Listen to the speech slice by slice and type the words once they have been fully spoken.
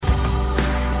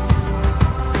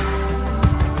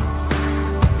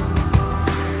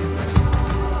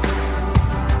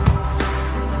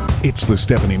It's the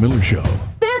Stephanie Miller Show.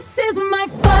 This is my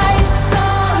fight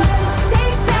song.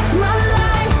 Take back my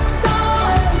life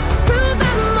song. Prove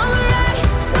I'm alright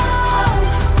song.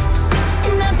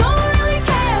 And I don't really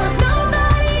care if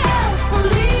nobody else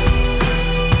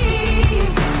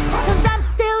believes. 'Cause I've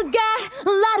still got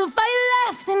a lot of fight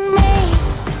left in me.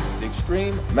 The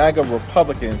extreme MAGA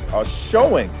Republicans are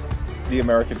showing the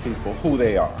American people who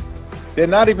they are. They're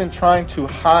not even trying to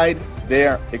hide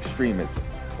their extremism.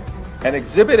 And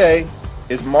Exhibit A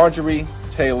is Marjorie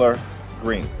Taylor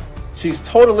Greene. She's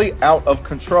totally out of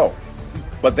control.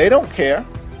 But they don't care.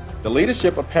 The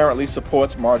leadership apparently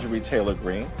supports Marjorie Taylor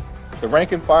Greene. The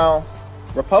rank and file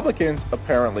Republicans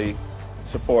apparently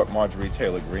support Marjorie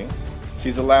Taylor Greene.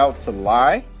 She's allowed to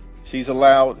lie. She's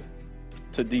allowed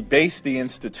to debase the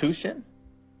institution.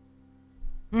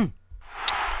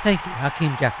 Thank you,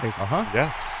 Hakeem Jeffries.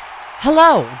 Yes.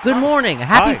 Hello. Good morning.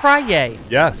 Happy Hi. Friday.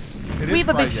 Yes. We have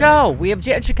a big show. We have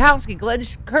Jan Schakowsky, Glenn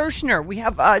Kirshner. We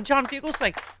have John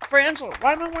Fugelsang. Frangela.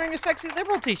 Why am I wearing a sexy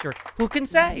liberal t-shirt? Who can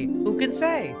say? Who can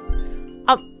say?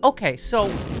 Okay,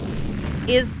 so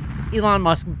is Elon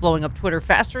Musk blowing up Twitter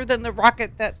faster than the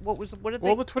rocket that, what did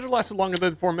Well, the Twitter lasted longer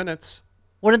than 4 minutes.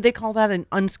 what did they call that? An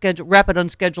rapid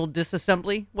unscheduled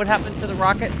disassembly? What happened to the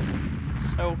rocket?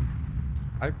 So,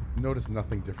 I've noticed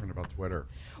nothing different about Twitter.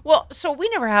 well, so we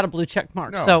never had a blue check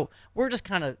mark. No. So we're just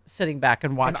kind of sitting back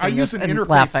and watching And I use an interface.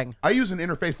 laughing. I use an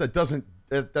interface that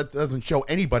doesn't show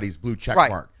anybody's blue check Right.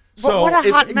 mark. But So what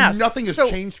a hot mess. nothing has So-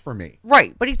 changed for me.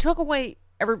 Right, but he took away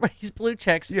everybody's blue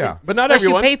checks. Yeah. But not unless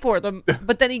everyone. you pay for them.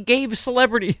 But then he gave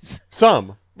celebrities.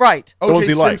 Some. Right, ones O.J.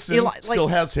 he likes. Simpson Like- still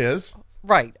has his.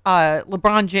 right.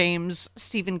 LeBron James,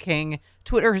 Stephen King.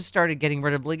 Twitter has started getting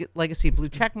rid of legacy blue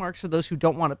check marks for those who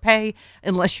don't want to pay,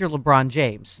 unless you're LeBron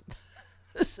James.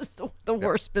 This is the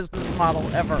worst business model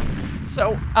ever.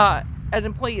 So, an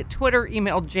employee at Twitter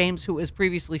emailed James, who has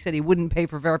previously said he wouldn't pay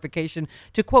for verification,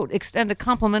 to, quote, extend a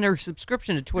complimentary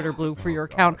subscription to Twitter Blue for your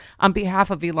account on behalf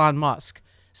of Elon Musk.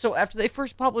 So after they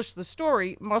first published the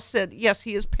story, Musk said, yes,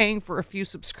 he is paying for a few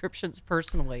subscriptions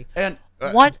personally. And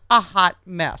What a hot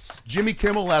mess. Jimmy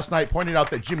Kimmel last night pointed out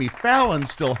that Jimmy Fallon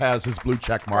still has his blue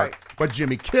check mark, but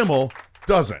Jimmy Kimmel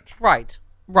doesn't. Right.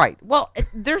 Well,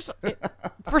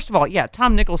 first of all, yeah,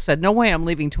 Tom Nichols said, no way I'm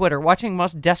leaving Twitter. Watching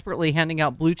Musk desperately handing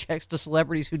out blue checks to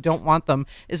celebrities who don't want them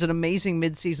is an amazing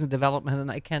mid-season development, and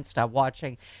I can't stop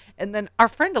watching. And then our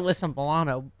friend Alyssa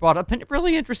Milano brought up a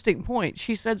really interesting point.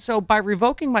 She said, so by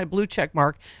revoking my blue check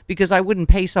mark because I wouldn't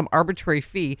pay some arbitrary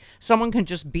fee, someone can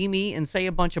just be me and say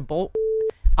a bunch of bull.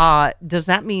 Does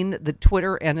that mean that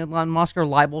Twitter and Elon Musk are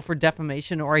liable for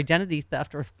defamation or identity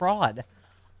theft or fraud?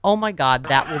 Oh my God,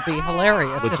 that will be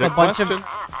hilarious if a bunch of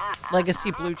legacy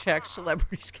blue check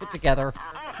celebrities get together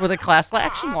with a class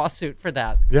action lawsuit for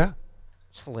that. Yeah.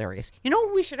 It's hilarious. You know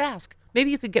what we should ask?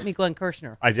 Maybe you could get me Glenn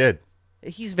Kirshner. I did.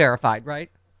 He's verified, right?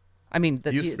 I mean,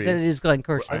 that, Used to be. that it is Glenn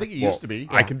Kirshner. I think he used to be.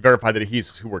 I can verify that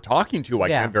he's who we're talking to. I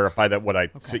Yeah. can't verify that what I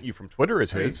sent you from Twitter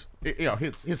is his.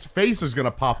 His face is going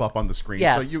to pop up on the screen,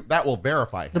 Yes. so that will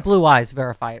verify him. The blue eyes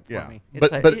verify it for Yeah. me.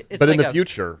 But it's in like the a-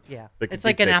 future, Yeah. they can It's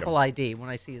like an deepfake Apple him. ID. When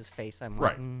I see his face, I'm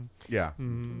like, Right. Yeah.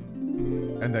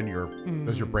 And then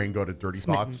does your brain go to dirty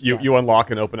Smitten. thoughts? You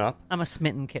unlock and open up. I'm a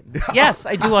smitten kitten. Yes,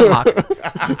 I do unlock.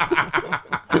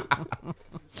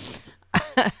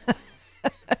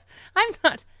 I'm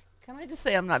not. Can I just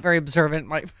say I'm not very observant?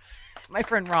 My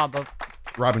friend Rob of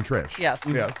Robin Trish. yes,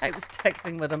 Yes. I was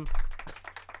texting with him,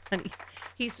 and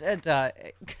he said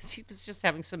because he was just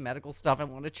having some medical stuff. I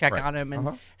wanted to check Right. on him,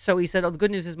 and so he said, "Oh, the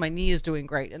good news is my knee is doing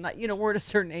great." And we're at a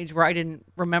certain age where I didn't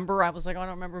remember. I was like, "Oh, I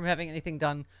don't remember him having anything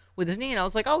done with his knee," and I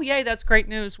was like, "Oh, yay, that's great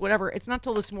news." Whatever. It's not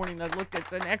till this morning that I looked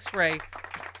at an X-ray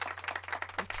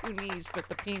of two knees, but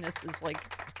the penis is like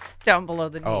down below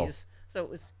the Oh. knees. So it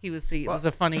was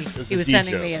a funny. was He a was D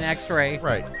sending joke. me an X-ray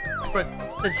Right. But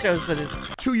that shows that his.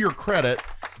 to your credit,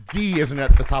 D isn't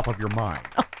at the top of your mind.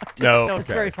 No. No, it's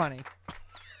Okay. very funny.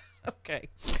 Okay.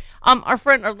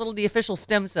 The official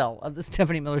stem cell of the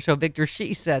Stephanie Miller Show, Victor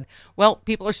Shee, said, well,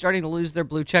 people are starting to lose their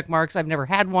blue check marks. I've never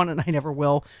had one, and I never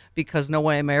will, because no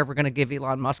way am I ever going to give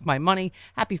Elon Musk my money.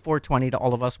 Happy 420 to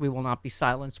all of us. We will not be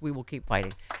silenced. We will keep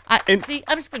fighting. See,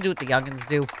 I'm just going to do what the youngins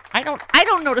do. I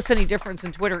don't notice any difference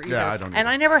in Twitter either. Yeah, I don't And either.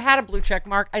 I never had a blue check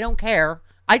mark. I don't care.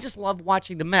 I just love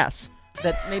watching the mess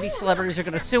that maybe celebrities are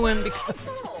going to sue him because...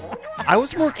 I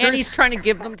was more And curious. he's trying to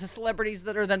give them to celebrities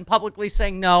that are then publicly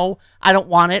saying, no, I don't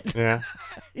want it. Yeah.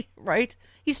 Right?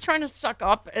 He's trying to suck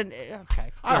up and,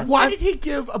 okay. Yes. Why did he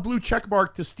give a blue check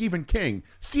mark to Stephen King?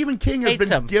 Stephen King has Hates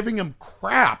been him. giving him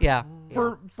crap Yeah.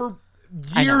 for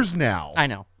I know. years now. I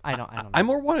know. I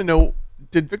more want to know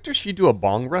Did Victor Shi do a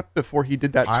bong rep before he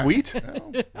did that tweet?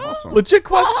 Awesome. Legit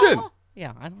question.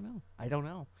 Yeah, I don't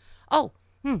know. Oh,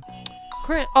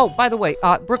 Chris, by the way,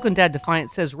 Brooklyn Dad Defiant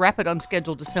says rapid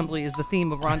unscheduled assembly is the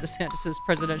theme of Ron DeSantis'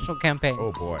 presidential campaign.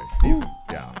 Oh, boy.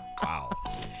 Wow.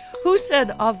 Who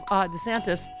said of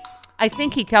DeSantis, I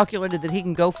think he calculated that he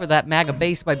can go for that MAGA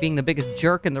base by being the biggest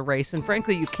jerk in the race, and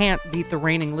frankly, you can't beat the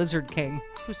reigning Lizard King.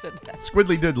 Who said that?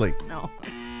 Squiddly Diddly. No,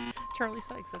 it's Charlie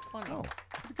Sykes. That's funny. Oh,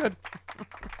 Pretty good.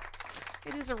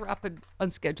 It is a rapid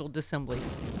unscheduled assembly.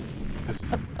 this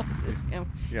is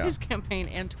His campaign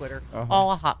and Twitter,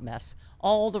 all a hot mess.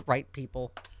 All the right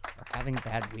people are having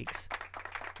bad weeks.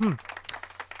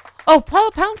 Oh,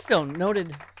 Paula Poundstone,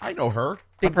 noted I know her.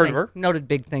 I've heard of her. noted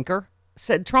big thinker,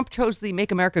 said Trump chose the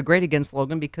Make America Great Again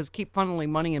slogan because keep funneling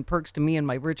money and perks to me and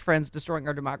my rich friends, destroying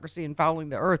our democracy and fouling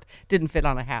the earth didn't fit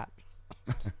on a hat.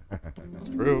 That's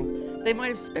true. They might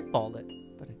have spitballed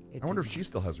it, but it I wonder if didn't. she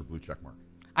still has her blue check mark.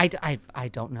 I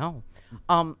don't know.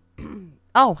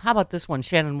 Oh, how about this one?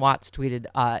 Shannon Watts tweeted,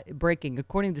 breaking,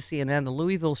 according to CNN, the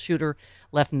Louisville shooter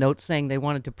left notes saying they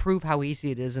wanted to prove how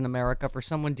easy it is in America for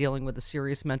someone dealing with a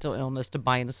serious mental illness to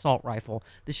buy an assault rifle.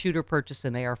 The shooter purchased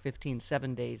an AR-15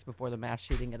 7 days before the mass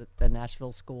shooting at the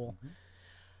Nashville school.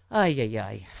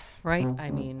 Ay. Right?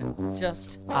 I mean,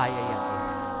 just ay.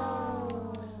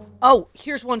 Oh,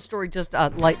 here's one story, just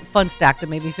light fun stack that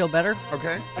made me feel better.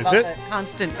 Okay. About it? the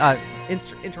constant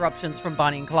interruptions from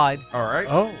Bonnie and Clyde. All right.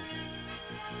 Oh,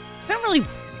 It's not really.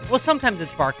 Well, sometimes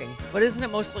it's barking, but isn't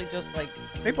it mostly just like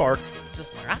they bark.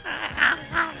 just?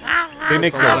 They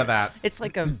make a lot of noise. that. It's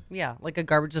like a like a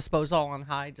garbage disposal on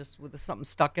high, just with something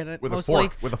stuck in it. With mostly.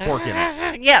 a fork in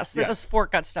it. Yes, Yeah. a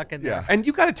fork got stuck in there. Yeah. And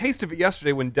you got a taste of it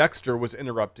yesterday when Dexter was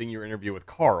interrupting your interview with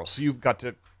Carl. So you've got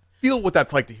to feel what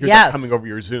that's like to hear that Yes. coming over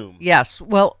your Zoom. Yes.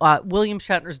 Well, William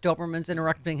Shatner's Doberman's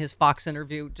interrupting his Fox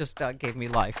interview just gave me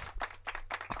life.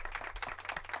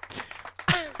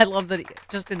 I love that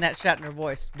just in that Shatner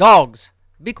voice. Dogs,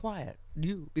 be quiet.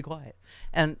 You be quiet.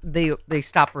 And they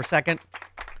stopped for a second.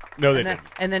 No, they And then, didn't.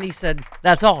 and then he said,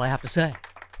 "That's all I have to say,"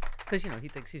 because he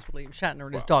thinks he's William Shatner,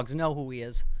 and his dogs know who he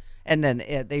is. And then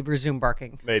they resume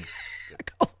barking They, a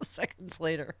couple of seconds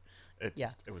later. it Yeah,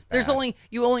 just, it was bad. there's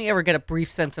you only ever get a brief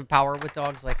sense of power with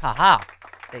dogs. Like, haha,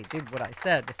 they did what I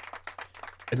said.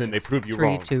 And then they prove you 3,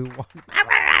 wrong. 2, 1.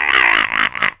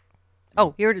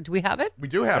 Oh, here it is. Do we have it? We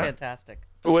do have it. Fantastic.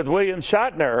 With William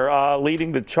Shatner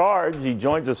leading the charge. He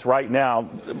joins us right now.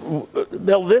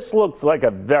 Bill, this looks like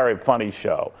a very funny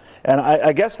show. And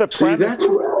I guess the See, premise...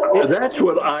 that's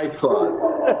what I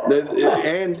thought.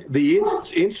 And the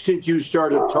instant you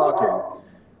started talking,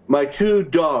 my 2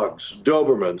 dogs,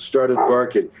 Dobermans, started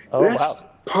barking. Oh, That's wow.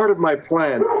 part of my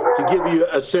plan to give you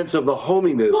a sense of the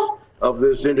hominess of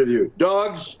this interview.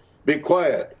 Dogs, be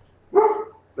quiet.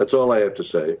 That's all I have to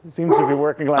say. Seems to be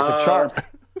working like a charm.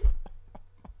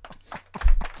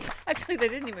 Actually, they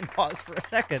didn't even pause for a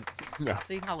second. No.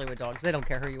 See, Hollywood dogs, they don't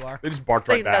care who you are. They just barked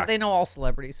right back. They know all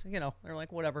celebrities. They're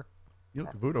like, whatever. Neil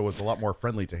Cavuto was a lot more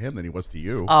friendly to him than he was to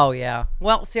you. Oh, yeah.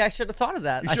 Well, see, I should have thought of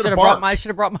that. You I should should have have barked. I should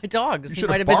have brought my dogs. You He should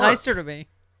might have have been barked. nicer to me.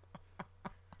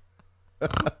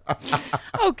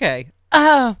 Okay.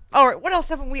 All right. What else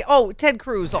haven't we? Oh, Ted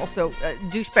Cruz also.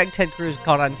 Douchebag Ted Cruz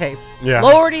caught on tape. Yeah.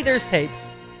 Lordy, there's tapes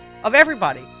of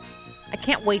everybody. I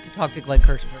can't wait to talk to Glenn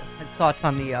Kirshner. His thoughts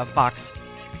on the Fox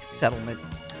settlement.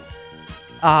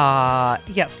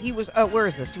 Yes, he was. Where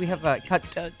is this? Do we have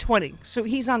cut 20? So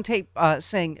he's on tape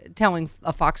telling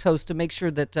a Fox host to make sure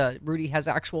that Rudy has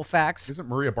actual facts. Isn't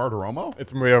Maria Bartiromo?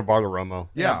 It's Maria Bartiromo.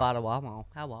 Yeah.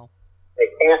 Hello. It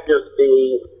can't just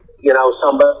be,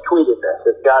 somebody tweeted this.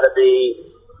 It's got to be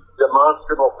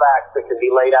demonstrable facts that can be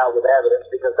laid out with evidence,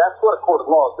 because that's what a court of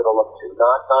law is going to look to,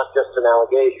 not just an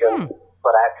allegation,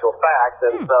 but actual facts.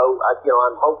 And so,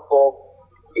 I'm hopeful.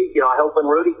 I hope when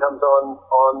Rudy comes on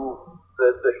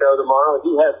the show tomorrow,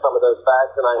 he has some of those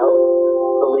facts, and I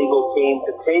hope the legal team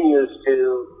continues to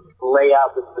lay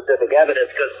out the specific evidence,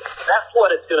 because that's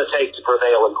what it's going to take to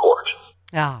prevail in court.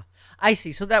 Ah, I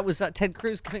see. So that was Ted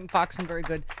Cruz giving Fox some very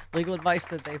good legal advice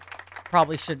that they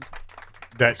probably should.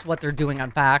 That What they're doing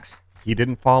on Fox. he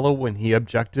didn't follow when he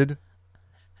objected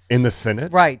in the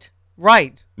Senate, Right.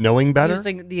 knowing better.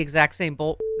 Using the exact same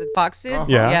bolt that Fox did.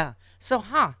 Yeah. So,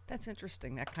 that's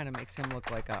interesting. That kind of makes him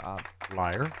look like a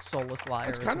Liar. soulless liar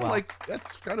That's as kind of well.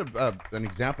 that's kind of an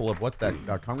example of what that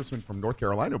congressman from North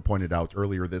Carolina pointed out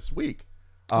earlier this week.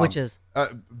 Which is?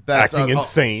 That Acting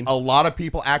insane. A lot of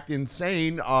people act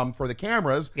insane for the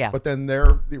cameras, Yeah. but then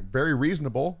they're very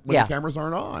reasonable when Yeah. the cameras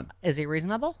aren't on. Is he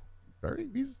reasonable?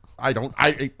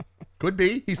 It could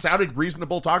be. He sounded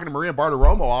reasonable talking to Maria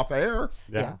Bartiromo off air.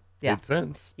 Yeah. Yeah. Made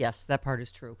sense. Yes, that part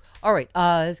is true. All right.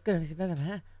 It's going to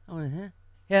be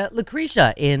yeah,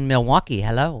 Lucretia in Milwaukee.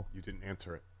 Hello. You didn't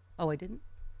answer it. Oh, I didn't?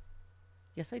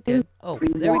 Yes, I did. Oh,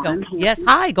 there we go. Yes,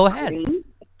 hi. Go ahead.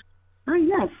 Hi,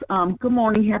 yes. Good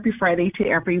morning. Happy Friday to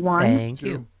everyone. Thank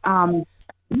you.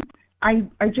 I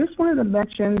just wanted to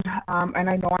mention, and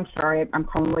I know I'm sorry, I'm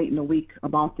calling late in the week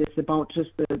about this, about just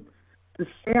the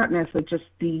sadness of just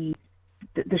the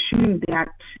shooting that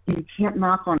you can't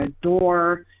knock on a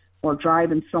door or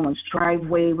drive in someone's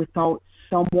driveway without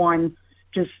someone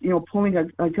just, pulling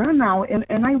a gun out.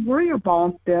 And I worry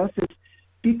about this is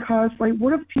because, like,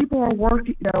 what if people are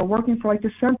working for, like,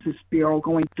 the Census Bureau,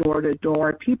 going door to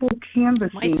door, people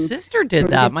canvassing. My sister did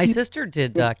that. My sister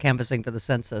did canvassing for the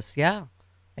census. Yeah,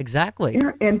 exactly.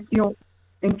 Yeah, and,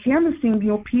 and canvassing,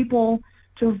 people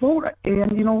to vote.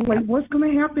 And, like, what's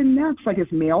going to happen next? Like,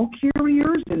 is mail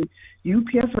carriers and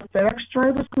UPS or FedEx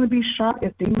drivers going to be shot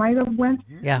if they might have went,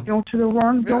 to the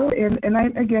wrong door? And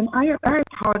I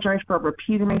apologize for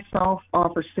repeating myself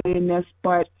for saying this,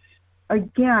 but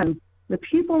again, the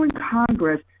people in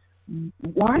Congress,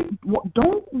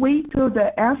 don't wait till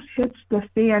the S hits the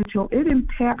fan till it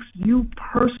impacts you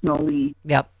personally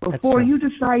before you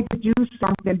decide to do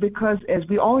something, because as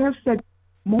we all have said,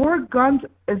 more guns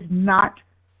is not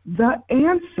the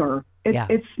answer.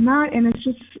 It's not, and it's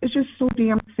just so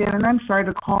damn sad. And I'm sorry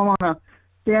to call on a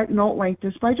sad note like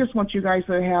this, but I just want you guys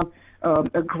to have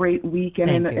a great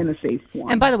weekend and a safe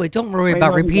one. And by the way, don't worry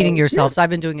about repeating yourselves. I've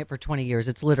been doing it for 20 years.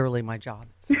 It's literally my job.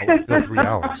 It's 3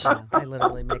 hours. I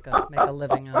literally make a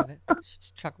living out of it.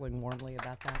 She's chuckling warmly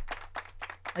about that.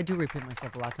 I do repeat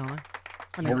myself a lot, don't I?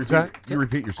 What was that? You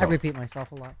repeat yourself. I repeat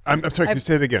myself a lot. I'm sorry, can you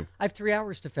say it again? I have 3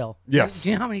 hours to fill. Yes. Do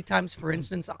you know how many times, for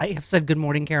instance, I have said good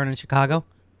morning, Karen, in Chicago?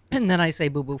 And then I say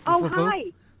boo boo foo foo foo.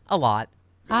 Hi. A lot.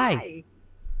 Hi.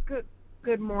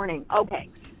 Good morning. Okay.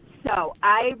 So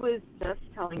I was just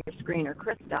telling your screener,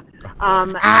 Krista.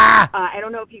 I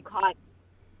don't know if you caught.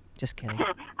 Just kidding.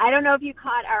 I don't know if you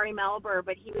caught Ari Melber,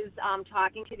 but he was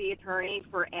talking to the attorney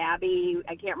for Abby.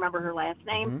 I can't remember her last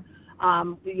name.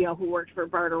 Who worked for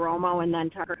Bartiromo and then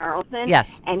Tucker Carlson.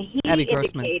 Yes. And he Abby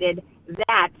Grossman. indicated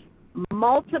that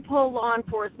multiple law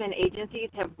enforcement agencies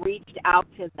have reached out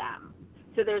to them.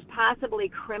 So there's possibly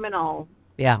criminal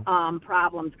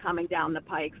problems coming down the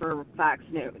pike for Fox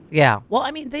News. Yeah. Well,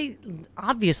 I mean, they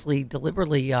obviously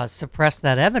deliberately suppressed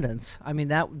that evidence. I mean,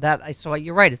 so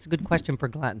you're right. It's a good question for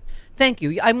Glenn. Thank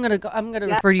you. I'm gonna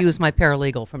refer to you as my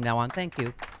paralegal from now on. Thank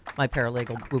you, my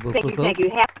paralegal. Boo boo foo foo. Thank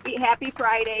you. Happy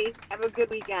Friday. Have a good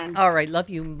weekend. All right. Love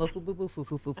you. Boo boo boo foo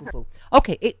foo foo foo foo.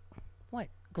 Okay. What?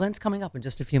 Glenn's coming up in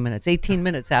just a few minutes. 18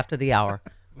 minutes after the hour.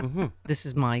 Mm-hmm. This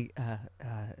is my.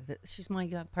 She's my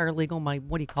paralegal. My,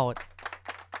 what do you call it?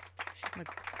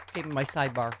 Gave me my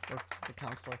sidebar for the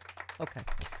counselor. Okay.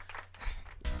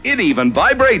 It even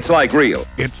vibrates like real.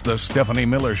 It's the Stephanie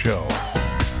Miller Show.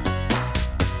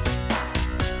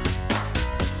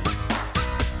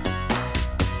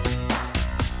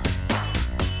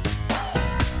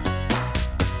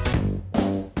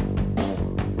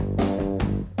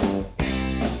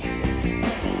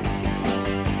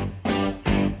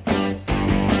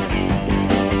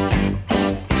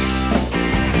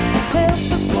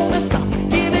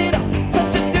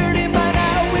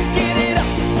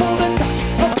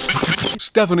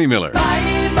 Stephanie Miller.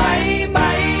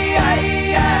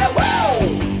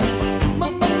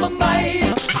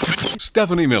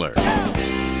 Stephanie Miller.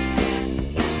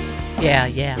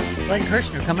 Yeah. Glenn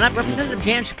Kirshner coming up. Representative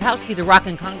Jan Schakowsky, the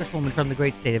rockin' congresswoman from the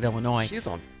great state of Illinois. She's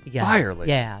on fire lately.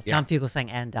 Yeah, John Fugelsang,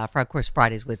 and of course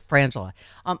Fridays with Frangela.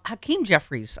 Hakeem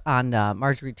Jeffries on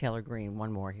Marjorie Taylor Greene.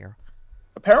 One more here.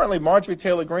 Apparently, Marjorie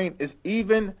Taylor Greene is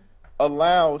even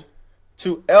allowed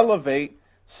to elevate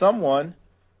someone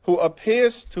who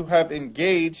appears to have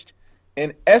engaged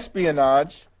in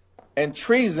espionage and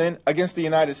treason against the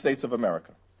United States of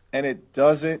America. And it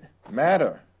doesn't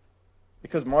matter,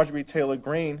 because Marjorie Taylor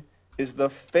Greene is the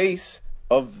face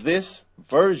of this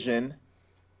version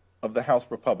of the House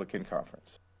Republican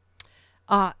Conference.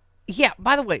 Yeah,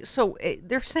 by the way, so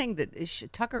they're saying that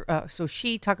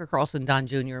Tucker Carlson, Don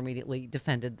Jr. immediately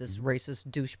defended this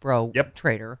racist douche bro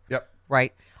traitor. Yep.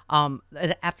 Right?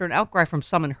 After an outcry from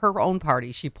some in her own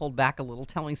party, she pulled back a little,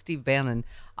 telling Steve Bannon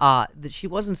that she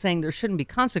wasn't saying there shouldn't be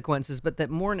consequences, but that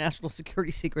more national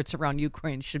security secrets around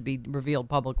Ukraine should be revealed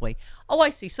publicly. Oh, I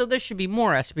see. So there should be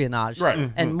more espionage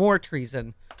and more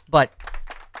treason. But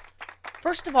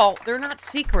first of all, they're not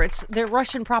secrets. They're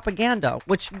Russian propaganda,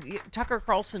 which Tucker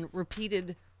Carlson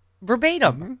repeated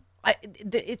verbatim.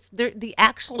 It's the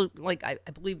actual, I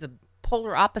believe the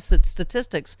polar opposite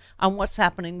statistics on what's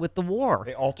happening with the war.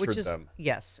 They altered them.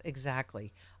 Yes,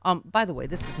 exactly. By the way,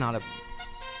 this is not it's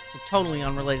a totally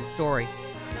unrelated story.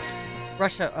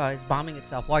 Russia is bombing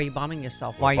itself. Why are you bombing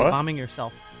yourself? Why are you bombing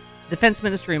yourself? Defense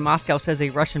Ministry in Moscow says a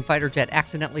Russian fighter jet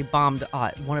accidentally bombed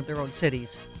one of their own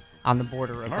cities on the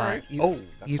border of that's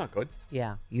not good.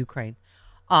 Yeah, Ukraine.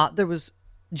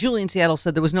 Julie in Seattle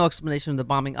said there was no explanation of the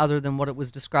bombing other than what it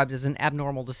was described as an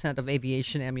abnormal descent of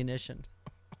aviation ammunition.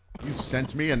 You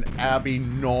sent me an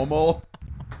abnormal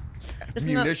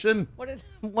ammunition?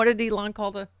 What did Elon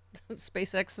call the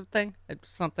SpaceX thing?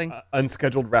 Something?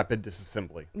 Unscheduled rapid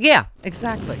disassembly. Yeah,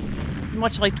 exactly.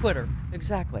 Much like Twitter.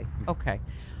 Exactly. Okay.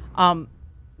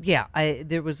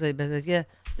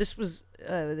 This was,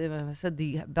 said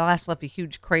the blast left a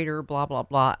huge crater, blah, blah,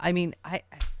 blah. I mean,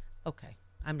 okay.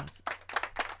 I'm not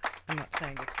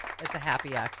saying it's a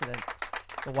happy accident.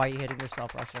 But why are you hitting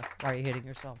yourself, Russia? Why are you hitting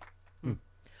yourself?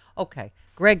 Okay.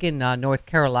 Greg in North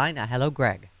Carolina. Hello,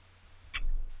 Greg.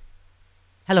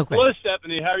 Hello, Greg. Hello,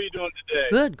 Stephanie. How are you doing today?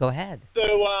 Good. Go ahead. So,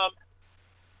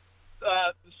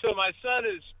 so my son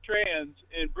is trans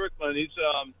in Brooklyn. He's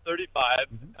 35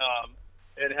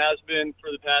 and has been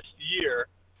for the past year.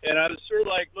 And I was sort of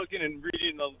like looking and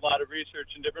reading a lot of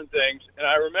research and different things. And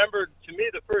I remembered, to me,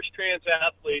 the first trans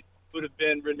athlete would have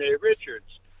been Renee Richards.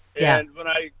 Yeah. And when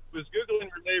I was Googling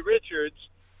Renee Richards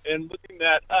and looking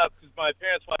that up, because my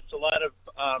parents watched a lot of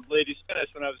ladies tennis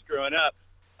when I was growing up,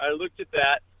 I looked at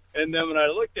that. And then when I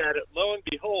looked at it, lo and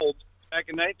behold, back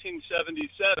in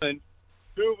 1977,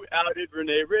 who outed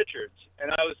Renee Richards? And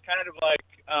I was kind of like,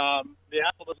 the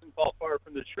apple doesn't fall far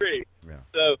from the tree. Yeah.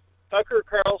 So Tucker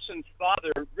Carlson's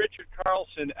father, Richard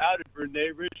Carlson, outed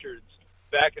Renee Richards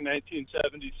back in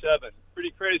 1977.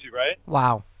 Pretty crazy, right?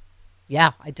 Wow.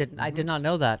 Yeah, I did not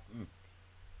know that.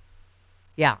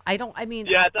 Yeah, I thought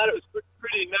it was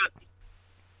pretty nuts.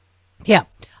 Yeah.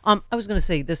 I was going to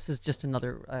say this is just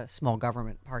another small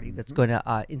government party that's going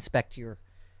to inspect your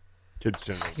kids'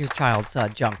 genitals, your child's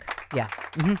junk. Yeah.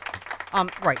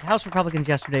 Right. House Republicans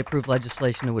yesterday approved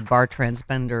legislation that would bar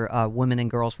transgender women and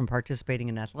girls from participating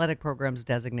in athletic programs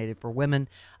designated for women.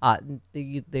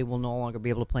 They will no longer be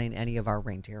able to play in any of our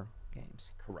reindeer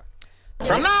games. Correct.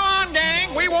 From now on,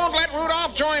 gang, we won't let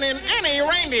Rudolph join in any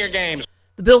reindeer games.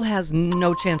 The bill has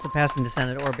no chance of passing the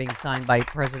Senate or being signed by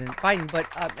President Biden, but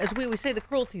as we always say, the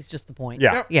cruelty is just the point.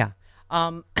 Yeah. Yeah.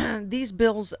 These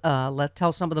bills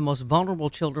tell some of the most vulnerable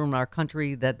children in our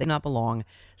country that they do not belong,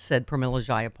 said Pramila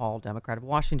Jayapal, Democrat of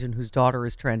Washington, whose daughter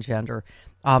is transgender.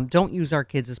 Don't use our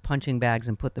kids as punching bags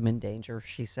and put them in danger,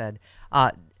 she said.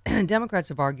 Democrats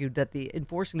have argued that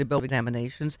enforcing the bill of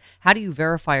examinations, how do you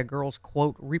verify a girl's,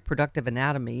 quote, reproductive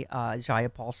anatomy?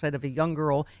 Jayapal said,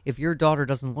 if your daughter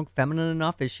doesn't look feminine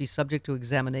enough, is she subject to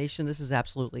examination? This is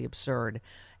absolutely absurd.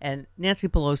 And Nancy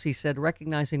Pelosi said,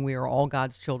 recognizing we are all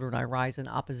God's children, I rise in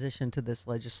opposition to this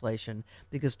legislation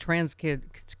because trans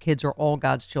kids are all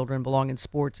God's children, belong in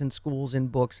sports, in schools, in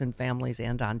books, in families,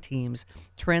 and on teams.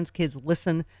 Trans kids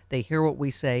listen. They hear what we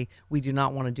say. We do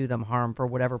not want to do them harm for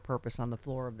whatever purpose on the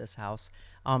floor of this house.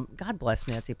 God bless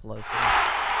Nancy Pelosi.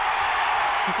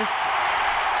 She just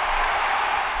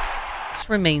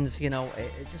remains,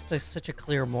 such a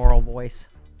clear moral voice.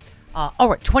 All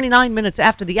right, 29 minutes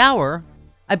after the hour,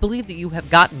 I believe that you have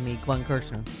gotten me, Glenn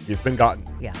Kirshner. He's been gotten.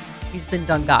 Yeah, he's been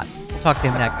done got. We'll talk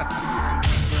to him next.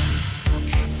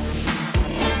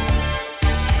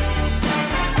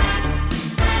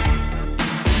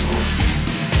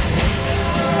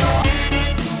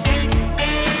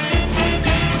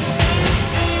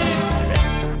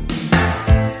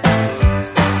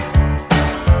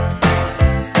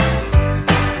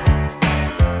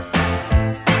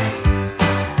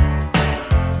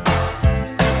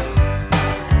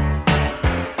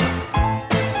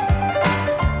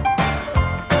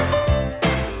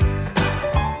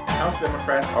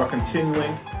 Are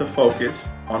continuing to focus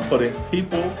on putting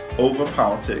people over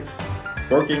politics,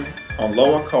 working on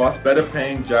lower cost, better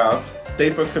paying jobs,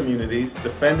 safer communities,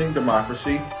 defending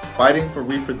democracy, fighting for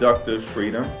reproductive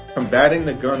freedom, combating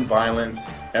the gun violence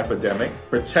epidemic,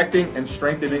 protecting and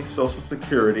strengthening Social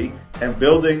Security, and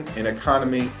building an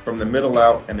economy from the middle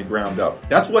out and the ground up.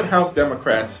 That's what House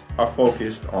Democrats are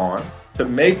focused on to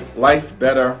make life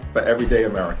better for everyday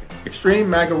Americans. Extreme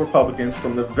MAGA Republicans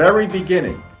from the very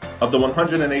beginning of the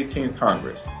 118th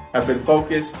Congress have been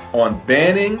focused on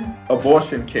banning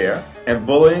abortion care and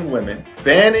bullying women,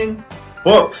 banning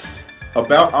books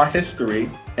about our history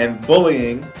and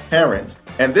bullying parents.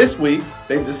 And this week,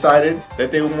 they've decided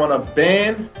that they want to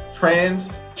ban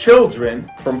trans children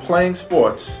from playing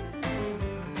sports.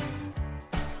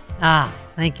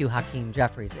 Thank you, Hakeem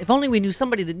Jeffries. If only we knew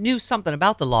somebody that knew something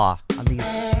about the law on these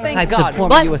Thank types God, of...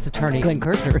 former U.S. Attorney Glenn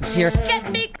Kirshner is here.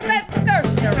 Get me Glenn Kirshner.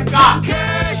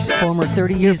 Former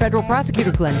 30-year federal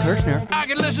prosecutor Glenn Kirshner. I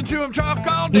can listen to him talk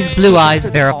all day. He's Blue Eyes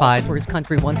verified for his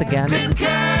country once again.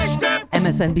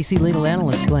 MSNBC legal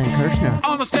analyst Glenn Kirshner.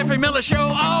 On the Stephanie Miller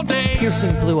Show all day.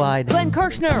 Piercing blue-eyed Glenn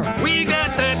Kirshner. We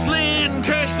got that Glenn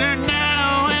Kirshner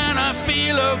now, and I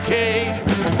feel okay.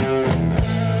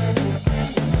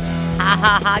 Ha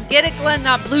ha ha. Get it, Glenn?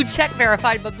 Not blue check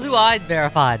verified, but blue-eyed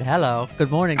verified. Hello. Good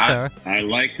morning, sir. I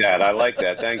like that. I like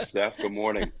that. Thanks, Steph. Good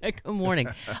morning. Good morning.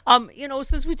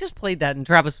 Since we just played that, and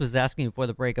Travis was asking before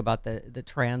the break about the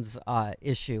trans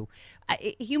issue,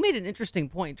 you made an interesting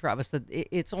point, Travis, that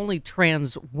it's only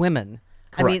trans women.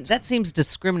 Correct. I mean, that seems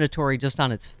discriminatory just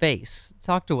on its face.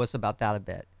 Talk to us about that a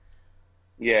bit.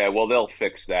 Yeah, well, they'll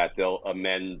fix that. They'll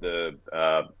amend the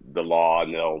law,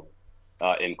 and they'll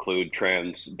include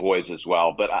trans boys as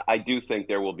well. But I do think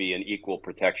there will be an equal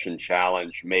protection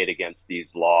challenge made against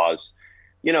these laws,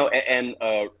 and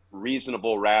a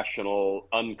reasonable, rational,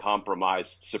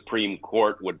 uncompromised Supreme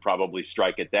Court would probably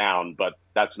strike it down. But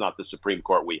that's not the Supreme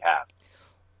Court we have.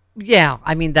 Yeah,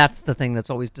 I mean, that's the thing that's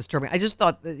always disturbing. I just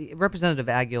thought Representative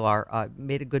Aguilar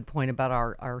made a good point about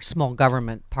our small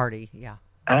government party. Yeah.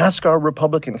 Ask our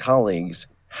Republican colleagues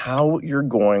how you're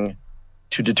going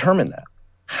to determine that.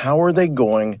 How are they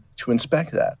going to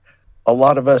inspect that? A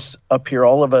lot of us up here,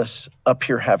 all of us up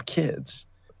here have kids.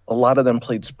 A lot of them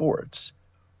played sports.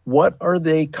 What are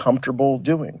they comfortable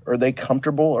doing? Are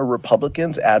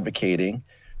Republicans advocating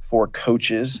for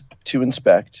coaches to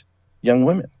inspect young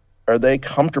women? Are they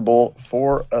comfortable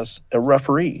for a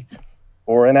referee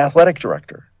or an athletic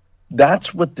director?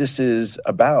 That's what this is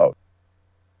about.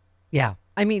 Yeah.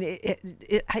 I mean,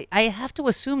 I have to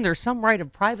assume there's some right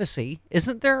of privacy,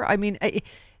 isn't there? I mean,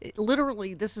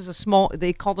 literally, this is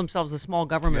they call themselves a small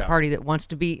government party that wants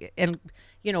to be, and,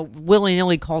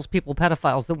 willy-nilly calls people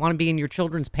pedophiles that want to be in your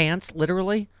children's pants,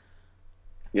 literally.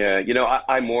 Yeah,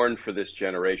 I mourn for this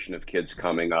generation of kids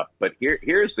coming up. But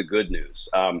here's the good news.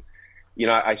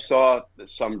 I saw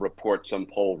some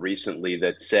poll recently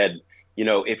that said,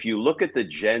 if you look at the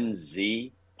Gen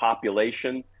Z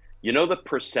population, the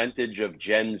percentage of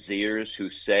Gen Zers who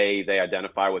say they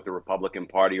identify with the Republican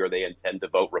Party or they intend to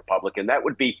vote Republican, that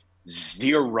would be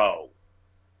 0.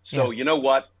 So You know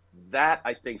what? That,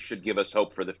 I think, should give us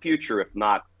hope for the future, if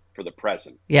not for the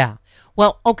present. Yeah.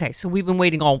 Well, okay, so we've been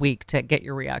waiting all week to get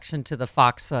your reaction to the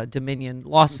Fox Dominion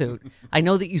lawsuit. I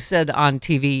know that you said on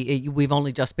TV we've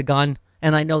only just begun.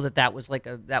 And I know that was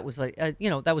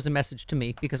a message to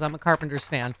me because I'm a Carpenters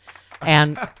fan,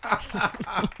 and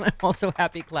I'm also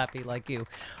happy clappy like you.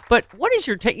 But what is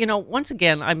your take? Once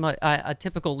again, I'm a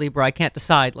typical Libra. I can't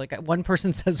decide. Like one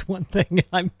person says one thing,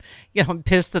 and I'm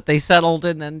pissed that they settled,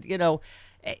 and then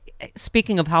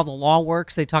speaking of how the law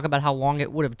works, they talk about how long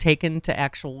it would have taken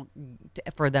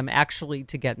for them actually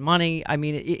to get money. I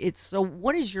mean, it's so.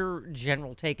 What is your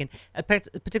general take, and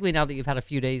particularly now that you've had a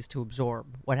few days to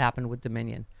absorb what happened with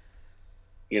Dominion?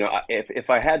 If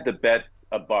I had to bet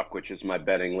a buck, which is my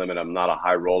betting limit, I'm not a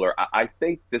high roller. I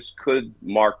think this could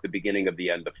mark the beginning of the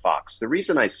end of Fox. The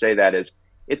reason I say that is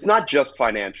it's not just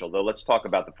financial, though. Let's talk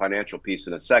about the financial piece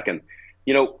in a second.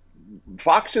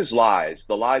 Fox's lies,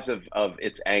 the lies of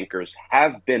its anchors,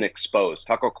 have been exposed.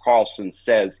 Tucker Carlson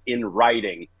says in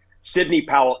writing, Sidney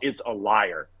Powell is a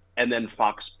liar. And then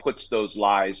Fox puts those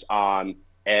lies on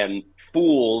and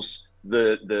fools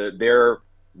their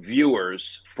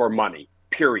viewers for money,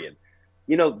 period.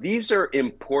 These are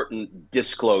important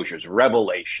disclosures,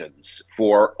 revelations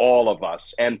for all of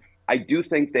us. And I do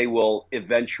think they will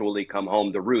eventually come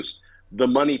home to roost. The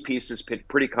money piece is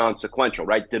pretty consequential,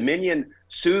 right? Dominion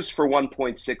sues for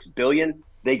 $1.6 billion.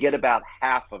 They get about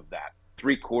half of that,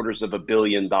 $750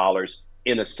 million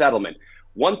in a settlement.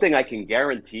 One thing I can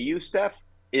guarantee you, Steph,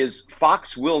 is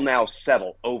Fox will now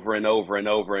settle over and over and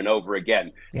over and over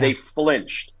again. Yeah. They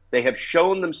flinched. They have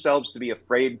shown themselves to be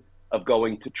afraid of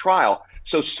going to trial.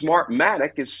 So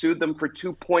Smartmatic has sued them for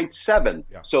 $2.7.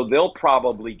 Yeah. So they'll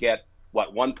probably get,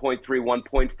 1.3,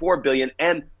 1.4 billion.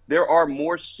 And there are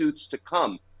more suits to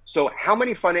come. So how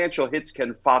many financial hits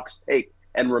can Fox take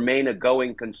and remain a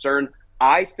going concern?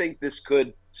 I think this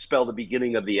could spell the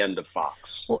beginning of the end of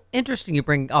Fox. Well, interesting you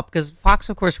bring up, because Fox,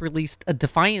 of course, released a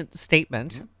defiant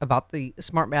statement about the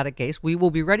Smartmatic case. We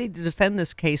will be ready to defend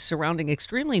this case surrounding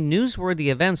extremely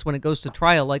newsworthy events when it goes to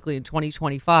trial, likely in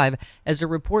 2025. As a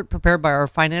report prepared by our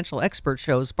financial expert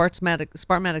shows,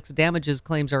 Smartmatic's damages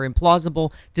claims are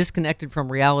implausible, disconnected from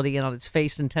reality, and on its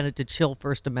face intended to chill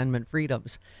First Amendment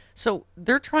freedoms. So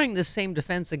they're trying this same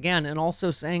defense again and also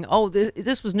saying,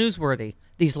 this was newsworthy,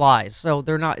 these lies, so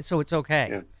they're not, so it's okay.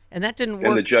 Yeah. And that didn't work.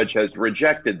 And the judge has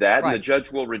rejected that, right. And the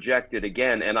judge will reject it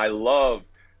again. And I love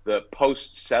the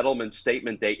post-settlement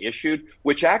statement they issued,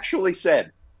 which actually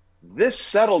said, this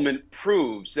settlement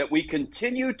proves that we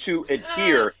continue to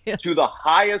adhere to the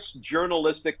highest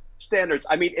journalistic standards.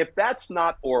 I mean, if that's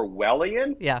not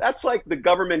Orwellian, that's like the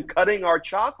government cutting our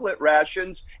chocolate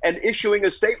rations and issuing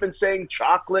a statement saying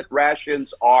chocolate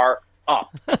rations are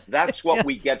up. That's what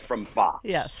we get from Fox.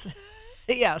 Yes.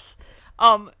 Yes.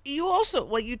 You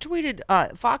also, you tweeted,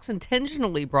 Fox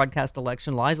intentionally broadcast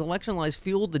election lies. Election lies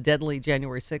fueled the deadly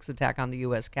January 6th attack on the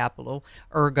U.S. Capitol.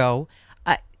 Ergo,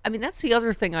 I mean, that's the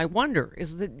other thing I wonder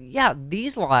is that,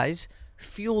 these lies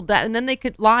fueled that. And then they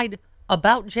lied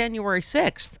about January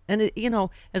 6th. And,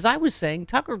 as I was saying,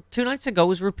 Tucker 2 nights ago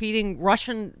was repeating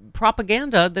Russian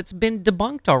propaganda that's been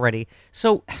debunked already.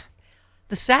 So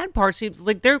the sad part seems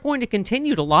like they're going to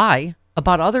continue to lie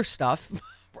about other stuff.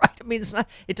 Right. I mean,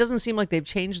 it doesn't seem like they've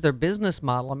changed their business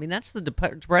model. I mean, that's the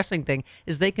depressing thing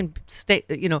is they can stay,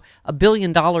 $1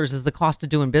 billion is the cost of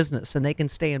doing business and they can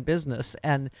stay in business.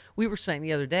 And we were saying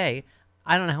the other day,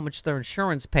 I don't know how much their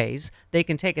insurance pays. They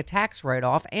can take a tax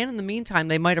write-off. And in the meantime,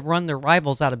 they might have run their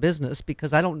rivals out of business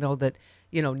because I don't know that,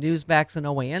 Newsmax and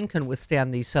OAN can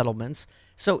withstand these settlements.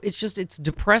 So it's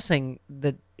depressing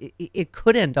that it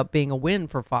could end up being a win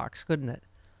for Fox, couldn't it?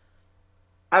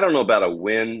 I don't know about a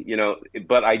win,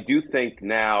 but I do think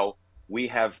now we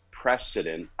have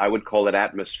precedent. I would call it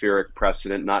atmospheric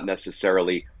precedent, not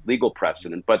necessarily legal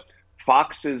precedent, but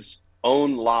Fox's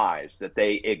own lies that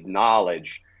they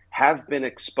acknowledge have been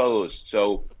exposed.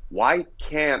 So why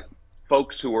can't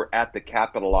folks who were at the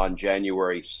Capitol on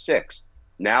January 6th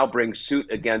now bring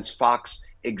suit against Fox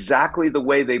exactly the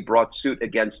way they brought suit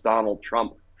against Donald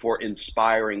Trump for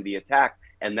inspiring the attack?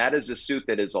 And that is a suit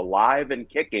that is alive and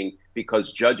kicking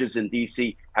because judges in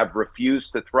D.C. have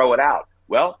refused to throw it out.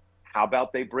 Well, how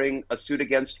about they bring a suit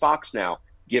against Fox now,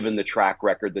 given the track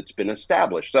record that's been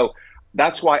established? So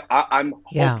that's why I'm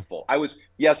hopeful. I wanted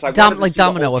to see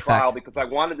the whole trial because I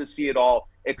wanted to see it all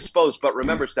exposed. But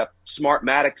remember, Steph,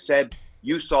 Smartmatic said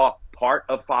you saw part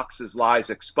of Fox's lies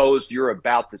exposed. You're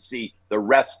about to see the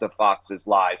rest of Fox's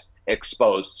lies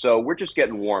exposed. So we're just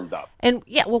getting warmed up. And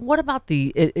what about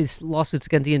the lawsuits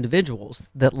against the individuals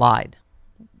that lied?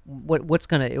 What's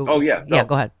going to? Oh yeah, no.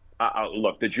 Go ahead.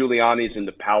 Look, the Giulianis and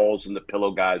the Powells and the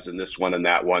Pillow guys and this one and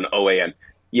that one, OAN.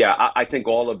 Yeah, I think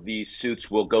all of these suits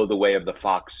will go the way of the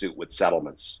Fox suit with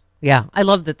settlements. Yeah, I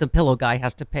love that the Pillow guy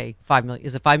has to pay $5 million.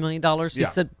 Is it $5 million? He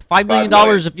said $5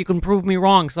 million if you can prove me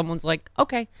wrong. Someone's like,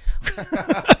 okay.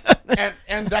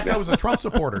 and that guy was a Trump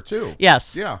supporter too.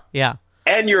 Yes. Yeah. Yeah.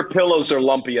 And your pillows are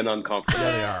lumpy and uncomfortable.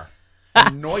 Yeah, they are.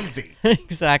 And noisy.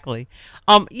 Exactly.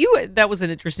 That was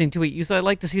an interesting tweet. You said, I'd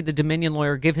like to see the Dominion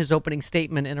lawyer give his opening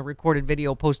statement in a recorded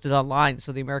video posted online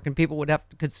so the American people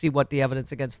could see what the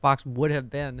evidence against Fox would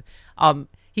have been.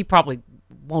 He probably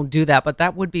won't do that, but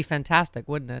that would be fantastic,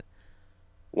 wouldn't it?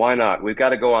 Why not? We've got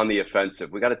to go on the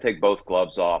offensive. We got to take both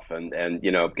gloves off and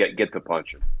get to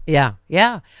punching. Yeah,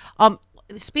 yeah.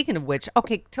 Speaking of which,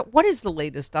 okay, what is the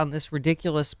latest on this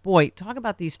ridiculous? Boy, talk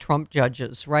about these Trump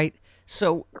judges, right?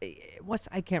 So,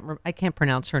 I can't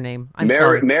pronounce her name. I'm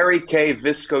sorry. Mary Kay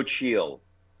Viscochil.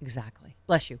 Exactly.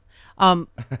 Bless you.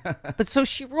 But so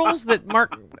she rules that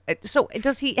Mark. So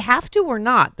does he have to or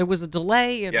not? There was a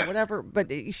delay and whatever. But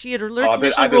she had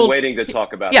I've been waiting to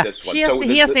talk about this one. He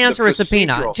has to answer a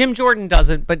subpoena. Jim Jordan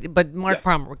doesn't, but Mark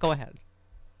Palmer. Go ahead.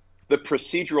 The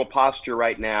procedural posture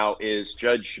right now is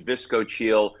Judge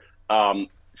Viscochil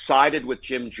sided with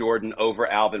Jim Jordan over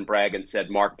Alvin Bragg and said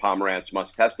Mark Pomerantz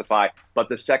must testify. But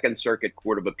the Second Circuit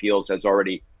Court of Appeals has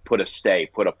already put a stay,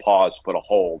 put a pause, put a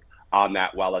hold on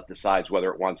that while it decides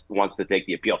whether it wants to take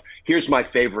the appeal. Here's my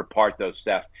favorite part, though,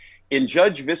 Steph. In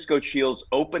Judge Viscochil's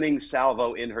opening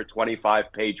salvo in her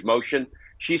 25-page motion,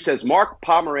 she says Mark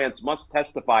Pomerantz must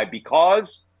testify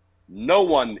because no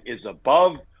one is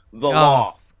above the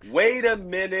law. Wait a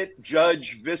minute,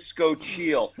 Judge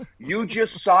Viscochil. You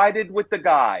just sided with the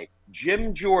guy,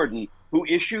 Jim Jordan, who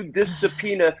issued this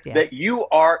subpoena that you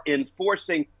are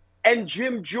enforcing. And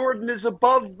Jim Jordan is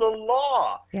above the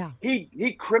law. Yeah.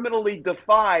 He criminally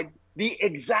defied the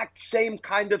exact same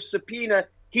kind of subpoena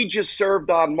he just served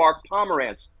on Mark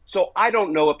Pomerantz. So I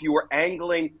don't know if you were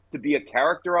angling to be a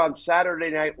character on Saturday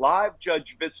Night Live,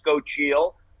 Judge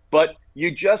Viscochil, but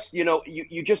you just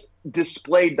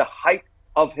displayed the height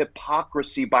of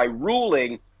hypocrisy by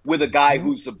ruling with a guy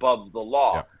who's above the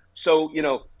law. Yeah. So,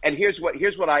 and here's what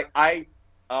I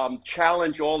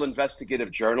challenge all investigative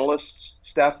journalists,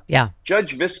 Steph. Yeah.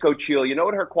 Judge Viscochil, you know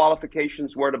what her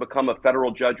qualifications were to become a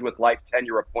federal judge with life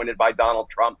tenure appointed by Donald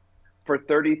Trump? For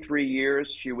 33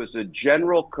 years, she was a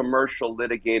general commercial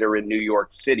litigator in New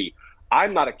York City.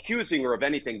 I'm not accusing her of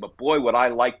anything, but boy, would I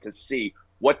like to see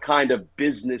what kind of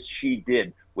business she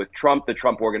did with Trump, the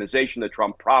Trump organization, the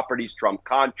Trump properties, Trump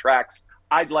contracts.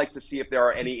 I'd like to see if there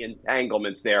are any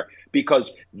entanglements there,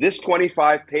 because this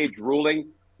 25-page ruling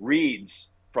reads,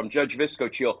 from Judge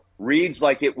Viscochil, reads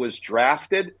like it was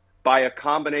drafted by a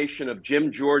combination of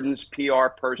Jim Jordan's PR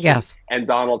person and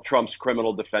Donald Trump's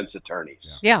criminal defense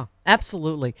attorneys. Yeah,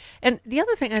 absolutely. And the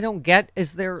other thing I don't get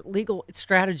is their legal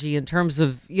strategy in terms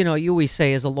of, you always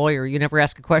say as a lawyer, you never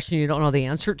ask a question you don't know the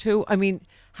answer to. I mean,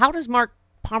 how does Mark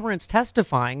Pomerantz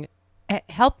testifying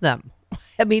help them?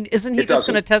 I mean, isn't he just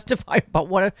going to testify about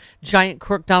what a giant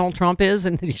crook Donald Trump is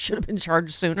and that he should have been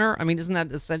charged sooner? I mean, isn't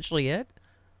that essentially it?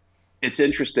 It's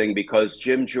interesting because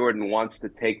Jim Jordan wants to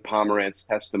take Pomerantz's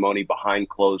testimony behind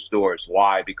closed doors.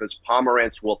 Why? Because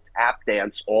Pomerantz will tap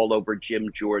dance all over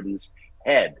Jim Jordan's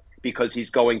head, because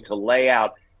he's going to lay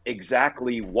out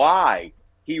exactly why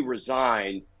he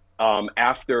resigned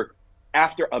after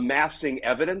amassing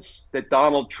evidence that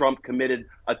Donald Trump committed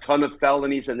a ton of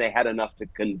felonies and they had enough to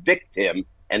convict him.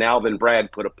 And Alvin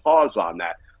Bragg put a pause on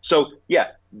that. So, yeah,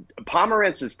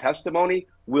 Pomerantz's testimony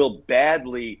will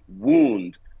badly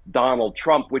wound Donald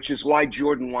Trump, which is why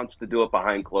Jordan wants to do it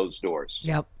behind closed doors.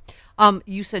 Yep.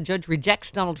 You said judge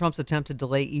rejects Donald Trump's attempt to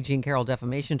delay E. Jean Carroll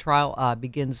defamation trial,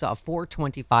 begins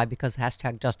 4/25 because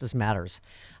hashtag justice matters.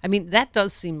 I mean, that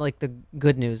does seem like the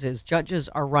good news is judges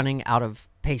are running out of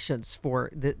patience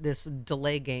for this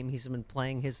delay game he's been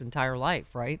playing his entire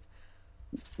life, right?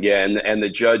 Yeah, and the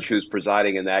judge who's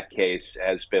presiding in that case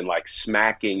has been like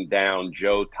smacking down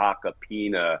Joe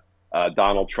Tacopina,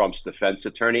 Donald Trump's defense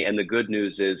attorney. And the good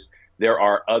news is there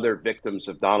are other victims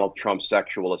of Donald Trump's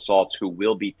sexual assaults who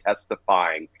will be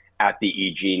testifying at the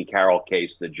E. Jean Carroll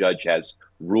case. The judge has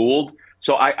ruled.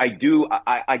 So I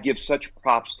give such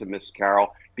props to Miss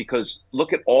Carroll, because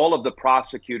look at all of the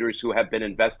prosecutors who have been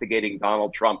investigating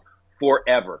Donald Trump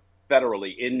forever,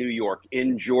 federally, in New York,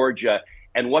 in Georgia.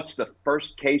 And what's the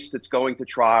first case that's going to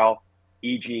trial?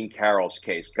 E. Jean Carroll's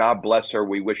case. God bless her.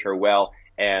 We wish her well.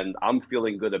 And I'm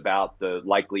feeling good about the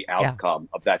likely outcome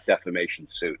of that defamation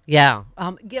suit. Yeah.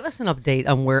 Give us an update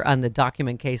on the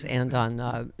document case and on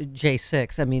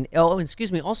J6. I mean,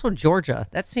 also Georgia.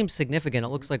 That seems significant. It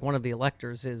looks like one of the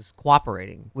electors is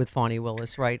cooperating with Fani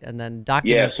Willis, right? And then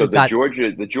documents. Yeah, so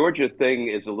the Georgia thing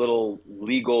is a little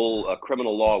legal,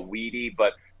 criminal law weedy,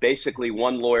 but basically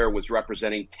one lawyer was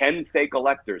representing 10 fake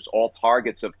electors, all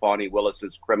targets of Fani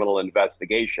Willis's criminal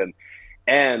investigation.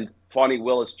 And Fani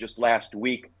Willis just last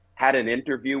week had an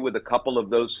interview with a couple of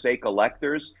those fake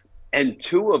electors, and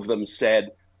two of them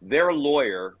said their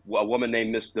lawyer, a woman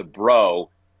named Ms. Dubrow,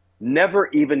 never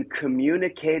even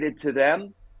communicated to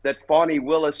them that Fani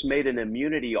Willis made an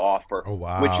immunity offer,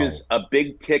 which is a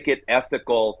big ticket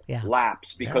ethical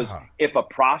lapse. Because if a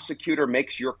prosecutor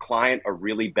makes your client a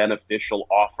really beneficial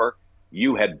offer,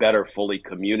 you had better fully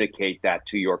communicate that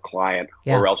to your client,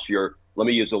 or else you're, let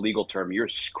me use a legal term, you're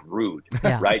screwed,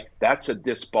 right? That's a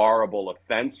disbarable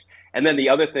offense. And then the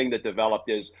other thing that developed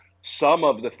is some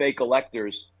of the fake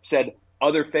electors said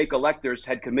other fake electors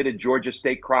had committed Georgia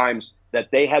state crimes that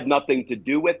they had nothing to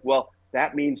do with. Well,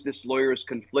 that means this lawyer is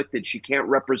conflicted. She can't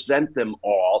represent them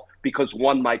all because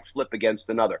one might flip against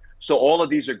another. So all of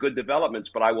these are good developments,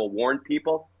 but I will warn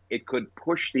people, it could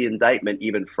push the indictment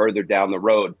even further down the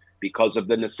road because of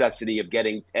the necessity of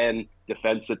getting 10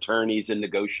 defense attorneys and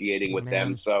negotiating with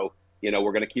them. So,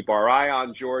 we're going to keep our eye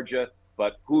on Georgia,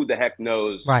 but who the heck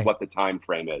knows what the time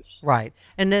frame is. Right.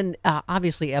 And then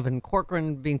obviously Evan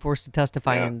Corcoran being forced to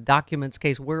testify in documents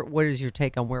case. What is your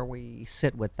take on where we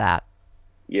sit with that?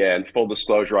 Yeah, and full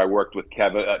disclosure, I worked with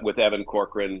Evan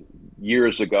Corcoran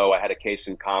years ago. I had a case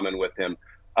in common with him.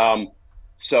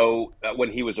 So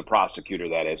when he was a prosecutor,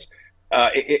 that is.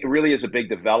 It really is a big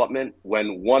development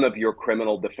when one of your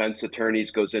criminal defense attorneys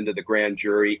goes into the grand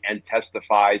jury and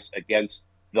testifies against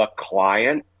the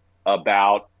client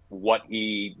about what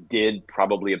he did,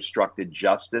 probably obstructed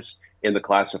justice in the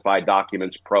classified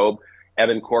documents probe.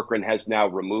 Evan Corcoran has now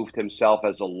removed himself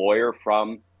as a lawyer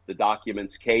from the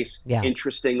documents case.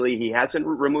 Interestingly, he hasn't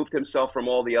removed himself from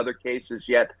all the other cases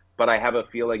yet, but I have a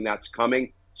feeling that's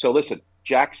coming. So listen,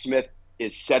 Jack Smith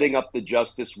is setting up the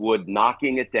Justice Wood,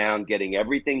 knocking it down, getting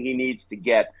everything he needs to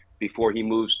get before he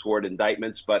moves toward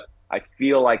indictments. But I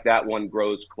feel like that one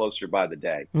grows closer by the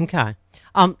day. Okay.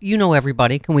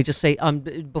 Everybody. Can we just say,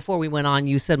 before we went on,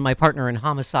 you said my partner in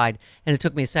homicide, and it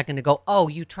took me a second to go, oh,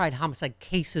 you tried homicide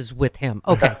cases with him.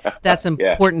 Okay. That's an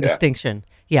important distinction.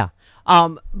 Yeah.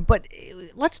 But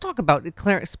let's talk about,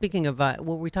 speaking of,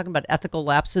 when we're talking about ethical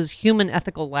lapses, human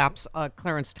ethical lapse,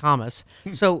 Clarence Thomas.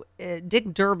 So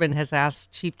Dick Durbin has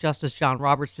asked Chief Justice John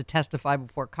Roberts to testify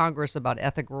before Congress about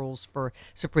ethic rules for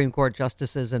Supreme Court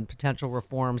justices and potential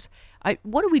reforms.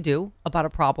 What do we do about a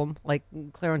problem like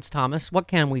Clarence Thomas? What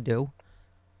can we do?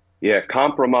 Yeah,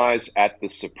 compromise at the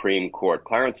Supreme Court.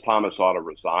 Clarence Thomas ought to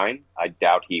resign. I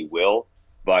doubt he will,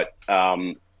 but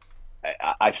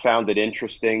I found it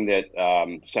interesting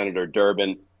that Senator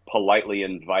Durbin politely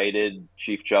invited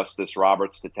Chief Justice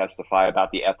Roberts to testify about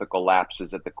the ethical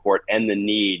lapses at the court and the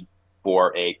need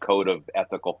for a code of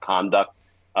ethical conduct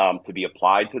to be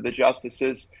applied to the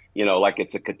justices. You know, like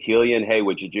it's a cotillion. Hey,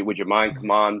 would you mind come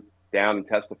on down and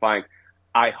testifying?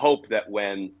 I hope that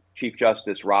when Chief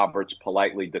Justice Roberts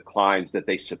politely declines that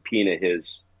they subpoena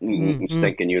his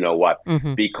stinking you-know-what,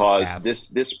 because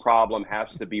this problem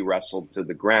has to be wrestled to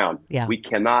the ground. Yeah. We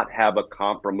cannot have a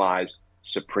compromised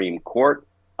Supreme Court,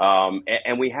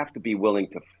 and we have to be willing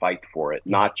to fight for it,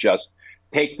 not just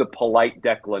take the polite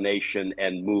declination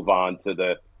and move on to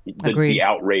the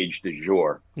outrage du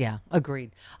jour. Yeah,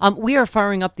 agreed. We are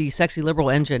firing up the Sexy Liberal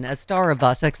engine as star of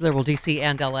Sexy Liberal DC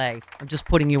and LA. I'm just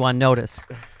putting you on notice,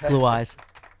 Blue Eyes.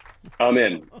 I'm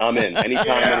in. Anytime,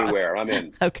 anywhere. I'm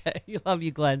in. Okay. Love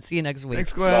you, Glenn. See you next week.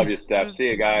 Thanks, Glenn. Love you, Steph. See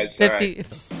you guys. 50. All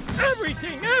right.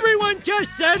 Everything everyone just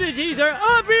said is either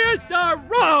obvious or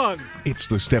wrong. It's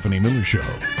the Stephanie Miller Show.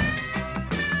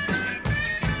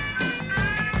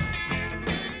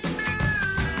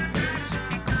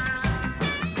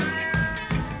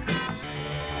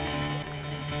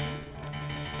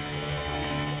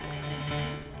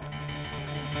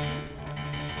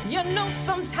 You know,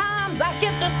 sometimes I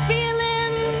get this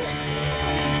feeling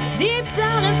deep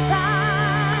down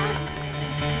inside,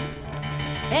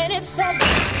 and it says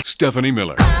Stephanie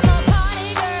Miller.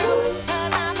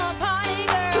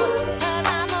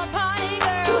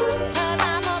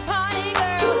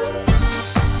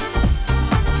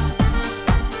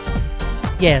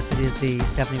 Yes, it is the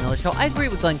Stephanie Miller Show. I agree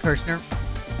with Glenn Kirshner.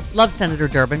 Love Senator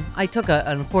Durbin. I took an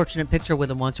unfortunate picture with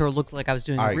him once, or it looked like I was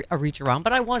doing a reach around,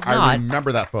 but I was not. I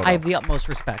remember that photo. I have the utmost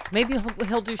respect. Maybe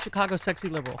he'll do Chicago Sexy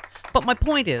Liberal. But my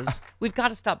point is, we've got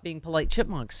to stop being polite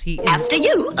chipmunks. After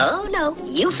you. Oh, no.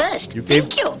 You first.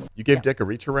 Thank you. You gave Dick a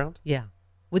reach around? Yeah.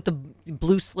 With the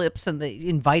blue slips and the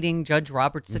inviting Judge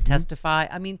Roberts to testify.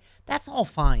 I mean, that's all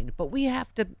fine, but we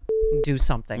have to do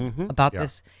something about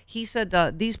this. He said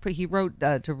he wrote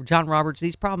to John Roberts,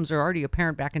 these problems are already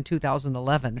apparent back in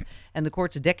 2011, and the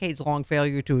court's decades-long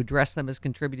failure to address them has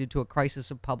contributed to a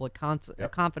crisis of public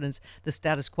confidence. The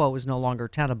status quo is no longer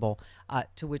tenable,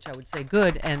 to which I would say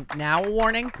good. And now a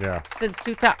warning, since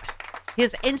 2000...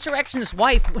 His insurrectionist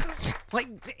wife,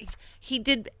 he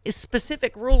did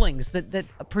specific rulings that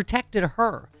protected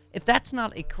her. If that's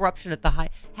not a corruption at the high,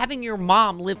 having your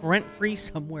mom live rent-free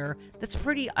somewhere, that's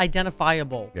pretty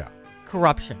identifiable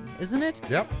corruption, isn't it?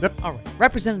 Yep. All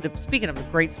right. Speaking of the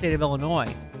great state of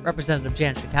Illinois, Representative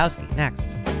Jan Schakowsky,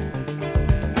 next.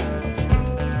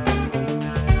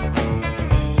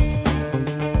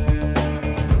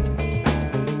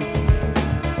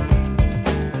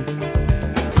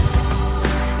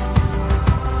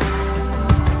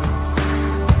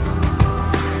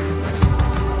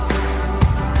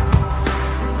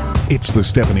 It's the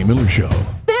Stephanie Miller Show.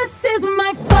 This is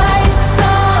my fight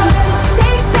song.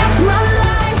 Take back my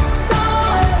life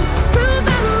song. Prove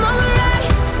I'm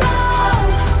alright song.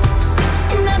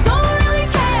 And I don't really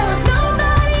care if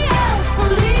nobody else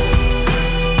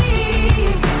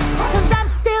believes. 'Cause I've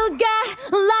still got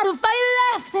a lot of fight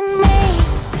left in me.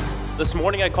 This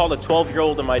morning I called a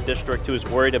 12-year-old in my district who is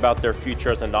worried about their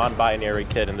future as a non-binary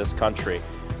kid in this country.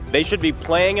 They should be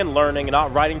playing and learning and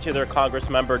not writing to their Congress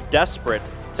member desperate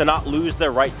to not lose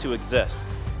their right to exist.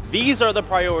 These are the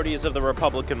priorities of the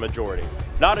Republican majority.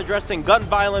 Not addressing gun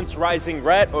violence, rising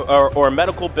rent, or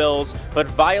medical bills, but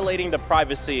violating the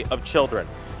privacy of children.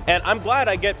 And I'm glad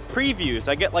I get previews.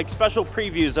 I get like special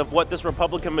previews of what this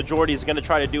Republican majority is going to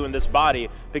try to do in this body,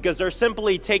 because they're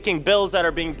simply taking bills that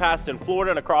are being passed in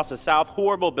Florida and across the South,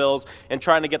 horrible bills, and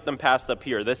trying to get them passed up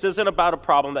here. This isn't about a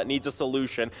problem that needs a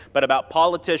solution, but about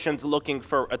politicians looking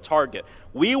for a target.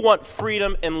 We want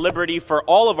freedom and liberty for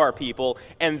all of our people,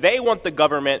 and they want the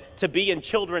government to be in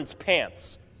children's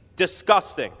pants.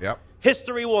 Disgusting. Yep.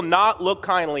 History will not look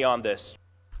kindly on this.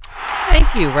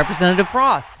 Thank you, Representative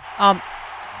Frost.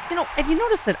 Have you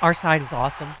noticed that our side is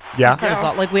awesome? Yeah. Our side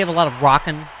is like we have a lot of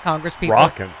rockin' Congress people.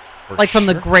 Rockin'. like from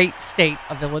the great state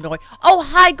of Illinois. Oh,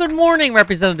 hi, good morning,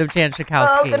 Representative Jan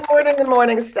Schakowsky. Oh, good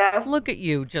morning, Steph. Look at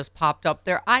you, just popped up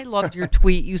there. I loved your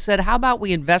tweet. You said, how about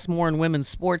we invest more in women's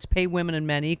sports, pay women and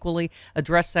men equally,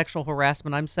 address sexual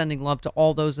harassment. I'm sending love to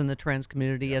all those in the trans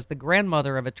community. As the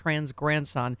grandmother of a trans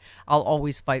grandson, I'll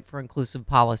always fight for inclusive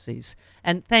policies.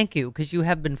 And thank you, because you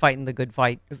have been fighting the good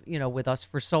fight, with us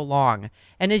for so long.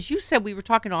 And as you said, we were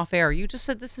talking off air, you just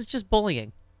said this is just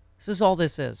bullying. This is all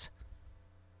this is.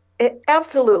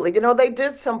 Absolutely. They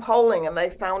did some polling and they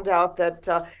found out that,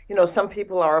 some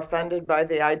people are offended by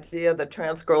the idea that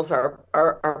trans girls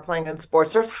are playing in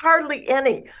sports. There's hardly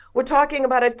any. We're talking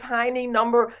about a tiny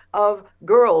number of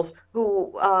girls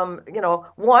who,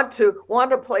 want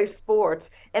to play sports.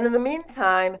 And in the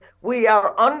meantime, we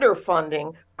are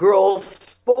underfunding girls'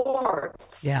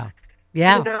 sports. Yeah.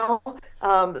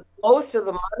 Most of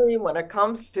the money when it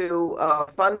comes to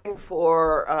funding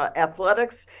for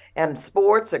athletics and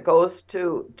sports, it goes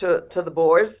to the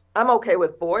boys. I'm okay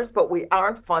with boys, but we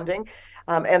aren't funding,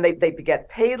 and they get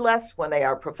paid less when they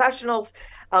are professionals.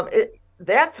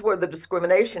 That's where the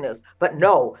discrimination is. But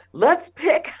no, let's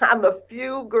pick on the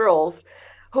few girls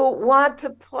who want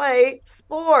to play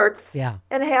sports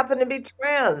and happen to be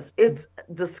trans. It's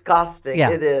disgusting. Yeah.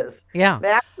 It is. Yeah.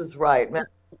 Max is right. Max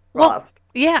is Well, lost.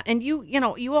 yeah, and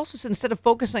you also said, instead of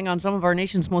focusing on some of our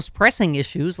nation's most pressing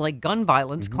issues like gun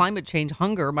violence, climate change,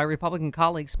 hunger, my Republican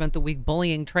colleagues spent the week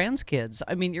bullying trans kids.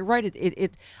 I mean, you're right.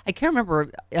 I can't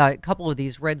remember a couple of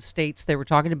these red states they were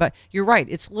talking about. You're right.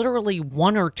 It's literally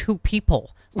one or two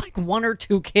people, like one or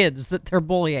two kids that they're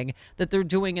bullying, that they're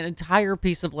doing an entire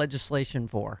piece of legislation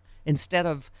for, instead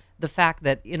of the fact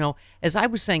that, as I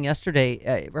was saying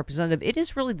yesterday, Representative, it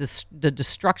is really the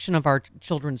destruction of our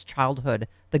children's childhood,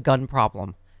 the gun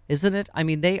problem, isn't it? I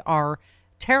mean, they are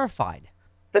terrified.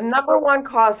 The number one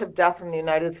cause of death in the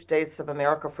United States of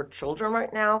America for children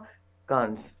right now,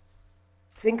 guns.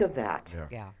 Think of that.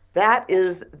 Yeah. That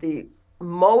is the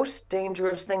most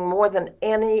dangerous thing, more than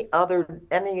any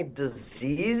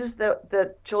disease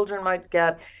that children might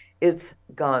get. It's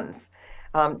guns.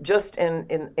 Just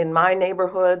in my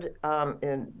neighborhood,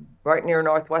 right near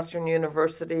Northwestern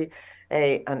University,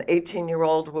 an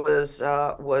 18-year-old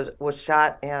was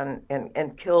shot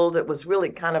and killed. It was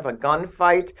really kind of a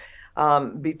gunfight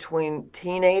between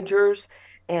teenagers,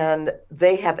 and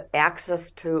they have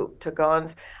access to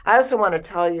guns. I also want to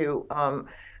tell you,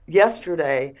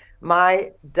 yesterday,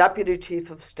 my deputy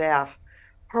chief of staff,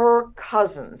 her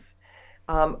cousins,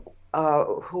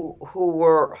 who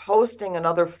were hosting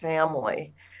another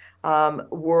family,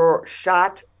 were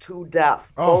shot to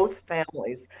death, both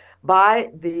families, by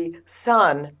the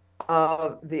son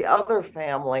of the other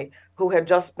family who had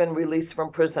just been released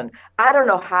from prison. I don't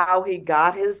know how he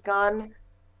got his gun.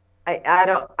 I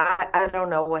don't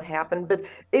know what happened, but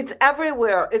it's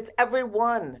everywhere. It's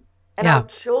everyone. And our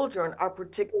children are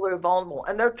particularly vulnerable,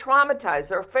 and they're traumatized.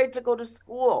 They're afraid to go to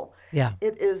school. Yeah.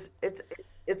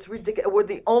 It's ridiculous. We're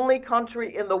the only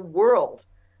country in the world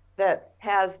that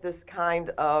has this kind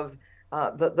of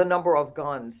the number of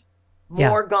guns,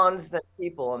 more guns than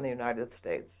people in the United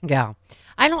States. Yeah.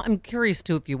 I'm curious,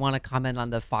 too, if you want to comment on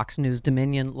the Fox News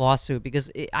Dominion lawsuit,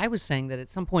 because I was saying that at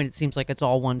some point it seems like it's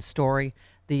all one story.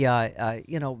 The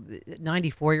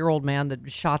 94-year-old man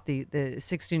that shot the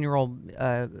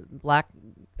 16-year-old black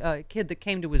kid that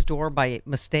came to his door by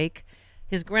mistake,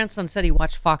 his grandson said he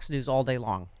watched Fox News all day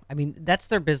long. I mean, that's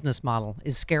their business model,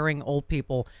 is scaring old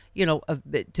people,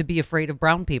 to be afraid of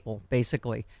brown people,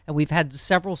 basically. And we've had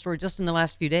several stories just in the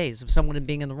last few days of someone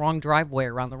being in the wrong driveway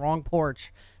or on the wrong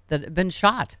porch that have been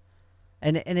shot.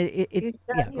 And he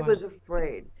said he was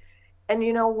afraid. And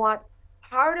you know what?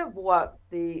 Part of what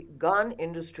the gun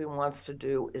industry wants to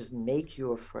do is make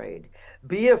you afraid.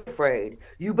 Be afraid.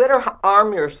 You better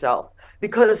arm yourself,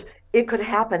 because it could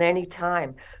happen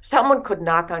anytime. Someone could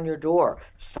knock on your door.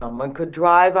 Someone could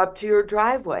drive up to your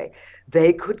driveway.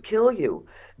 They could kill you.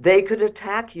 They could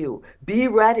attack you. Be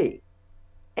ready.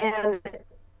 And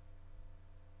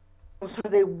so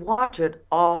they watch it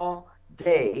all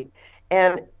day.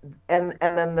 And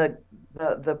then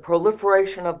the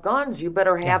proliferation of guns, you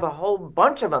better have a whole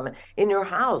bunch of them in your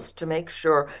house to make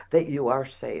sure that you are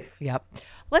safe. Yep.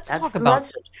 Let's that's talk the about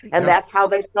message. And that's how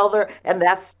they sell their, and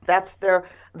that's their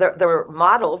they're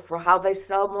modeled for how they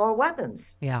sell more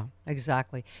weapons. Yeah,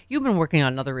 exactly. You've been working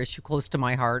on another issue close to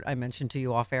my heart. I mentioned to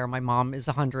you off air, my mom is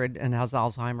 100 and has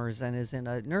Alzheimer's and is in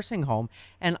a nursing home.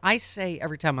 And I say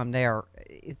every time I'm there,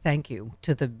 thank you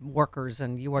to the workers,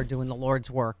 and you are doing the Lord's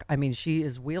work. I mean, she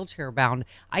is wheelchair bound.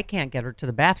 I can't get her to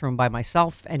the bathroom by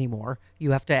myself anymore.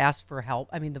 You have to ask for help.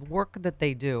 I mean, the work that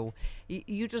they do,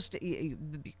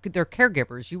 they're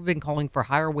caregivers. You've been calling for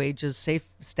higher wages, safe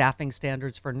staffing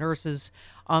standards for nurses.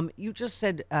 You just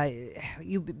said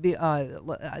you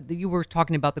were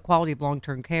talking about the quality of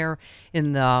long-term care.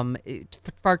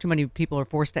 Far too many people are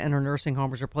forced to enter nursing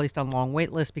homes or placed on long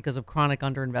wait lists because of chronic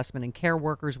underinvestment in care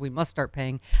workers. We must start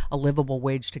paying a livable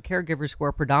wage to caregivers who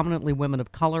are predominantly women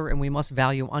of color, and we must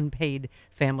value unpaid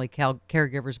family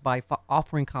caregivers by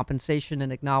offering compensation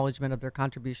and acknowledgement of their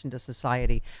contribution to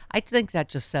society. I think that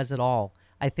just says it all.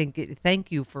 I think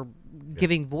thank you for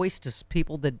giving voice to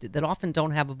people that often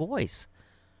don't have a voice.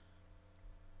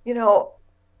 You know,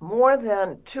 more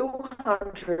than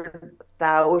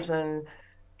 200,000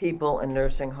 people in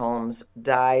nursing homes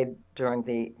died during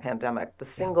the pandemic, the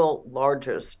single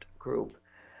largest group.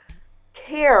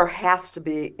 Care has to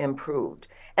be improved.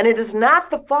 And it is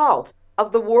not the fault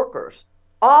of the workers.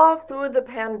 All through the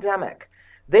pandemic,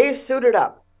 they suited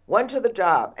up, went to the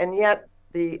job, and yet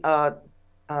the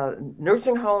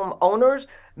nursing home owners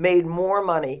made more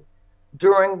money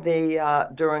during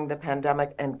the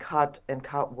pandemic and cut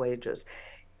wages.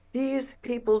 These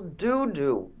people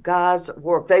do God's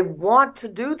work. They want to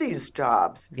do these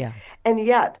jobs. Yeah. And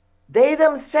yet they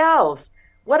themselves,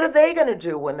 what are they going to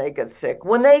do when they get sick,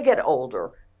 when they get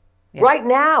older? Yeah. Right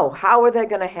now, how are they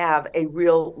going to have a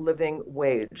real living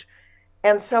wage?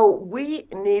 And so we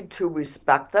need to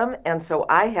respect them. And so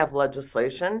I have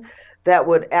legislation that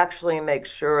would actually make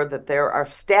sure that there are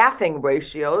staffing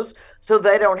ratios so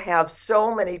they don't have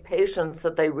so many patients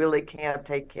that they really can't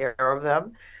take care of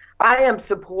them. I am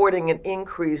supporting an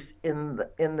increase in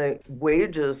the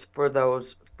wages for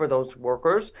those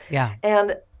workers. Yeah.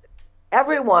 And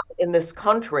everyone in this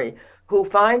country who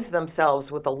finds themselves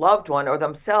with a loved one or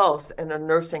themselves in a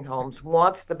nursing homes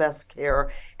wants the best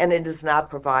care, and it is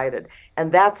not provided.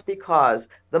 And that's because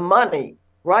the money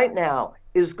right now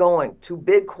is going to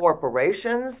big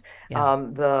corporations,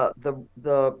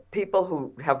 the people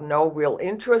who have no real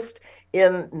interest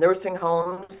in nursing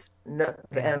homes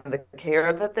and the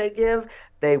care that they give.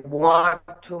 They want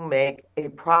to make a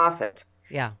profit.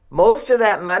 Yeah. Most of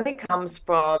that money comes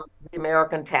from the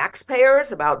American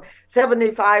taxpayers. About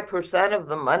 75% of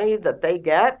the money that they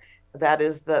get,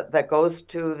 that goes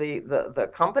to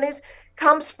the companies,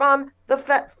 comes from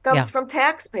from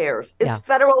taxpayers. It's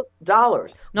federal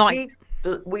dollars. No,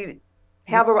 we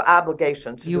have an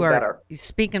obligation to do better. You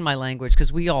speak in my language, because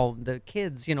the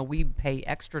kids, we pay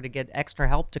extra to get extra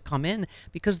help to come in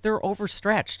because they're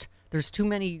overstretched. There's too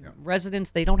many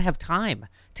residents. They don't have time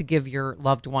to give your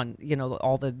loved one,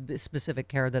 all the specific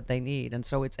care that they need. And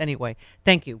so anyway,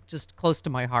 thank you. Just close to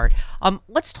my heart.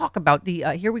 Let's talk about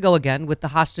here we go again with the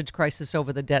hostage crisis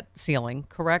over the debt ceiling,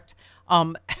 correct?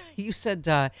 You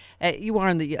said you are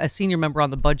a senior member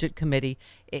on the budget committee.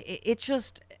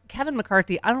 Kevin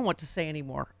McCarthy, I don't know what to say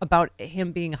anymore about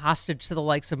him being hostage to the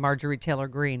likes of Marjorie Taylor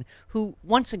Greene, who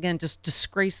once again just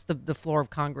disgraced the floor of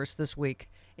Congress this week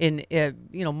in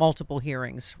multiple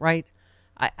hearings, right?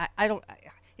 I don't.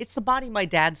 It's the body my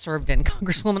dad served in,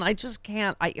 Congresswoman. I just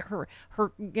can't. With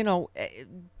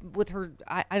her,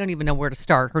 I don't even know where to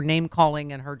start. Her name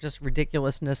calling and her just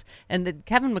ridiculousness, and that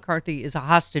Kevin McCarthy is a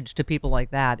hostage to people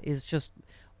like that is just,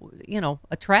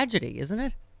 a tragedy, isn't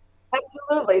it?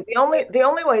 Absolutely. The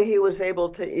only way he was able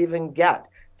to even get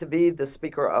to be the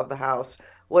Speaker of the House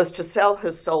was to sell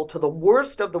his soul to the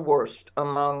worst of the worst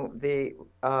among the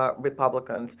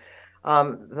Republicans,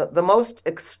 the most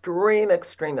extreme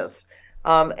extremists.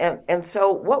 And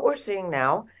so what we're seeing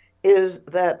now is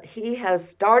that he has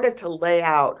started to lay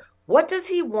out what does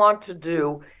he want to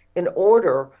do in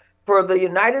order for the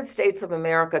United States of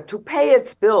America to pay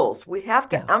its bills. We have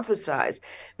to emphasize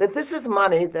that this is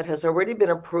money that has already been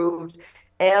approved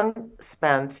and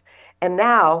spent, and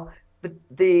now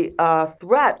the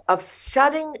threat of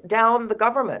shutting down the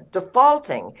government,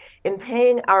 defaulting in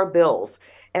paying our bills.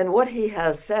 And what he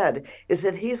has said is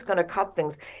that he's going to cut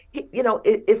things.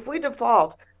 If we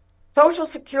default, Social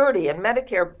Security and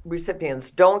Medicare recipients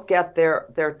don't get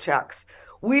their checks.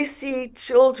 We see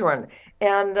children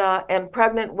and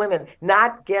pregnant women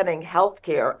not getting health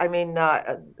care. I mean,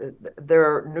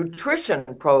 their nutrition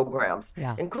programs,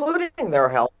 including their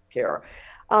health care.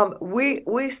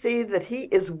 We see that he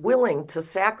is willing to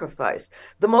sacrifice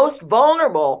the most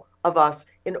vulnerable of us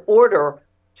in order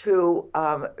to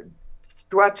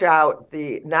stretch out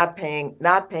the not paying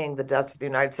the debts of the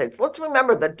United States. Let's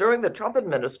remember that during the Trump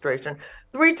administration,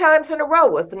 3 times in a row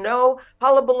with no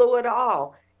hullabaloo at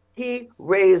all, he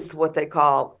raised what they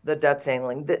call the debt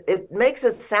ceiling. It makes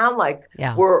it sound like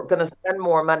we're going to spend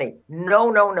more money.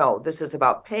 No. This is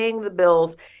about paying the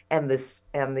bills, and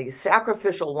the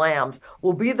sacrificial lambs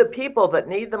will be the people that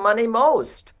need the money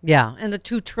most. Yeah, and the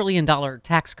 $2 trillion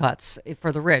tax cuts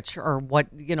for the rich are what,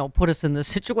 put us in this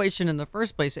situation in the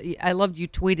first place. I loved you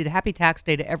tweeted, "Happy tax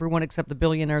day to everyone except the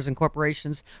billionaires and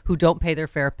corporations who don't pay their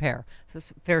fair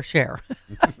share."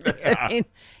 I mean,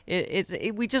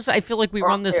 I feel like we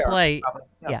run this play.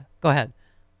 Yeah, go ahead.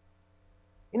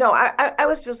 I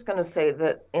was just going to say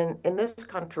that in this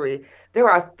country, there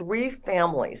are 3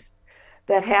 families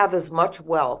that have as much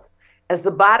wealth as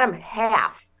the bottom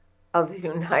half of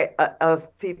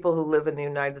of people who live in the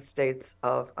United States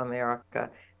of America.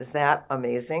 Is that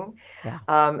amazing? Yeah.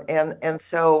 And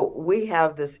so we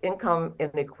have this income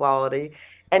inequality,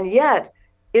 and yet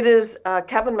it is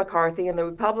Kevin McCarthy and the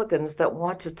Republicans that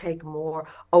want to take more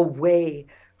away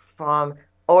from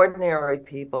ordinary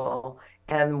people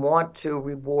and want to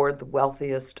reward the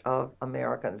wealthiest of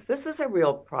Americans. This is a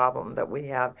real problem that we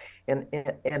have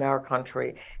in our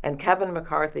country. And Kevin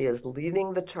McCarthy is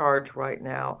leading the charge right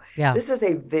now. Yeah. This is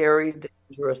a very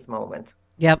dangerous moment.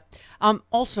 Yep.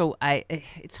 Also,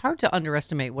 it's hard to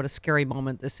underestimate what a scary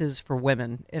moment this is for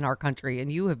women in our country.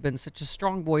 And you have been such a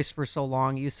strong voice for so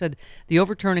long. You said the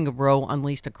overturning of Roe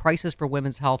unleashed a crisis for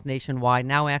women's health nationwide.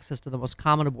 Now access to the most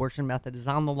common abortion method is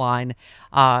on the line.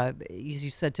 As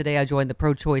you said, today I joined the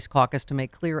pro-choice caucus to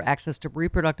make clear access to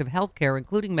reproductive health care,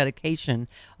 including medication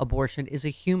abortion, is a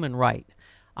human right.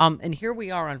 And here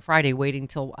we are on Friday waiting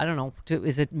till, I don't know,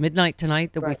 is it midnight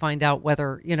tonight that we find out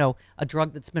whether, a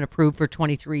drug that's been approved for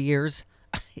 23 years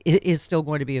is still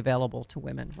going to be available to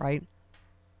women, right?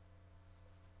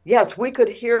 Yes, we could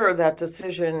hear that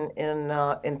decision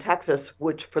in Texas,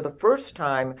 which for the first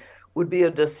time would be a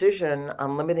decision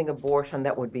on limiting abortion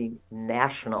that would be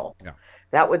national. Yeah.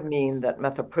 That would mean that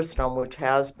mifepristone, which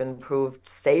has been proved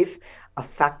safe,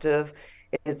 effective,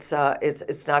 it's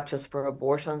not just for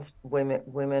abortions,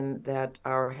 women that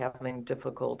are having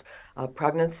difficult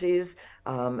pregnancies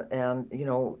and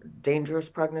dangerous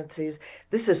pregnancies.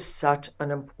 This is such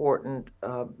an important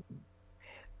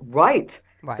right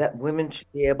that women should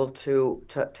be able to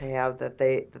have that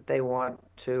they want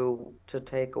to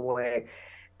take away.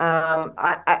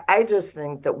 I just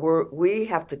think that we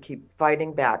have to keep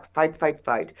fighting back, fight,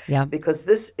 because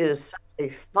this is such a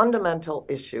fundamental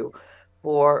issue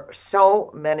for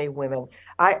so many women.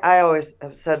 I always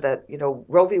have said that,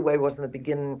 Roe v. Wade wasn't the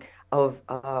beginning of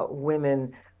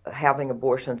women having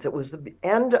abortions. It was the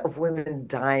end of women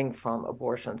dying from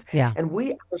abortions. Yeah. And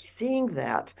we are seeing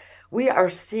that. We are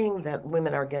seeing that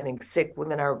women are getting sick.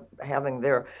 Women are having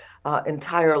their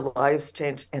entire lives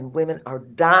changed, and women are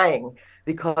dying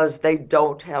because they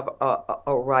don't have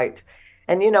a right.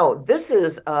 And, this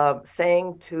is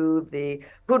saying to the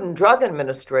Food and Drug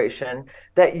Administration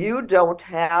that you don't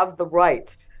have the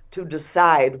right to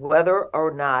decide whether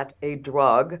or not a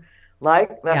drug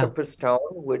like mifepristone,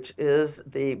 which is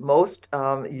the most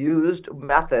used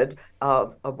method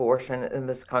of abortion in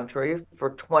this country for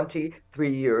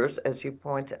 23 years, as you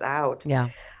pointed out,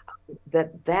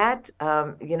 that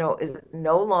is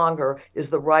no longer is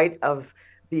the right of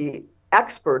the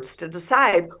experts to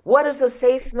decide what is a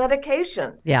safe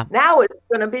medication. Yeah. Now it's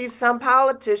going to be some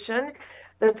politician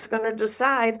that's going to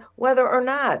decide whether or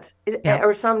not,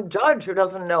 or some judge who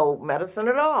doesn't know medicine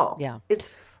at all. Yeah. It's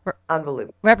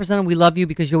unbelievable. Representative, we love you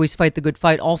because you always fight the good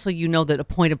fight. Also, you know that a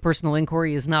point of personal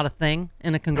inquiry is not a thing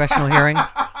in a congressional hearing.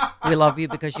 We love you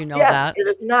because you know that. Yes, it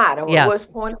is not. And it was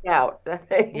pointed out.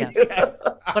 Yes.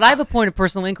 But I have a point of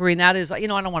personal inquiry, and that is, I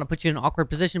don't want to put you in an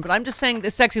awkward position, but I'm just saying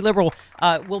this sexy liberal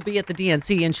will be at the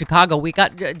DNC in Chicago. We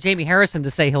got Jamie Harrison to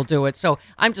say he'll do it. So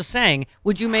I'm just saying,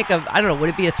 would you make would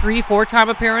it be a 3-4 time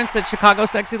appearance at Chicago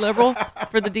Sexy Liberal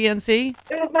for the DNC?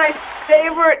 It was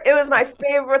my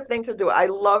favorite thing to do. I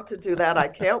love to do that. I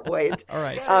can't wait. All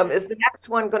right. Is the next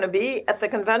one going to be at the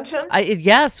convention?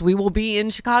 Yes, we will be in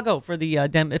Chicago for the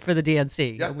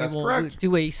DNC. Yeah, we will correct.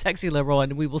 do a sexy liberal,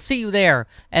 and we will see you there.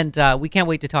 And we can't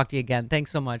wait to talk to you again.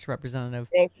 Thanks so much, Representative.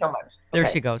 Thanks so much. There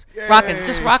Okay. she goes. Yay. Rocking.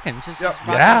 Just rocking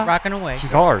away.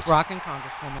 She's ours. Rocking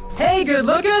Congresswoman. Hey, good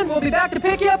looking. We'll be back to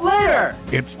pick you up later.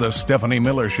 It's the Stephanie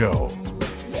Miller Show.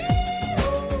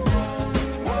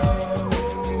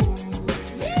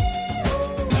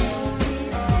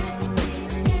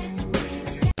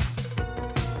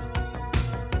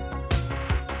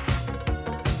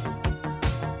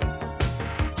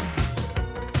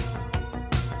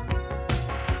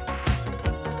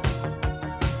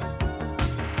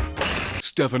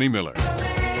 Stephanie Miller.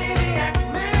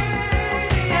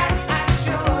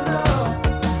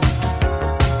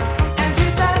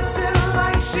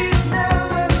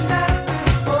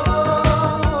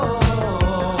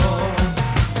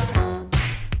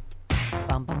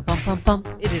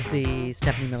 It is the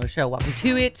Stephanie Miller Show. Welcome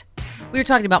to it. We were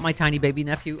talking about my tiny baby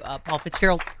nephew, Paul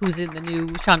Fitzgerald, who's in the new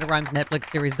Shonda Rhimes Netflix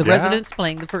series, The Residents,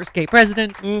 playing the first gay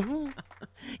president. Mm-hmm.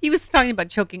 He was talking about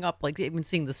choking up, like even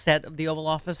seeing the set of the Oval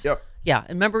Office. Yep. Yeah, and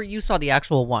remember, you saw the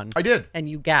actual one. I did. And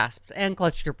you gasped and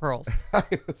clutched your pearls.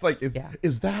 It's like,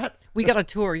 is that? We got a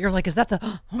tour. You're like, is that the...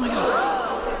 Oh, my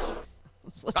God.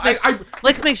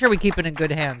 Let's make sure we keep it in good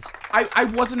hands. I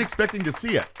wasn't expecting to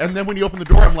see it. And then when you open the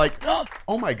door, I'm like,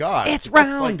 oh, my God. It's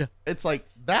round. It's like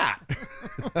that.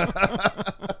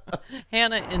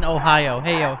 Hannah in Ohio.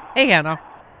 Hey, Hannah.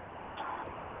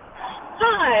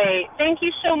 Hi. Thank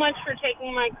you so much for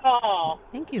taking my call.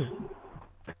 Thank you.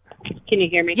 Can you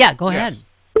hear me? Yeah, go ahead.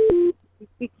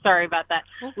 Sorry about that.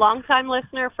 Long-time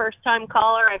listener, first-time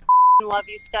caller. I love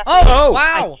you, Stephanie. Oh,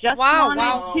 wow. I just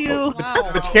wanted to...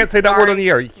 But you can't say that word on the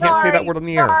air. You can't say that word on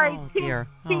the air. Sorry. Oh, dear.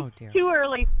 Too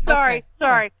early. Sorry.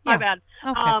 Yeah. My bad.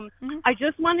 Okay. I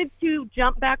just wanted to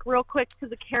jump back real quick to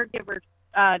the caregiver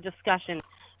discussion.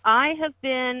 I have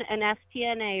been an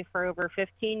STNA for over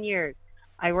 15 years.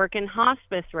 I work in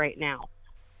hospice right now.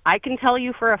 I can tell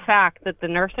you for a fact that the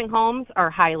nursing homes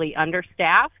are highly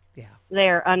understaffed. Yeah.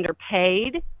 They're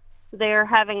underpaid. They're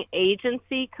having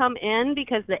agency come in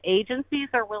because the agencies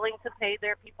are willing to pay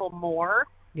their people more.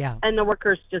 Yeah. And the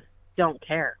workers just don't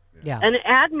care. Yeah. And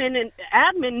admin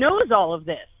knows all of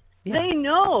this. Yeah. They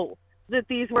know that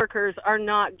these workers are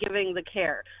not giving the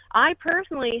care. I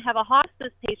personally have a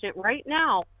hospice patient right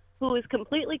now who is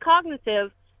completely cognitive,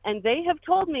 and they have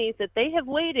told me that they have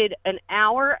waited an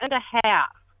hour and a half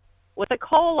with a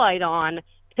coal light on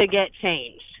to get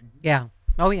changed. Yeah.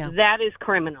 Oh, yeah. That is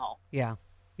criminal. Yeah.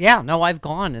 Yeah, no, I've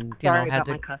gone and Sorry had about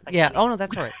to. my cuss. I Yeah. can't Oh no,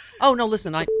 that's all right. Oh no,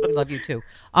 listen, we love you too.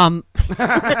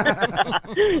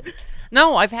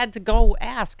 No, I've had to go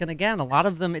ask, and again, a lot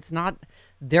of them, it's not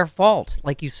their fault.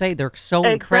 Like you say, they're so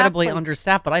incredibly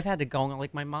understaffed. But I've had to go,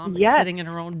 like my mom is sitting in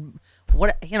her own,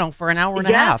 for an hour and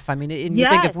a half. I mean, and you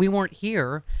think if we weren't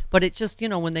here, but it's just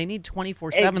when they need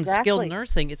 24/7 skilled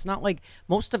nursing, it's not like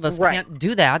most of us can't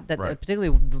do that.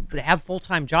 Particularly have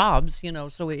full-time jobs.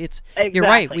 So it's you're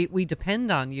right. We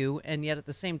depend on you, and yet at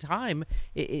the same time,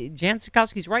 Jan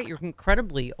Sikowski's right. You're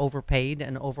incredibly overpaid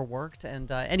and overworked. And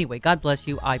anyway, God bless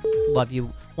you. I love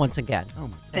you once again. Oh,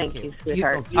 thank you,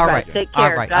 sweetheart. All right, take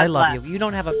care. All right, God I love bless. you. You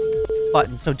don't have a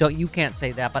button, so you can't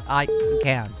say that, but I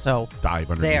can. So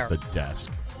dive underneath the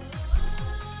desk.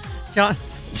 John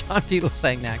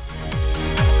Fugelsang next.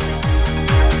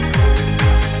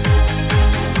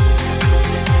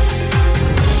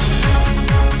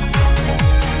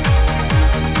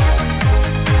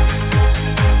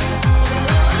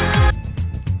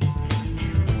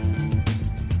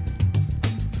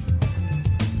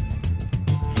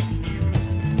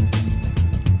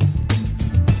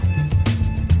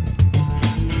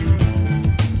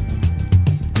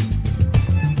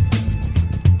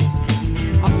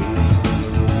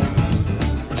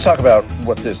 Let's talk about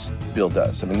what this bill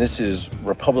does. I mean, this is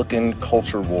Republican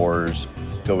culture wars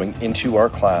going into our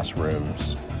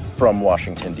classrooms from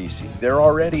Washington, D.C. There are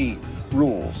already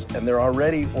rules and there are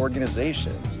already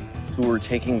organizations who are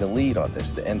taking the lead on this.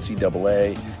 The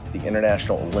NCAA, the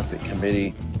International Olympic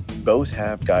Committee, both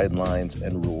have guidelines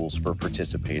and rules for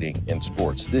participating in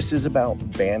sports. This is about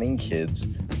banning kids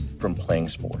from playing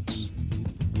sports.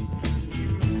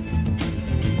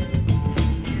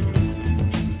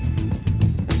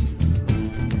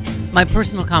 My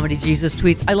personal comedy Jesus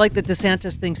tweets, I like that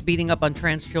DeSantis thinks beating up on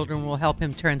trans children will help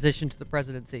him transition to the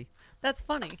presidency. That's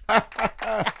funny.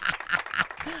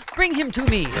 Bring him to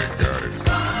me. Thank God it's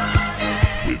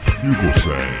with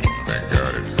Fugelsang. Thank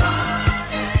God it's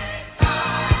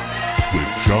with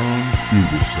John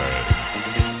Fugelsang.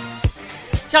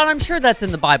 John, I'm sure that's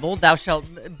in the Bible. Thou shalt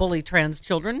bully trans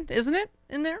children, isn't it?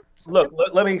 In there? Look,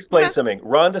 let me explain something.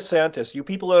 Ron DeSantis, you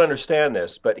people don't understand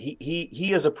this, but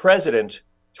he is a president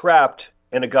trapped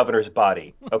in a governor's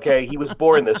body. Okay, he was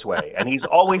born this way, and he's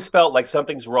always felt like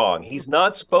something's wrong. He's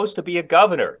not supposed to be a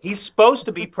governor. He's supposed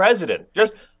to be president.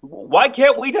 Why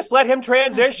can't we just let him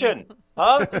transition?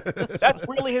 Huh? That's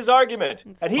really his argument.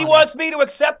 And he wants me to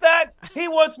accept that? He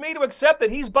wants me to accept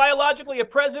that he's biologically a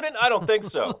president? I don't think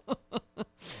so.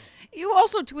 You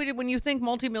also tweeted, when you think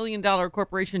multi-million-dollar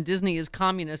corporation Disney is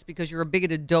communist because you're a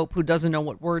bigoted dope who doesn't know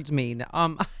what words mean.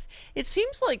 It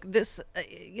seems like this,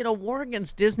 war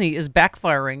against Disney is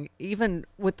backfiring even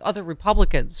with other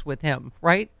Republicans with him,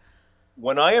 right?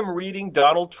 when I am reading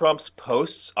Donald Trump's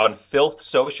posts on Filth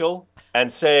Social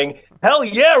and saying, hell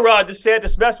yeah, Ron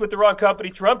DeSantis messed with the wrong company,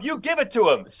 Trump, you give it to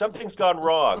him. Something's gone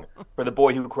wrong for the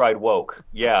boy who cried woke.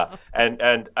 Yeah.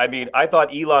 And I mean, I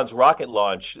thought Elon's rocket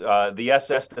launch, the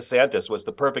SS DeSantis, was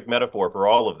the perfect metaphor for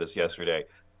all of this yesterday.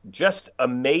 Just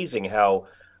amazing how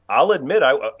I'll admit,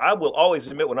 I will always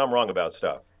admit when I'm wrong about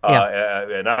stuff.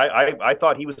 And I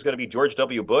thought he was going to be George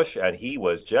W. Bush, and he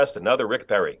was just another Rick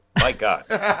Perry. My God.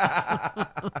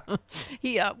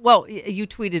 Well, you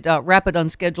tweeted, rapid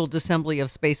unscheduled assembly of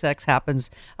SpaceX happens.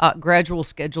 Gradual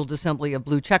scheduled assembly of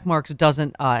blue check marks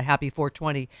doesn't. Happy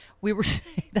 420. We were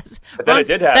saying but then it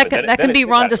did happen. That can be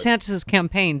Ron DeSantis'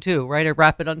 campaign too, right? A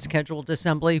rapid unscheduled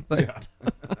assembly. But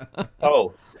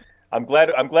oh. I'm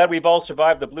glad we've all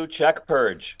survived the blue check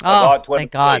purge. Oh,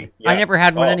 thank God. Yeah. I never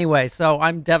had one anyway, so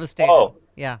I'm devastated. Oh,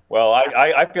 yeah. Well,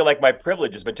 I feel like my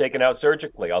privilege has been taken out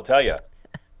surgically, I'll tell you.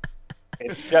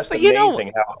 It's just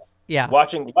amazing how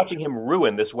watching him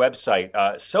ruin this website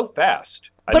so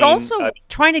fast. But also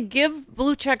trying to give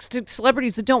blue checks to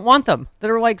celebrities that don't want them, that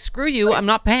are like, screw you, I'm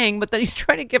not paying, but then he's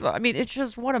trying to give them. I mean, it's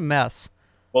just, what a mess.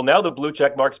 Well, now the blue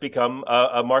check marks become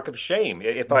a mark of shame,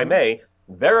 if I may.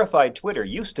 Verified Twitter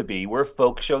used to be where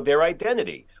folks showed their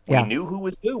identity. We knew who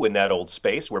was who in that old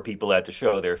space where people had to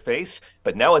show their face,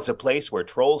 but now it's a place where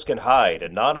trolls can hide,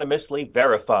 anonymously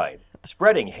verified.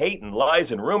 Spreading hate and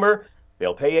lies and rumor,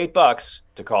 they'll pay $8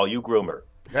 to call you groomer.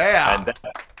 Yeah. And that's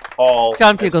all.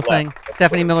 John Fugelsang,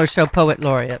 Stephanie Miller Show Poet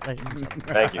Laureate, ladies and gentlemen.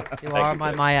 Thank you. You are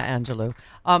my Maya Angelou.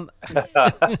 But,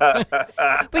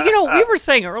 we were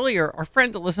saying earlier, our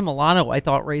friend Alyssa Milano, I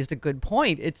thought, raised a good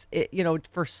point. It's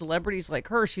for celebrities like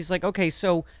her, she's like, okay,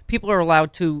 so people are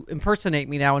allowed to impersonate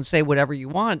me now and say whatever you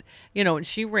want. And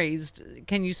she raised,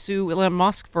 can you sue Elon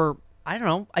Musk for, I don't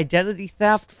know, identity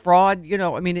theft, fraud?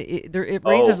 I mean, it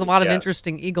raises a lot of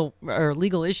interesting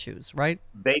legal issues, right?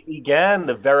 They began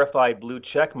the verified blue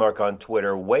check mark on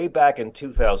Twitter way back in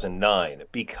 2009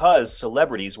 because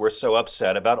celebrities were so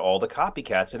upset about all the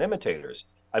copycats and imitators.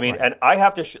 I mean, and I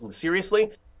have to seriously,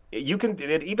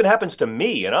 it even happens to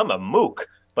me, and I'm a mook.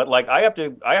 But like I have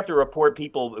to report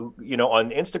people who, on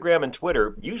Instagram and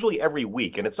Twitter usually every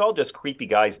week, and it's all just creepy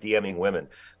guys DMing women.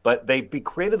 But they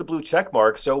created the blue check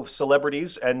mark so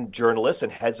celebrities and journalists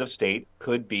and heads of state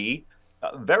could be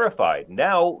verified.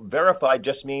 Now, verified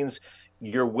just means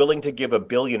you're willing to give a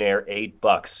billionaire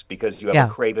 $8 because you have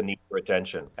a craven need for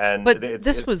attention. But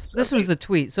this was the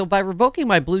tweet. So by revoking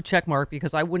my blue check mark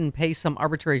because I wouldn't pay some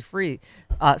arbitrary fee,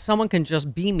 someone can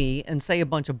just be me and say a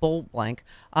bunch of bull blank.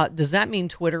 Does that mean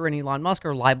Twitter and Elon Musk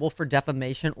are liable for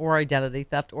defamation or identity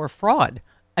theft or fraud?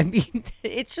 I mean,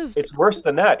 it's worse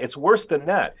than that. It's worse than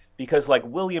that because like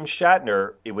William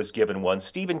Shatner, it was given one.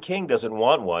 Stephen King doesn't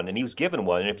want one, and he was given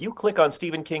one. And if you click on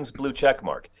Stephen King's blue check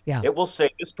mark, it will say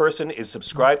this person is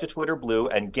subscribed to Twitter Blue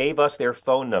and gave us their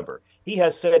phone number. He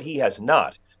has said he has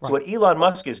not. Right. So what Elon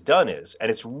Musk has done is, and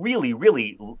it's really,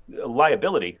 really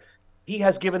liability, he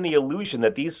has given the illusion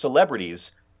that these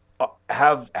celebrities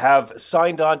have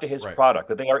signed on to his product,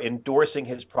 that they are endorsing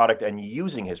his product and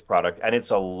using his product, and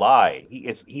it's a lie.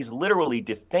 He's literally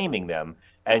defaming them,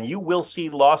 and you will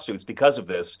see lawsuits because of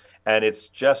this, and it's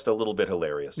just a little bit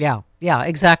hilarious. Yeah,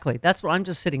 exactly. That's what I'm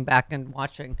just sitting back and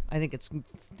watching. I think it's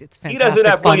fantastic. He doesn't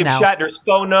have William Shatner's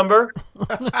phone number.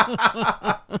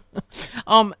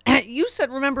 You said,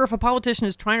 remember, if a politician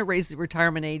is trying to raise the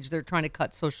retirement age, they're trying to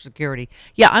cut Social Security.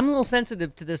 Yeah, I'm a little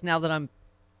sensitive to this now that I'm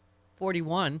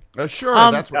 41. Sure,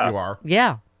 that's what you are.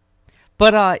 Yeah.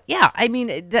 But, I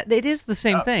mean, it is the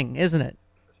same thing, isn't it?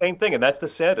 Same thing, and that's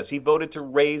DeSantis. He voted to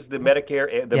raise the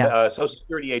Medicare, Social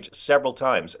Security age several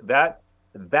times. That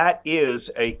is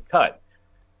a cut.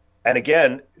 And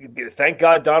again, thank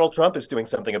God Donald Trump is doing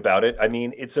something about it. I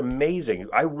mean, it's amazing.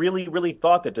 I really, really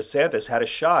thought that DeSantis had a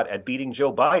shot at beating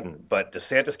Joe Biden, but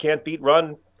DeSantis can't beat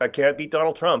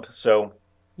Donald Trump. So...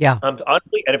 yeah.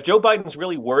 Honestly, and if Joe Biden's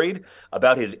really worried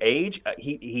about his age,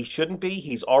 he shouldn't be.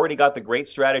 He's already got the great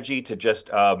strategy to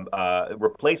just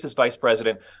replace his vice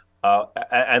president.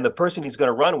 And the person he's going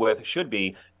to run with should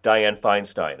be Dianne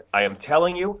Feinstein. I am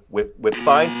telling you, with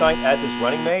Feinstein as his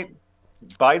running mate,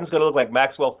 Biden's going to look like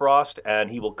Maxwell Frost,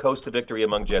 and he will coast to victory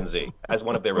among Gen Z as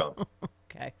one of their own.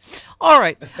 Okay. All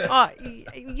right.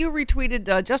 You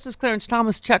retweeted Justice Clarence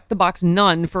Thomas checked the box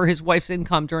none for his wife's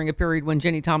income during a period when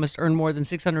Jenny Thomas earned more than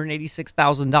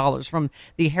 $686,000 from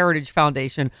the Heritage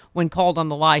Foundation. When called on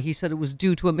the lie, he said it was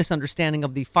due to a misunderstanding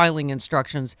of the filing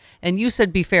instructions. And you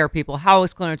said, be fair, people. How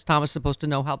is Clarence Thomas supposed to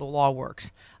know how the law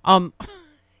works?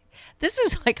 This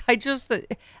is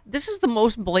this is the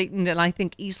most blatant and I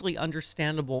think easily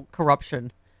understandable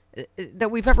corruption that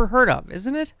we've ever heard of,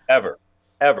 isn't it? Ever.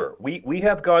 ever. We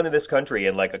have gone in this country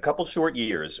in like a couple short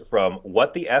years from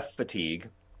what the F fatigue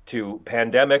to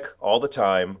pandemic all the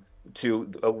time to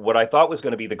what I thought was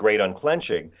going to be the great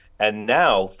unclenching. And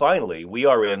now, finally, we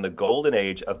are in the golden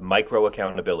age of micro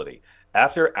accountability.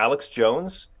 After Alex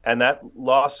Jones and that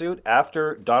lawsuit,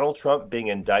 after Donald Trump being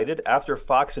indicted, after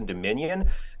Fox and Dominion,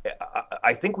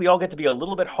 I think we all get to be a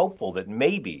little bit hopeful that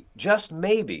maybe, just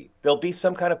maybe, there'll be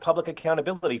some kind of public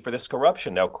accountability for this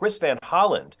corruption. Now, Chris Van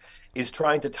Hollen is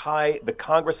trying to tie the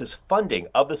Congress's funding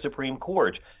of the Supreme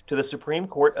Court to the Supreme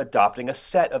Court adopting a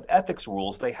set of ethics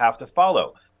rules they have to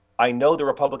follow. I know the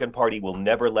Republican Party will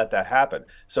never let that happen.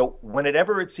 So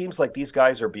whenever it seems like these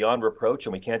guys are beyond reproach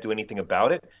and we can't do anything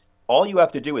about it, all you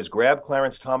have to do is grab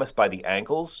Clarence Thomas by the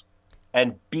ankles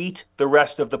and beat the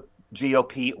rest of the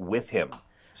GOP with him.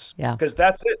 Yeah, because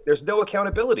that's it. There's no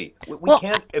accountability. We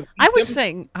can't. I was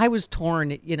saying I was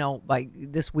torn, by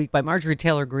this week by Marjorie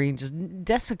Taylor Greene just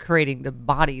desecrating the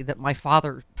body that my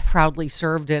father proudly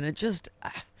served in. It just,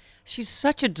 she's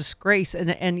such a disgrace,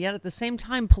 and yet at the same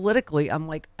time, politically, I'm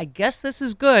like, I guess this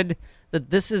is good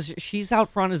that she's out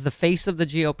front as the face of the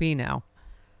GOP now.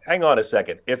 Hang on a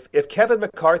second. If Kevin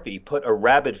McCarthy put a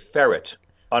rabid ferret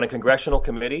on a congressional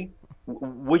committee,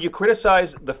 would you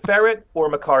criticize the ferret or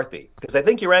McCarthy? Because I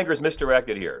think your anger is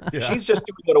misdirected here. Yeah. She's just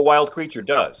doing what a wild creature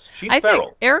does. She's feral.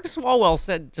 Think Eric Swalwell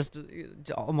said just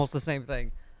almost the same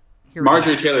thing.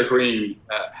 Marjorie Taylor Greene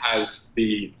has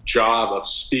the job of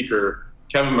Speaker.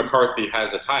 Kevin McCarthy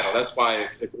has a title. That's why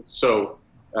it's so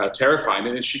terrifying.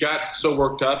 And she got so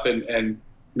worked up and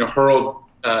hurled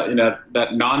that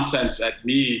nonsense at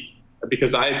me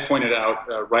because I had pointed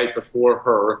out right before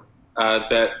her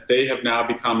that they have now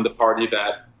become the party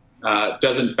that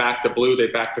doesn't back the blue, they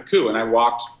back the coup. And I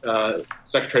walked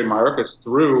Secretary Mayorkas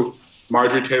through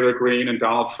Marjorie Taylor Greene and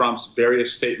Donald Trump's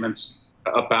various statements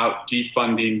about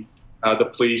defunding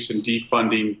the police and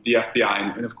defunding the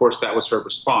FBI. And of course, that was her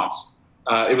response.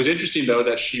 It was interesting, though,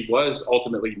 that she was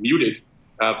ultimately muted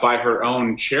by her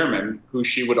own chairman, who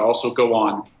she would also go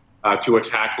on to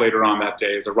attack later on that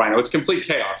day as a rhino. It's complete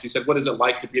chaos. He said, what is it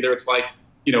like to be there? It's like,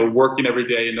 working every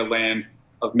day in the land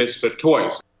of misfit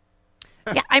toys.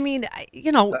 Yeah, I mean,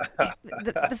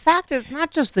 the fact is not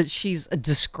just that she's a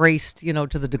disgrace, to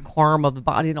the decorum of the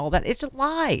body and all that. It's a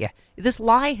lie. This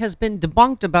lie has been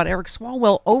debunked about Eric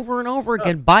Swalwell over and over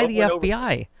again by the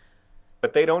FBI.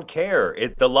 But they don't care.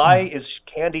 The lie is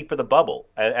candy for the bubble.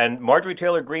 And Marjorie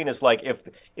Taylor Greene is like if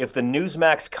the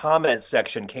Newsmax comment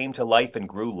section came to life and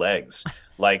grew legs.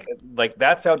 Like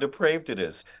that's how depraved it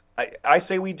is. I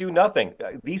say we do nothing.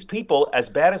 These people, as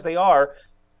bad as they are,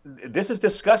 this is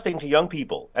disgusting to young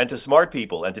people and to smart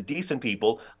people and to decent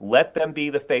people. Let them be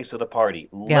the face of the party.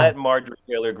 Yeah. Let Marjorie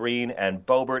Taylor Greene and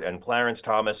Boebert and Clarence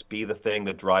Thomas be the thing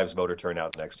that drives voter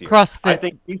turnout next year.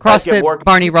 CrossFit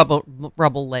Barney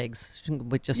Rubble legs.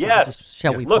 Yes.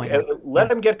 Shall we look? Let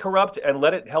them get corrupt and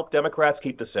let it help Democrats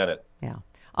keep the Senate. Yeah.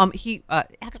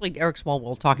 Actually, Eric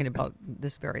Swalwell talking about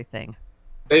this very thing.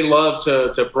 They love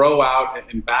to bro out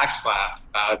and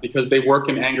backslap because they work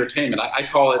in angertainment. I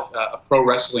call it a pro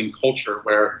wrestling culture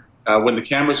where when the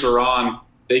cameras are on,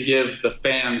 they give the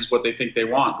fans what they think they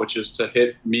want, which is to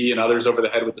hit me and others over the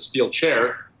head with a steel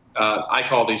chair. I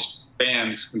call these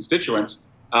fans constituents.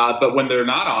 But when they're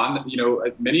not on,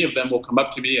 many of them will come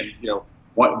up to me and,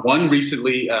 one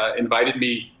recently invited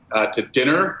me to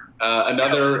dinner.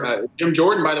 Another, Jim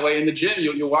Jordan, by the way, in the gym,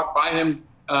 you'll walk by him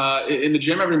in the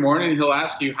gym every morning, and he'll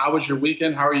ask you, how was your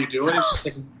weekend? How are you doing? It's just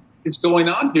like, it's going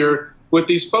on here with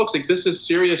these folks. Like, this is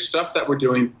serious stuff that we're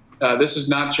doing. This is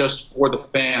not just for the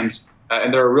fans.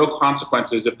 And there are real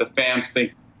consequences if the fans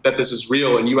think that this is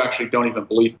real and you actually don't even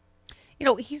believe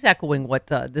it. He's echoing what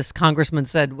this congressman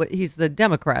said. He's the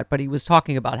Democrat, but he was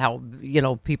talking about how,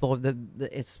 people,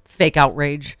 it's fake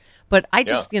outrage. But I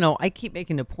just, I keep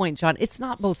making the point, John, it's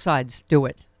not both sides do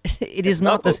it. It's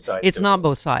not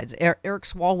both sides. Eric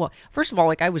Swalwell. First of all,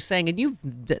 like I was saying, and you've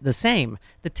the same.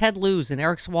 The Ted Lieu's and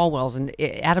Eric Swalwell's and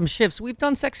Adam Schiff's. We've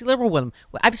done Sexy Liberal with them.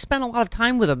 I've spent a lot of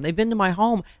time with them. They've been to my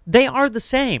home. They are the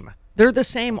same. They're the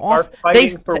same off.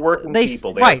 Fighting for working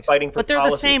people. They right. Fighting for but they're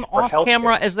policy, the same off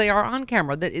camera as they are on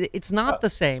camera. It's not the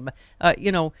same.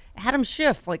 Adam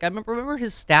Schiff. Like I remember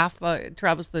his staff.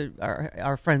 Travis,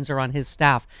 our friends are on his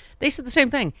staff. They said the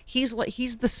same thing. He's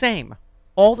the same.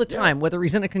 All the time, whether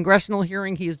he's in a congressional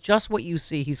hearing, he is just what you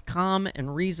see. He's calm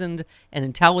and reasoned and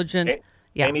intelligent.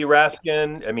 Jamie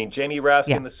Raskin,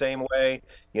 the same way.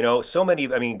 So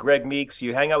many, Greg Meeks,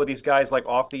 you hang out with these guys like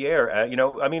off the air.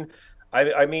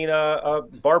 I mean,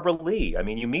 Barbara Lee. I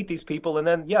mean, you meet these people, and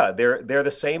then they're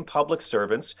the same public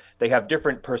servants. They have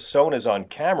different personas on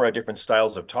camera, different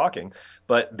styles of talking,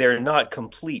 but they're not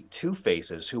complete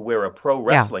two-faces who wear a pro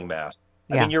wrestling mask.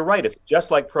 I mean, you're right. It's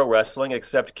just like pro wrestling,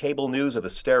 except cable news are the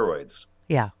steroids.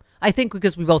 Yeah. I think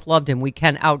because we both loved him, we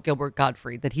can out Gilbert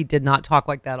Gottfried that he did not talk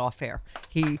like that off air.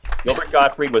 Gilbert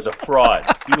Gottfried was a fraud.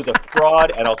 He was a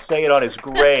fraud, and I'll say it on his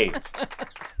grave.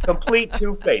 Complete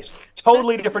two-face.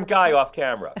 Totally different guy off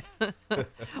camera.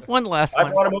 One last one. I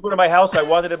brought him over to my house. I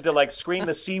wanted him to like scream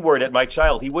the C word at my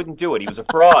child. He wouldn't do it. He was a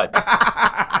fraud.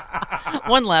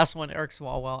 One last one, Eric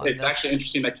Swalwell. It's actually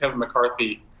interesting that Kevin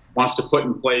McCarthy wants to put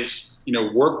in place,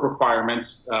 work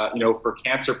requirements, for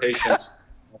cancer patients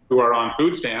who are on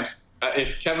food stamps.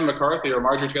 If Kevin McCarthy or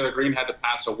Marjorie Taylor Greene had to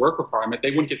pass a work requirement,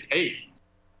 they wouldn't get paid.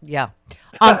 Yeah.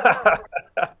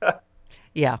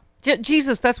 Yeah.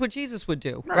 Jesus, that's what Jesus would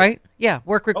do, right? Yeah.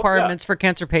 Work requirements for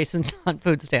cancer patients on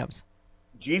food stamps.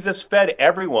 Jesus fed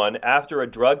everyone after a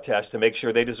drug test to make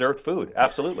sure they deserved food.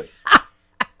 Absolutely.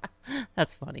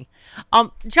 That's funny.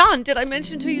 John, did I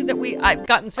mention to you that I've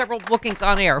gotten several bookings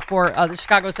on air for the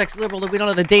Chicago Sexy Liberal that we don't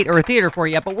have a date or a theater for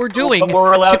yet, but we're doing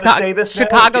we're allowed to say this now?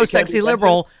 Chicago Sexy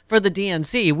Liberal for the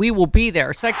DNC. We will be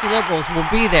there. Sexy Liberals will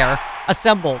be there,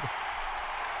 assembled.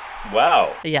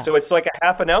 Wow. Yeah. So it's like a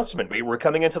half announcement. We're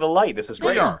coming into the light. This is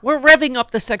great. We're revving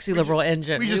up the Sexy Liberal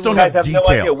engine. We just don't have details.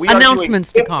 No idea. We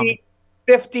Announcements to come.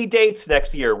 50 dates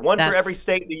next year, one for every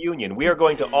state in the union. We are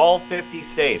going to all 50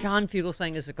 states. John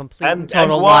Fugelsang is a complete and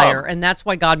total liar, and that's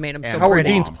why God made him so Howard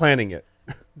pretty. Dean's planning it.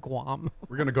 Guam.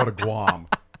 We're going to go to Guam.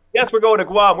 Yes, we're going to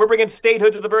Guam. We're bringing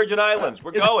statehood to the Virgin Islands.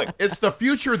 We're going. It's the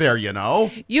future there,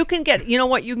 You can get,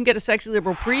 you can get a Sexy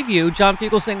Liberal preview. John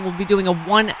Fugelsang will be doing a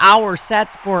 1-hour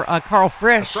set for Carl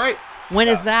Frisch. That's right. When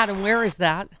is that, and where is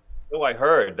that? Oh, I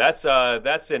heard. That's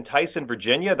in Tyson,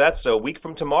 Virginia. That's a week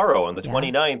from tomorrow on the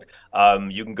 29th.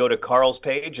 You can go to Carl's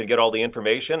page and get all the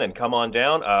information and come on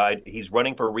down. He's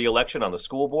running for re-election on the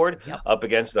school board up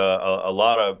against a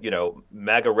lot of,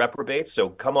 MAGA reprobates. So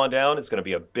come on down. It's going to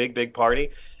be a big, big party.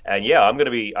 And yeah, I'm going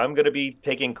to be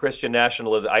taking Christian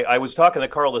nationalism. I was talking to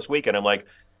Carl this week and I'm like,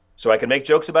 so I can make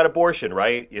jokes about abortion,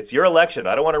 right? It's your election.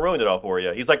 I don't want to ruin it all for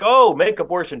you. He's like, oh, make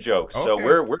abortion jokes. Okay. So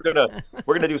we're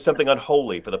gonna do something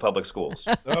unholy for the public schools.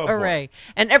 Hooray!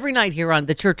 And every night here on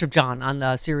the Church of John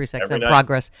on Sirius XM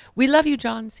Progress. We love you,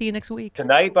 John. See you next week.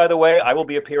 Tonight, by the way, I will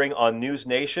be appearing on News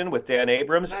Nation with Dan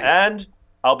Abrams, and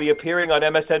I'll be appearing on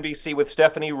MSNBC with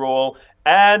Stephanie Rule,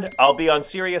 and I'll be on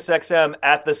Sirius XM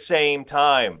at the same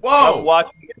time. Whoa! Come watch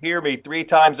me and hear me 3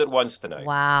 times at once tonight.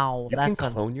 Wow, you can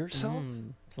clone yourself.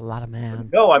 It's a lot of man.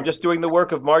 No, I'm just doing the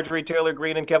work of Marjorie Taylor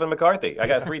Greene and Kevin McCarthy. I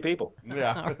got 3 people.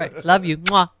 Yeah. All right. Love you.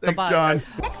 Mwah. Thanks, Bye-bye. John.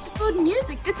 Next to food and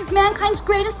music, this is mankind's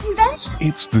greatest invention.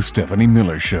 It's the Stephanie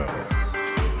Miller Show.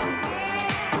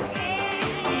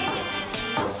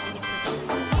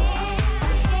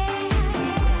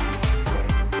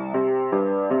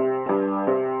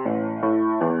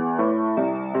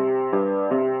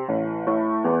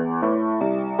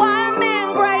 Why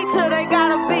men great till they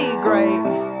gotta be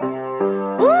great?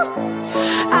 Woo!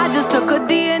 I just took a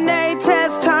DNA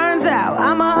test, turns out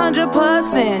I'm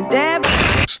 100% dead.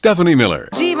 Stephanie Miller.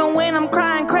 Even when I'm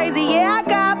crying crazy, yeah, I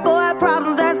got boy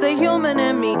problems, that's the human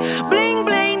in me. Bling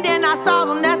bling, then I solve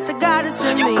them, that's the goddess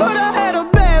in me. You could've had a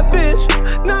bad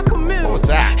bitch, not committed. What was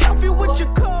that? Help you with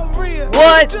your career.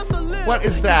 What? What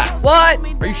is that? What?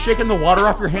 Are you shaking the water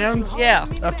off your hands? Yeah.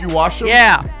 After you wash them?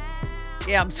 Yeah.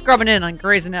 Yeah, I'm scrubbing in on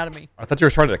Grey's Anatomy. I thought you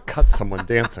were trying to cut someone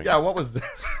dancing. Yeah, what was that?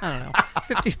 I don't know.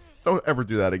 50. Don't ever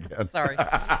do that again. Sorry.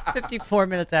 54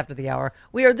 minutes after the hour.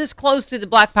 We are this close to the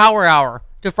Black Power Hour,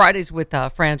 to Fridays with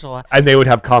Frangela. And they would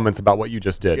have comments about what you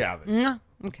just did. Yeah.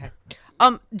 Okay.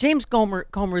 James Comer,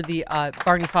 the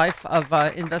Barney Fife of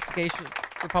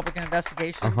Republican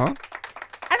investigations. Uh-huh.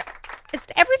 Is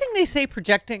everything they say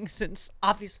projecting, since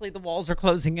obviously the walls are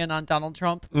closing in on Donald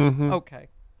Trump? Mm-hmm. Okay.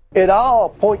 It all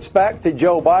points back to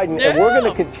Joe Biden, and we're going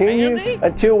to continue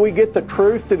until we get the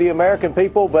truth to the American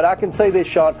people. But I can say this,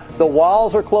 Sean, the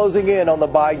walls are closing in on the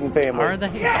Biden family. Are they?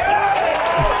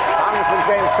 Congressman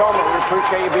James Comer, we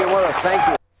appreciate you being with us. Thank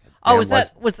you. Oh, was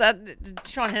that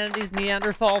Sean Hannity's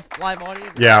Neanderthal live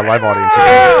audience? Yeah, live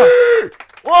audience.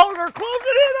 Walls are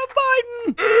closing in on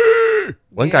Biden.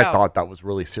 One guy thought that was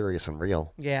really serious and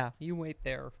real. Yeah, you wait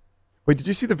there. Wait, did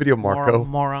you see the video of Marco?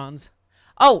 Morons.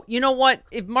 Oh, you know what?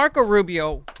 If Marco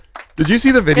Rubio Did you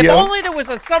see the video? If only there was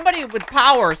somebody with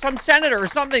power, some senator or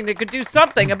something that could do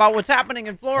something about what's happening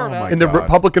in Florida. In the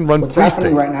Republican-run What's free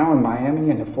happening state. right now in Miami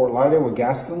and in Fort Lauderdale with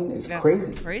gasoline is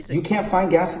crazy. You can't find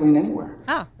gasoline anywhere.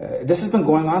 This has been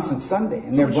going on since Sunday,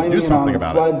 and they're blaming it on the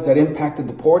floods that impacted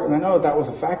the port. And I know that was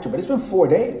a factor, but it's been 4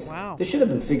 days. Wow. This should have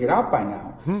been figured out by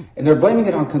now. And they're blaming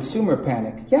it on consumer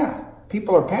panic. Yeah,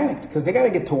 people are panicked because they got to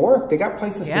get to work. They got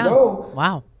places to go.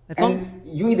 Wow. And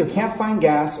you either can't find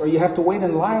gas or you have to wait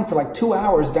in line for like 2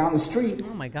 hours down the street.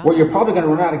 Oh my God. Where you're probably going to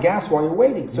run out of gas while you're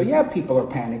waiting. So yeah, people are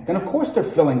panicked. And of course they're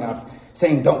filling up,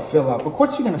 saying don't fill up. Of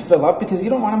course you're going to fill up because you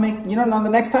don't want to make, you don't know the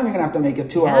next time you're going to have to make a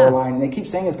 2-hour line. And they keep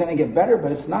saying it's going to get better,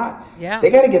 but it's not. Yeah. They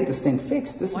got to get this thing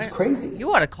fixed. This is crazy.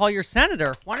 You ought to call your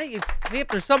senator. Why don't you see if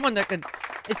there's someone that could...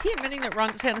 Is he admitting that Ron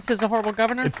DeSantis is a horrible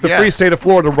governor? It's the free state of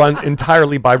Florida run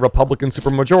entirely by Republican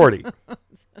supermajority.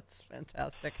 That's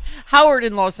fantastic. Howard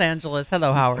in Los Angeles.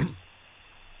 Hello, Howard.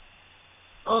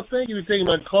 Oh, thank you for taking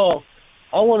my call.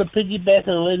 I want to piggyback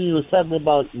on the lady who was talking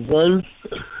about guns.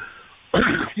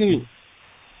 Excuse me.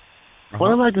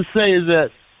 What I'd like to say is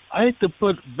that I hate to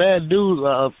put bad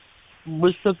news,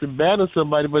 wish something bad on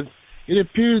somebody, but it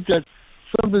appears that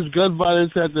some of this gun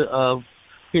violence had to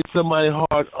hit somebody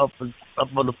hard up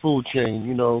on the food chain.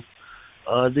 You know,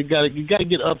 you got to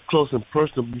get up close and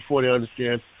personal before they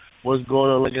understand what's going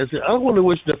on. Like I said, I don't want to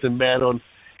wish nothing bad on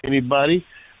anybody,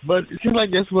 but it seems like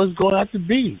that's what's going to have to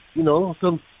be. You know,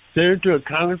 some senator or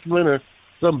congressman or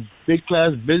some big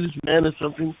class businessman or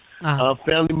something.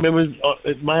 Family members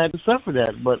might have to suffer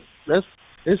that, but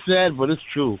it's sad, but it's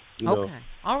true. You know?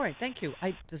 All right. Thank you.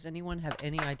 Does anyone have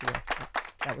any idea what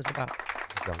that was about?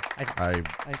 I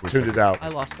tuned it out. I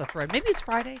lost the thread. Maybe it's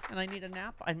Friday and I need a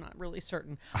nap. I'm not really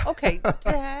certain. Okay.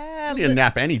 I need a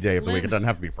nap any day of the week. It doesn't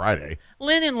have to be Friday.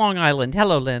 Lynn in Long Island.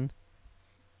 Hello, Lynn.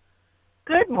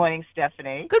 Good morning,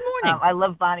 Stephanie. Good morning. I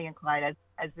love Bonnie and Clyde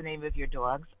as the name of your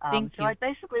dogs. Thank so you. I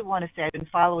basically want to say I've been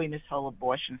following this whole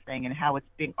abortion thing and how it's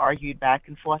being argued back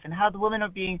and forth and how the women are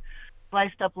being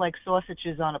sliced up like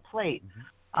sausages on a plate.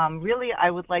 Really,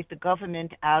 I would like the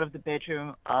government out of the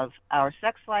bedroom of our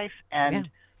sex life, and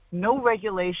no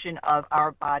regulation of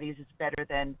our bodies is better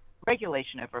than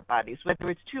regulation of our bodies, whether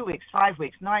it's 2 weeks, 5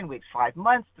 weeks, 9 weeks, 5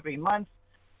 months, 3 months.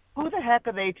 Who the heck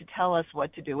are they to tell us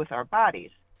what to do with our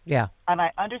bodies? Yeah. And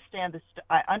I understand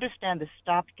the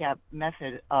stopgap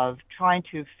method of trying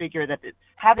to figure that it's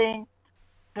having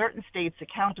certain states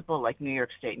accountable, like New York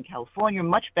State and California,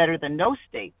 much better than no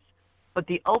states. But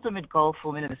the ultimate goal for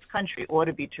women in this country ought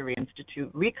to be to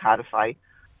recodify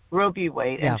Roe v.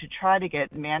 Wade and to try to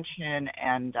get Manchin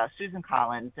and Susan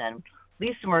Collins and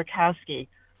Lisa Murkowski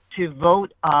to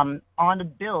vote on a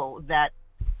bill that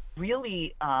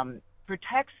really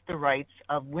protects the rights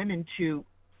of women to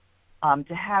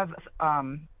have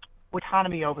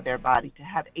autonomy over their body, to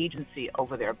have agency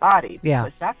over their body. Yeah.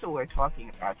 Because that's what we're talking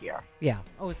about here. Yeah.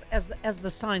 Oh, as the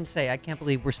signs say, I can't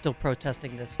believe we're still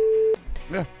protesting this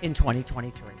in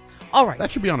 2023. All right.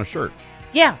 That should be on a shirt.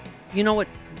 Yeah. You know what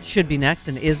should be next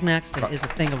and is next and is a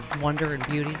thing of wonder and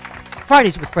beauty?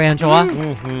 Fridays with Frangela.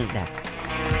 Next.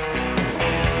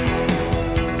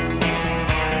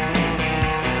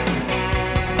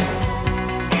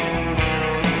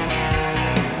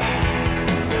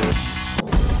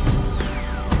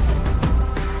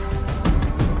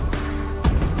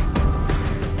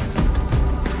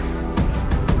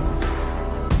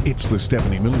 It's the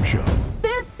Stephanie Miller Show.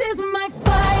 This is my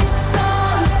fight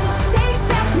song. Take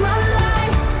back my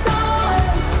life song.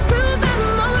 Prove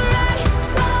I'm alright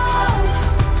song.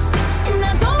 And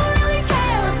I don't really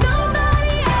care if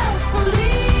nobody else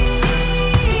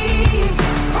believes.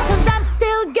 'Cause I've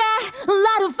still got a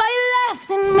lot of fight left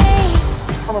in me.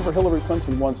 I remember Hillary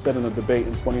Clinton once said in a debate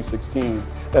in 2016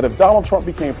 that if Donald Trump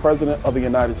became president of the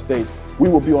United States, we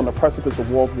would be on the precipice of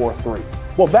World War III.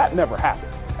 Well, that never happened.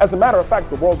 As a matter of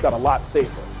fact, the world got a lot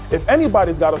safer. If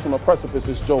anybody's got us on the precipice,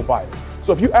 it's Joe Biden.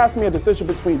 So if you ask me a decision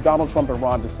between Donald Trump and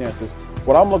Ron DeSantis,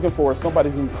 what I'm looking for is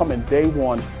somebody who can come in day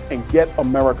one and get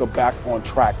America back on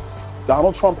track.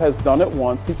 Donald Trump has done it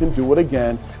once, he can do it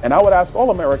again. And I would ask all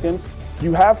Americans,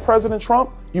 you have President Trump,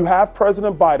 you have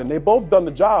President Biden. They both done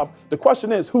the job. The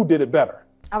question is, who did it better?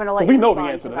 I'm gonna let we you know the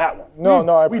respond answer to to that one.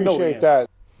 No, I We know the appreciate that.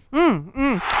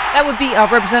 That would be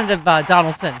Representative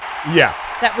Donaldson. Yeah.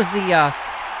 That was the...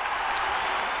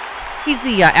 He's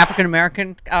the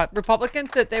African-American Republican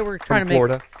that they were trying to make.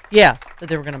 Florida. Yeah, that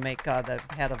they were going to make the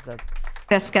head of the...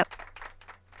 Biscuit.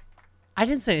 I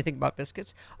didn't say anything about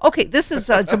biscuits. Okay, this is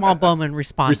Jamal Bowman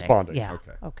responding. Yeah.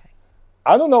 Okay.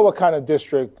 I don't know what kind of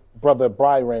district Brother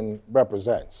Byron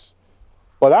represents,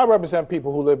 but I represent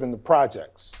people who live in the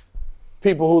projects,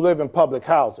 people who live in public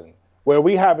housing. where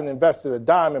we haven't invested a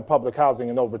dime in public housing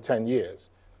in over 10 years.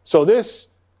 So this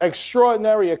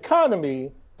extraordinary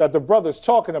economy that the brother's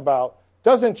talking about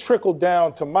doesn't trickle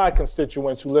down to my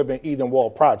constituents who live in Eden Wall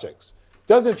projects,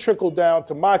 doesn't trickle down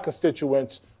to my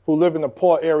constituents who live in the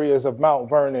poor areas of Mount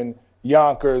Vernon,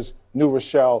 Yonkers, New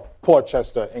Rochelle,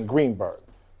 Portchester, and Greenburgh.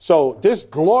 So this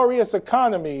glorious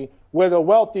economy where the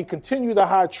wealthy continue to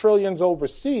hide trillions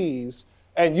overseas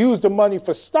and use the money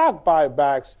for stock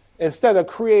buybacks instead of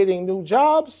creating new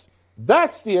jobs,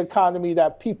 that's the economy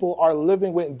that people are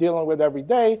living with and dealing with every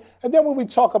day. And then when we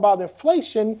talk about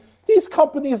inflation, these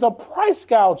companies are price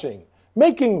gouging,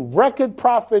 making record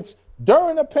profits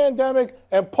during the pandemic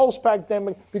and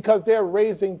post-pandemic because they're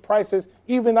raising prices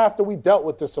even after we dealt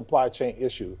with the supply chain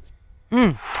issue.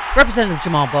 Representative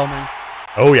Jamal Bowman.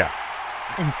 Oh, yeah.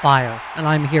 In fire, and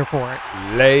I'm here for it.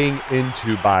 Laying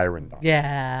into Byron Donalds.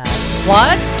 Yeah.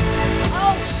 What?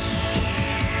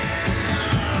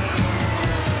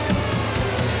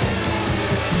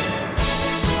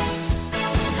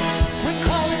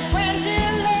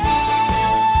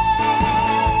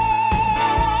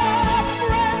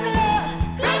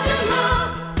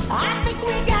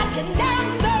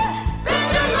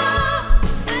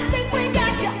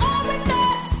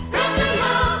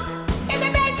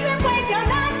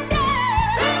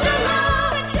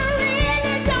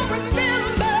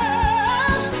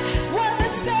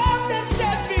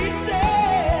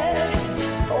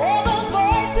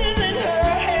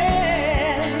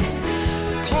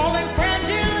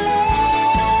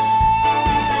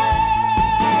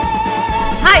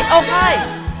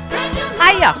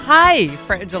 Hi,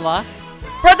 Frangela.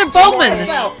 Brother Bowman.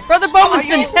 Brother Bowman's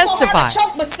been testifying. I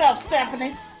choked myself,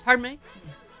 Stephanie. Pardon me?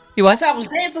 You what? I was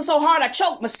dancing so hard I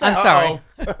choked myself. I'm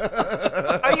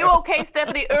sorry. Are you okay,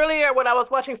 Stephanie? Earlier when I was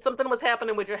watching, something was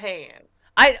happening with your hand.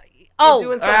 You're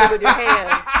doing something with your hand.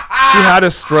 She had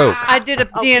a stroke. I did a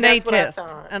DNA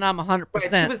test, and I'm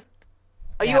 100%.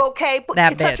 Are you okay?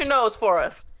 Touch your nose for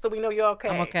us so we know you're okay.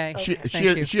 I'm okay.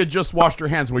 She had just washed her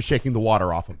hands and was shaking the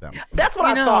water off of them. That's what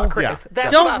I thought, Chris. Yeah.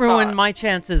 Don't ruin my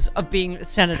chances of being a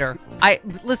senator.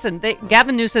 Listen,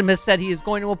 Gavin Newsom has said he is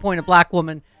going to appoint a black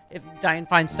woman if Dianne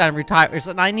Feinstein retires,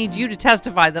 and I need you to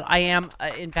testify that I am,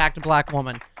 in fact, a black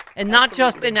woman, and not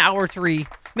just in hour 3.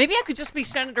 Maybe I could just be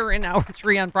senator in hour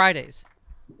 3 on Fridays.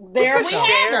 There we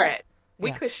have it.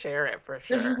 We could share it for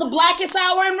sure. This is the blackest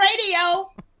hour in radio.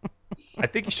 I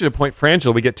think you should appoint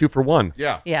Frangela. We get 2 for 1.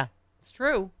 Yeah. Yeah. It's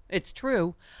true. It's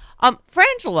true.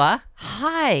 Frangela,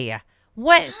 hi.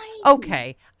 What? Hi.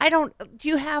 Okay.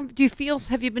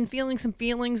 Have you been feeling some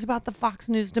feelings about the Fox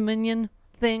News Dominion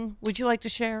thing? Would you like to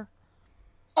share?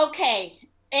 Okay.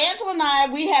 Angela and I,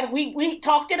 we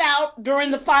talked it out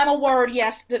during the final word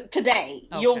today.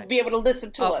 Okay. You'll be able to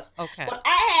listen to us. Okay. But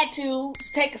I had to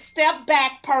take a step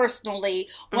back personally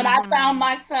when I found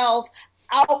myself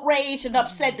outraged and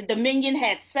upset the Dominion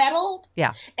had settled.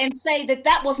 Yeah. And say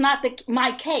that was not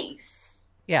my case.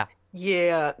 Yeah.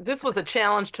 Yeah, this was a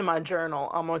challenge to my journal.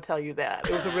 I'm gonna tell you that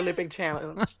it was a really big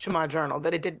challenge to my journal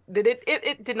that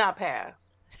it did not pass.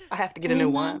 I have to get a new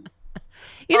one.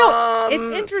 You know, it's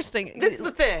interesting. This is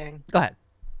the thing. Go ahead.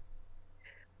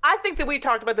 I think that we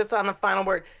talked about this on the final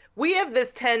word. We have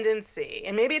this tendency,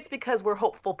 and maybe it's because we're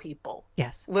hopeful people.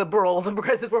 Yes. Liberals and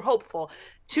progressives, we're hopeful,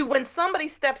 to when somebody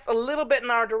steps a little bit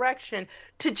in our direction,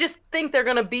 to just think they're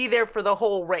going to be there for the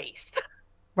whole race.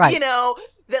 Right. You know,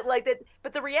 that.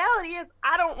 But the reality is,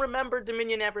 I don't remember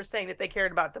Dominion ever saying that they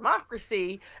cared about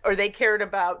democracy or they cared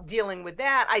about dealing with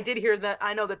that. I did hear that.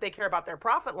 I know that they care about their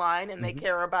profit line and they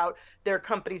care about their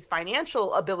company's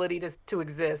financial ability to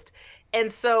exist.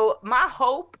 And so my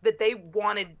hope that they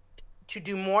wanted to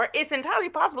do more, it's entirely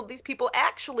possible these people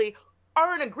actually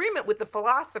are in agreement with the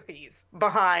philosophies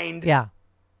behind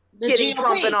getting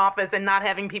Trump in office and not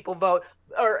having people vote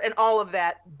and all of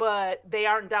that, but they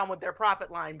aren't down with their profit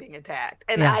line being attacked.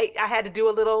 And I had to do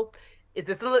a little, is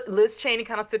this a Liz Cheney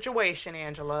kind of situation,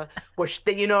 Angela? Which,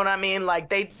 you know what I mean?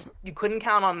 Like you couldn't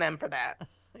count on them for that.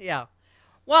 Yeah.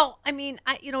 Well, I mean,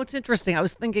 it's interesting. I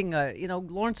was thinking,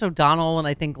 Lawrence O'Donnell and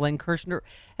I think Glenn Kirshner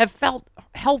have felt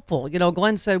helpful.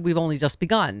 Glenn said we've only just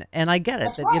begun. And I get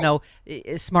it. That's right.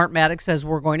 Smartmatic says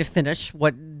we're going to finish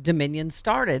what Dominion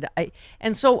started. I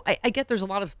get there's a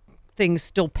lot of things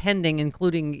still pending,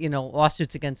 including,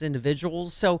 lawsuits against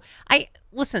individuals. So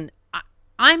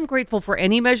I'm grateful for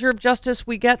any measure of justice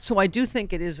we get. So I do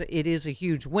think it is a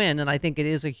huge win. And I think it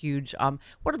is a huge,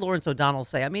 what did Lawrence O'Donnell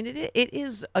say? I mean, it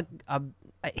is an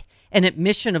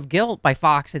admission of guilt by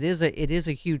Fox. It is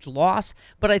a huge loss.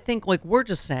 But I think, like we're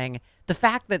just saying, the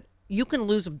fact that you can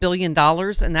lose $1 billion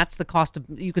and that's the cost of,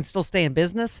 you can still stay in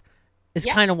business is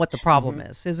kind of what the problem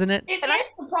is, isn't it? It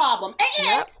is the problem.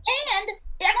 And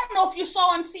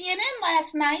saw on CNN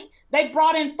last night, they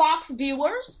brought in Fox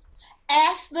viewers,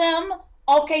 asked them,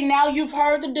 okay, now you've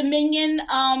heard the Dominion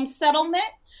settlement.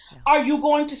 Are you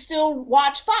going to still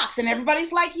watch Fox? And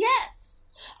everybody's like, yes.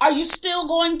 Are you still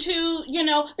going to,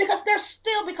 because they're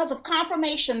still, because of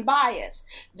confirmation bias,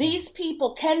 these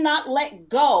people cannot let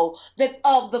go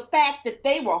of the fact that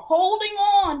they were holding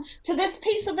on to this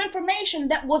piece of information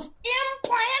that was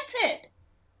implanted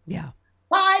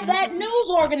by that news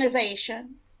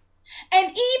organization. And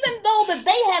even though that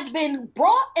they have been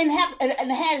brought and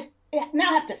now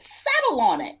have to settle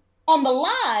on it, on the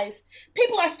lies,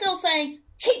 people are still saying,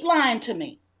 keep lying to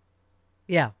me.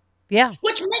 Yeah.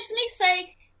 Which makes me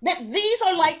say that these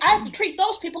are like, I have to treat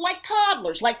those people like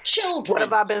toddlers, like children. What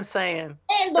have I been saying?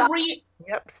 And stop,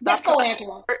 stop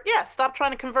Angela. Stop trying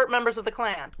to convert members of the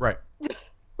Klan. Right.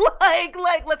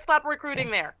 like, let's stop recruiting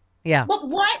there. Yeah. But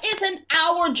why isn't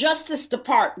our Justice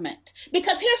Department?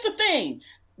 Because here's the thing.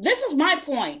 This is my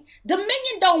point.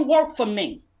 Dominion don't work for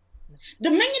me.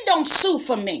 Dominion don't sue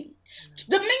for me.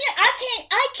 Dominion,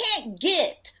 I can't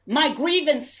get my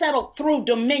grievance settled through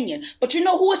Dominion. But you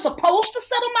know who is supposed to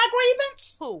settle my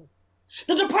grievance? Who?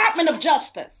 The Department of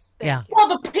Justice. Yeah. For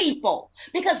the people.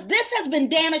 Because this has been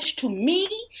damage to me,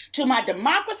 to my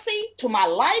democracy, to my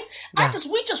life. Yeah.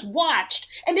 We just watched.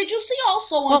 And did you see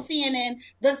also on CNN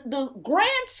the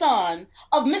grandson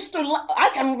of Mr. I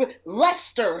can't remember,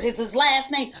 Lester is his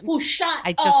last name, who shot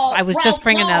I was just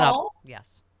bringing that up.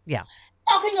 Yes. Yeah.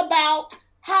 Talking about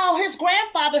how his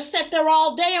grandfather sat there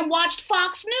all day and watched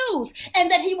Fox News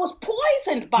and that he was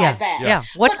poisoned by that. Yeah.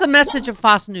 What's the message of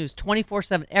Fox News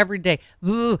 24/7 every day?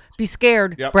 Ooh, be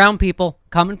scared. Yep. Brown people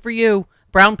coming for you.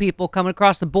 Brown people coming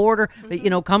across the border,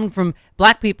 coming from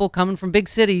black people, coming from big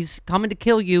cities, coming to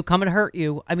kill you, coming to hurt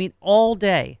you. I mean, all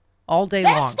day long.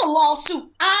 That's the lawsuit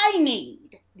I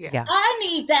need. Yeah. I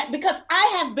need that because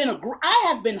I have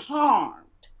been harmed.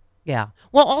 Yeah.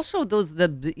 Well, also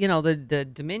the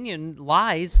Dominion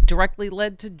lies directly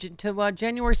led to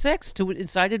January 6th, to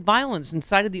incited violence,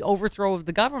 incited the overthrow of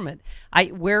the government.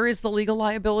 Where is the legal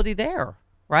liability there?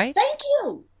 Right? Thank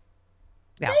you.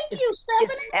 Yeah. Thank you,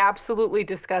 Stephanie. It's absolutely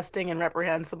disgusting and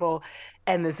reprehensible.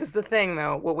 And this is the thing,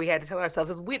 though. What we had to tell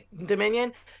ourselves is,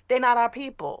 Dominion, they're not our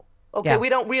people. Okay, we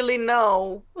don't really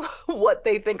know what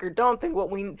they think or don't think.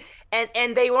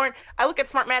 And they weren't. I look at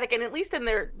Smartmatic, and at least in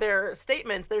their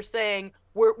statements, they're saying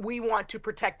we want to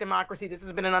protect democracy. This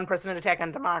has been an unprecedented attack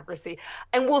on democracy,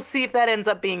 and we'll see if that ends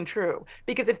up being true.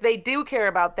 Because if they do care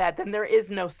about that, then there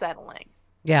is no settling.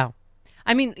 Yeah.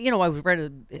 I mean, I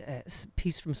read a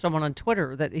piece from someone on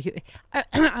Twitter that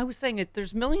I was saying that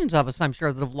there's millions of us, I'm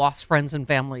sure, that have lost friends and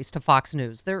families to Fox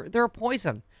News. They're a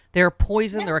poison. They're a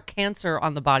poison. Yes. They're a cancer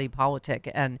on the body politic.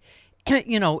 And,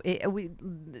 she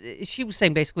was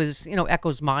saying basically this,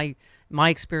 echoes my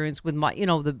experience with my, they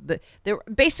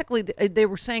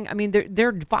were saying, I mean,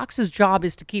 their Fox's job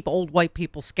is to keep old white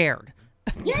people scared,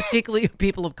 yes. Particularly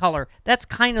people of color. That's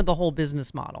kind of the whole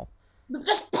business model.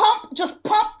 Just pump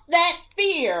that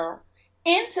fear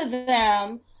into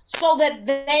them so that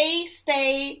they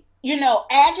stay,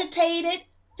 agitated,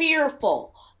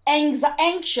 fearful,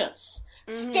 anxious,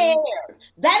 scared.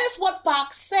 That is what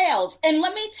Fox sells. And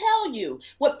let me tell you,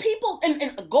 what people,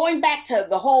 and going back to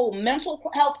the whole mental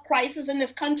health crisis in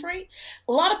this country,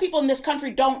 a lot of people in this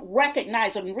country don't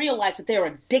recognize and realize that they're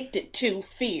addicted to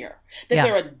fear, that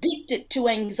they're addicted to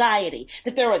anxiety,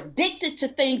 that they're addicted to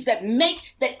things that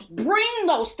bring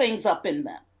those things up in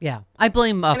them. Yeah. I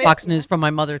blame Fox News for my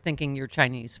mother thinking you're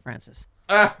Chinese, Francis.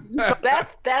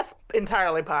 That's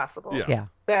entirely possible. Yeah.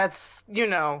 That's,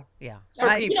 Yeah.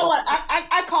 You know what?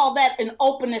 I call that an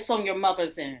openness on your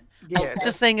mother's end. Yeah. I'm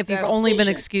just saying, if you've only been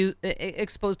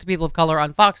exposed to people of color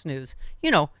on Fox News,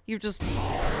 you're just,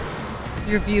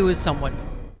 your view is somewhat.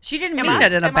 She didn't mean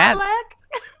that in a bad.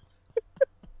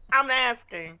 I'm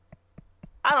asking.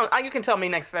 You can tell me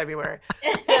next February.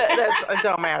 It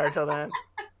don't matter till then.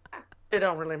 It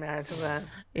don't really matter to them.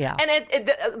 Yeah. And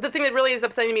the thing that really is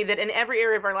upsetting me, that in every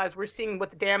area of our lives, we're seeing what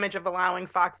the damage of allowing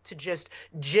Fox to just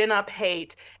gin up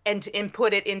hate and to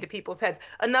input it into people's heads.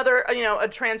 Another, a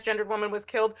transgendered woman was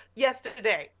killed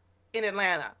yesterday in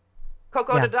Atlanta.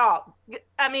 Coco Nadal.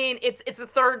 I mean, it's the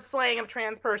third slaying of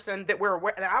trans person that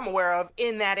I'm aware of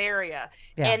in that area.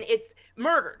 Yeah. And it's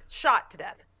murdered, shot to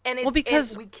death. And it's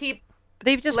because we keep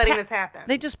letting this happen.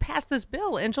 They just passed this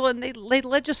bill, Angela, and they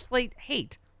legislate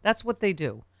hate. That's what they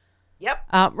do.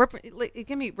 Yep.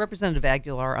 Give me Representative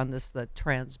Aguilar on the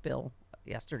trans bill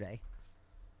yesterday.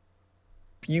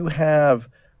 If you have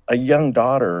a young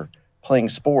daughter playing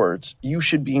sports, you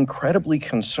should be incredibly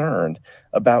concerned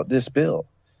about this bill.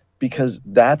 because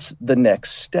that's the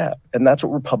next step. And that's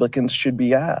what Republicans should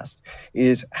be asked,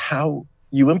 is how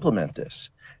you implement this.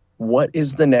 What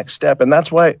is the next step? And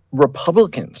that's why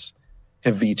Republicans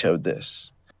have vetoed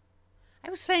this. I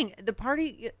was saying the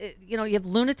party, you have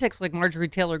lunatics like Marjorie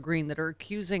Taylor Greene that are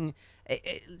accusing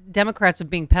Democrats of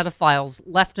being pedophiles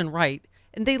left and right,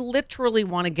 and they literally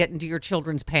want to get into your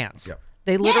children's pants. Yep.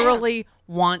 They literally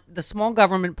want, the small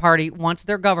government party wants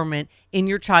their government in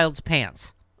your child's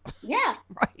pants. Yeah.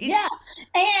 Right. Yeah.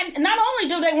 And not only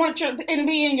do they want to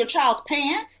be in your child's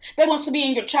pants, they want to be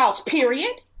in your child's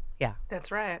period. Yeah. That's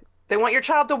right. They want your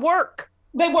child to work.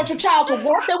 They want your child to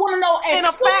work. They want to know in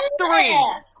a factory.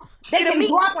 They can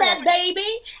drop that baby,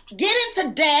 get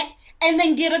into debt, and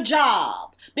then get a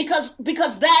job. Because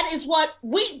that is what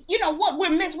we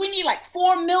miss. We need like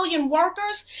 4 million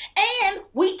workers, and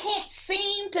we can't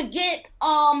seem to get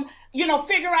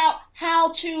figure out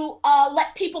how to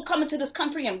let people come into this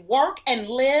country and work and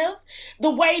live the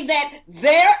way that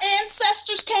their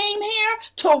ancestors came here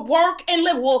to work and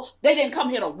live. Well, they didn't come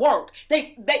here to work.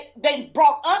 They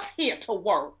brought us here to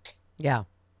work. Yeah.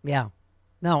 Yeah.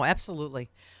 No, absolutely.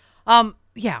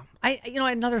 Yeah.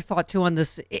 Another thought too on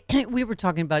this. We were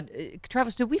talking about,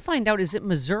 Travis, did we find out, is it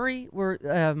Missouri where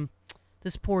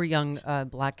this poor young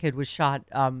black kid was shot?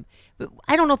 But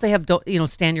I don't know if they have,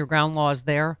 stand your ground laws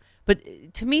there.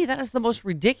 But to me, that is the most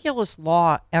ridiculous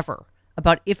law ever.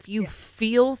 About if you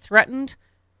feel threatened,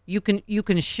 you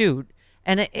can shoot.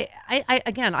 And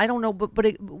I don't know,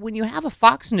 but when you have a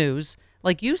Fox News,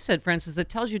 like you said, Francis, that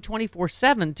tells you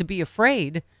 24/7 to be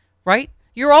afraid, right?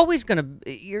 You're always gonna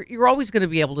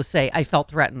be able to say, I felt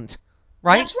threatened,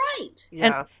 right? That's right.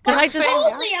 Yeah. Fox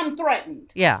told me I'm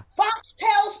threatened. Yeah. Fox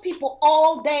tells people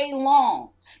all day long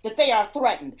that they are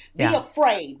threatened. Be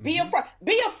afraid. Be afraid.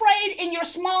 Be afraid in your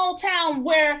small town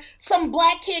where some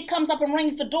black kid comes up and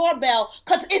rings the doorbell,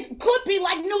 because it could be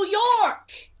like New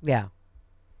York. Yeah.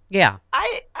 Yeah.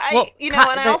 I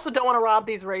also don't want to rob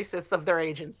these racists of their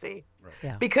agency. Right.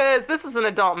 Yeah. Because this is an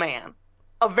adult man.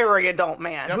 A very adult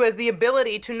man who has the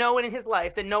ability to know in his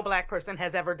life that no black person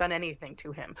has ever done anything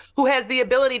to him, who has the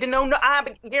ability to know,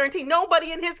 I guarantee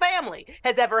nobody in his family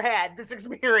has ever had this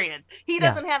experience. He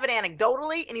doesn't have it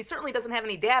anecdotally, and he certainly doesn't have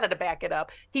any data to back it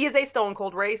up. He is a stone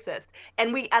cold racist.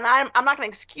 And I'm not going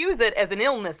to excuse it as an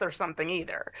illness or something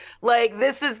either. Like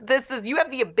this is, you have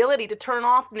the ability to turn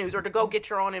off news or to go get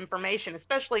your own information,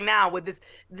 especially now with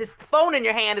this phone in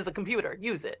your hand is a computer.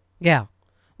 Use it. Yeah.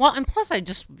 Well, and plus I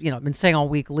just, I've been saying all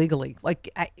week legally,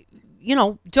 like,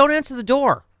 don't answer the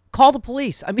door. Call the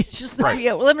police. I mean, it's just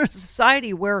we live in a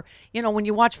society where, when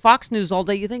you watch Fox News all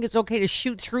day, you think it's okay to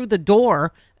shoot through the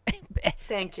door.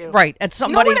 Thank you. Right. At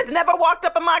somebody. You know what has never walked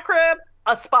up in my crib?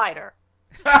 A spider.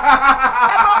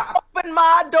 Never opened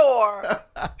my door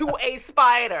to a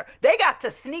spider. They got to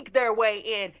sneak their way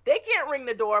in. They can't ring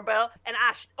the doorbell and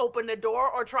I open the door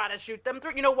or try to shoot them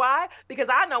through. You know why? Because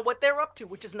I know what they're up to,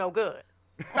 which is no good.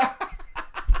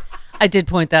 I did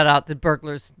point that out, that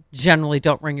burglars generally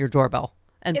don't ring your doorbell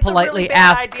and It's politely a really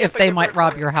bad ask idea if for they your might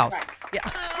rob burglars. your house. Right. Yeah.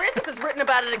 Frances has written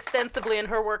about it extensively in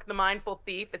her work, The Mindful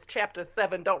Thief. It's chapter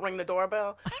 7, Don't Ring the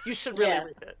Doorbell. You should really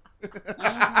read it.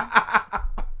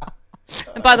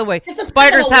 And by the way,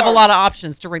 spiders have a lot of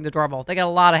options to ring the doorbell. They got a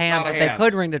lot of hands Lot of that hands. they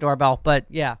could ring the doorbell, but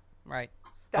yeah, right.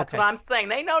 That's Okay. what I'm saying.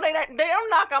 They know they don't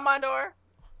knock on my door.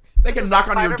 They can knock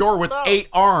on your door with 8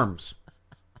 arms.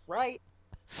 Right.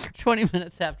 20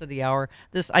 minutes after the hour.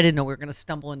 I didn't know we were going to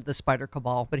stumble into the spider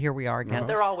cabal, but here we are again.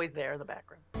 They're always there in the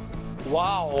background.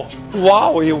 Wow.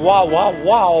 Wowie, wow, wow,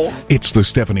 wow. It's the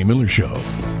Stephanie Miller Show.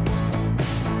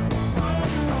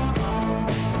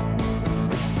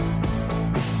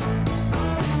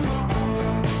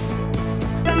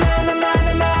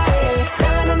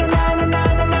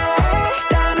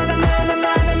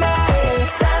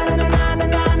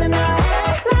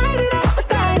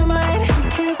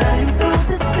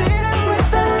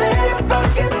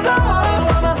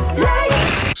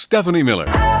 Stephanie Miller.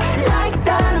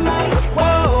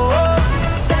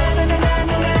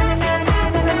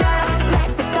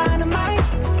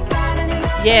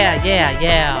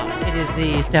 Yeah. It is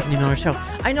the Stephanie Miller Show.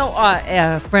 I know,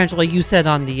 Frangela, you said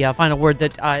on the final word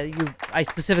that I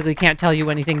specifically can't tell you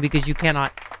anything because you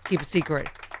cannot keep a secret.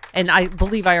 And I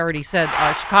believe I already said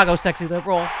Chicago Sexy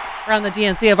Liberal around the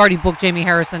DNC. I've already booked Jamie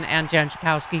Harrison and Jan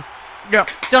Schakowsky. Yep.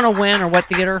 Don't know when or what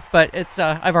theater, but it's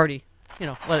I've already,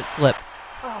 let it slip.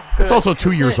 Oh, It's also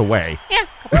 2 years away. Yeah.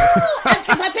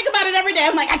 Because I think about it every day.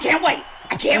 I'm like, I can't wait.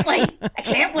 I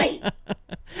can't wait.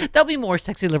 There'll be more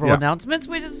Sexy Liberal Yeah. announcements.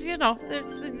 We just,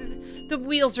 the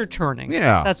wheels are turning.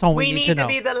 Yeah. That's all we We need need to to know.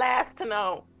 be the last to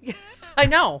know. I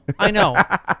know.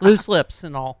 Loose lips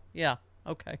and all. Yeah.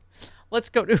 Okay. Let's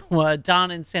go to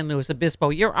Don in San Luis Obispo.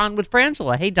 You're on with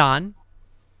Frangela. Hey, Don.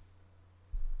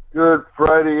 Good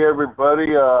Friday,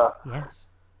 everybody. Yes.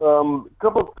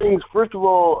 Couple of things. First of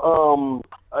all,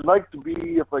 I'd like to be,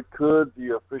 if I could,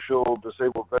 the official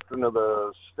disabled veteran of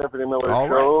the Stephanie Miller All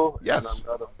Show. right. Yes. And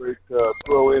I'm not afraid to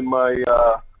throw in my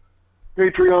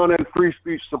Patreon and free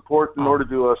speech support in order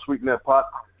to sweeten that pot.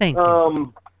 Thank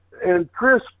you. And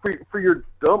Chris, for your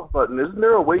dump button, isn't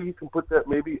there a way you can put that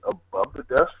maybe above the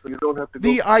desk so you don't have to go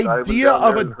The idea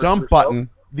of a dump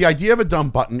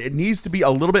button, it needs to be a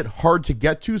little bit hard to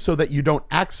get to so that you don't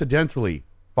accidentally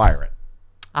fire it.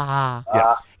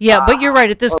 Yes. Yeah, but you're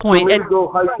right. At this point, maybe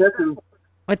go high tech and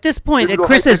at this point, maybe at go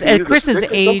high-tech and Chris's use a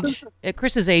stick or age, something? at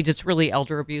Chris's age, it's really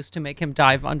elder abuse to make him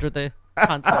dive under the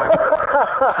console.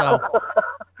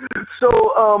 So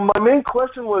my main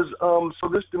question was, so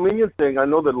this Dominion thing, I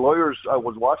know that lawyers, I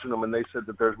was watching them and they said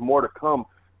that there's more to come.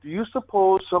 Do you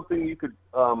suppose something you could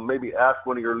maybe ask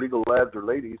one of your legal lads or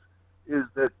ladies is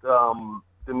that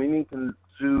Dominion can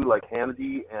sue like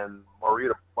Hannity and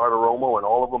Maria Bartiromo and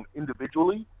all of them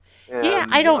individually? And, Yeah,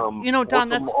 I don't, Don,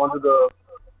 force them onto the...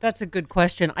 that's a good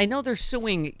question. I know they're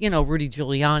suing, Rudy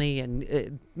Giuliani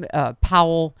and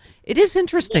Powell. It is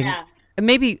interesting. Yeah. And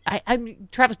maybe,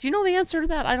 Travis, do you know the answer to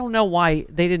that? I don't know why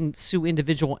they didn't sue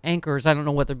individual anchors. I don't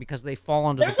know whether because they fall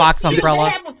under the Fox umbrella. They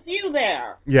have a few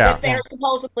there Yeah. that they're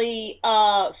supposedly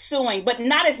suing, but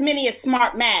not as many as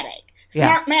Smartmatic.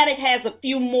 Yeah. Smartmatic has a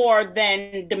few more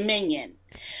than Dominion.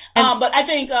 But I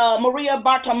think Maria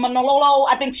Bartiromo,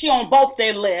 I think she on both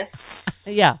their lists.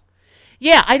 Yeah.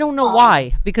 Yeah, I don't know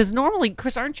why. Because normally,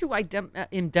 Chris, aren't you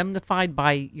indemnified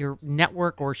by your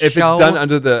network or show? If it's done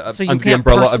under the So you under the can't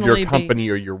umbrella of your personally company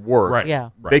or your work, Right. Yeah.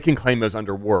 they can claim those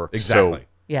under work. Exactly. So,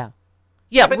 Yeah.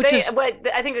 Yeah, but which is but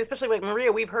I think especially like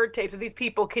Maria, we've heard tapes of these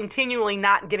people continually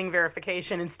not getting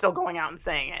verification and still going out and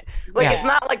saying it. Like Yeah. it's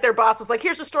not like their boss was like,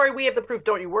 "Here's the story, we have the proof,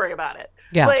 don't you worry about it."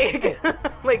 Yeah. Like,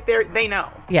 like they know.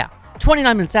 Yeah.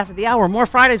 29 minutes after the hour. More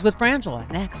Fridays with Frangela.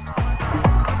 Next.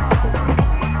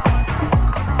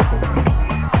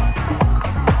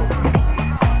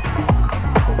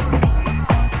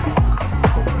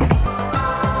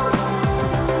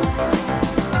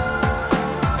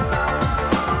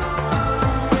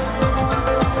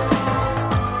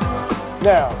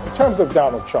 Now, in terms of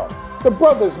Donald Trump, the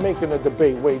brother's making the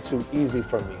debate way too easy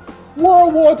for me.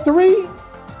 World War III?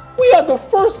 We had the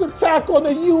first attack on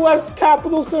the U.S.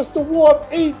 Capitol since the War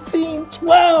of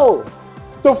 1812.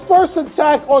 The first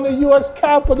attack on the U.S.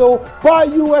 Capitol by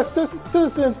U.S.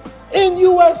 citizens in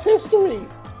U.S. history.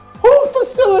 Who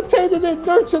facilitated and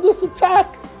nurtured this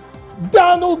attack?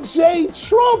 Donald J.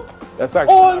 Trump. That's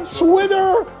actually on not true.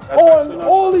 Twitter, That's on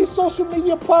all these social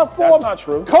media platforms. That's not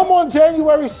true. Come on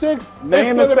January 6th.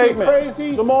 Name it's the gonna statement. be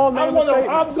crazy. Jamal, name the statement.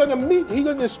 I'm gonna meet, he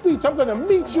did this speech, I'm gonna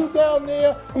meet you down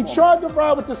there. He tried to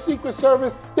ride with the Secret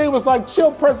Service. They was like,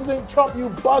 chill, President Trump, you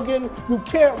bugging. You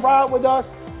can't ride with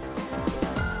us.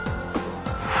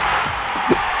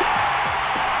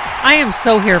 I am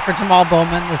so here for Jamal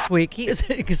Bowman this week. He is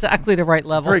exactly the right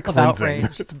level very of cleansing.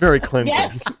 outrage. It's very cleansing.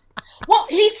 Yes. Well,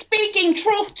 he's speaking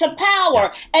truth to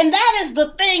power. And that is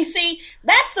the thing. See,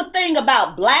 that's the thing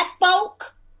about black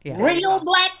folk. Yeah. Real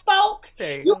black folk.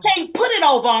 There you You go. can't put it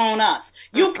over on us.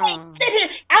 You can't sit here.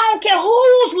 I don't care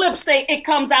whose lips it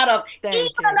comes out of,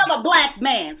 even another black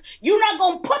man's. You're not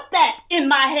going to put that in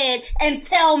my head and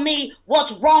tell me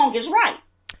what's wrong is right.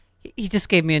 He just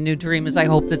gave me a new dream as I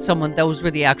hope that those were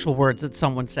the actual words that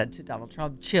someone said to Donald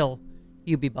Trump. Chill,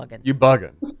 you be bugging. You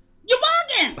bugging. You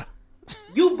bugging.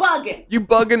 You bugging. You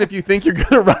bugging if you think you're going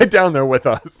to ride down there with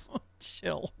us.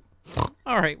 Chill.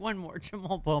 All right, one more.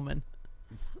 Jamal Bowman.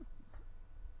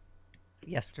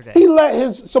 Yesterday. He let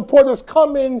his supporters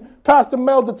come in past the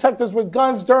metal detectors with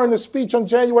guns during the speech on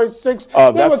January 6th. They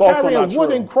were that's also carrying not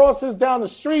wooden true. crosses down the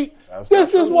street. That's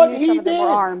This not is true. what he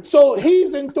did. So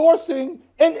he's endorsing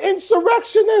an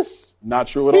insurrectionist. Not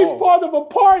true at He's all. part of a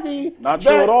party Not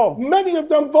true that at all. many of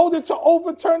them voted to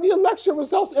overturn the election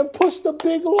results and push the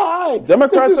big lie.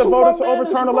 Democrats This is have who voted my to man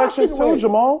overturn is elections rocking too, with.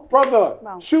 Jamal. Brother,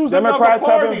 choose Democrats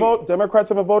another haven't party. Democrats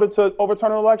haven't voted to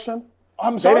overturn an election.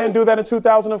 I'm They sorry? didn't do that in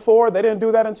 2004. They didn't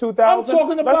do that in 2000. I'm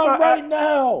talking Let's about not right act-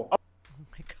 now.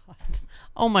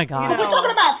 Oh my God. We're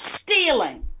talking about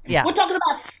stealing. Yeah. We're talking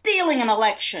about stealing an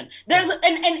election. There's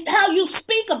and how you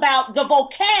speak about the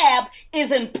vocab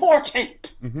is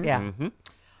important. Yeah.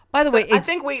 By the way, I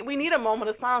think we need a moment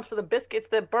of silence for the biscuits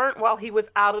that burnt while he was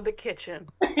out of the kitchen.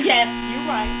 Yes, you're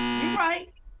right. You're right.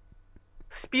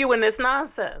 Spewing this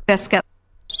nonsense. Biscuit.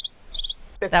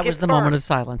 That was the moment of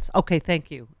silence. Okay,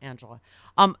 thank you, Angela.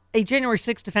 A January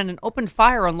 6th defendant opened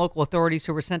fire on local authorities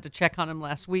who were sent to check on him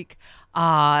last week.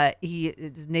 He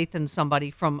is Nathan,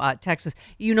 somebody from Texas.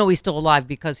 You know he's still alive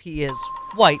because he is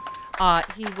white.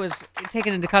 He was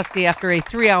taken into custody after a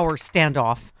 3-hour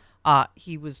standoff.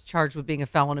 He was charged with being a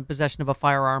felon in possession of a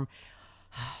firearm.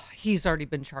 He's already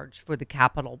been charged for the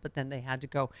Capitol, but then they had to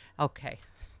go, okay.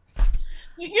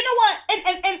 You know what?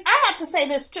 And I have to say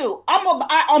this too.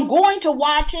 I'm going to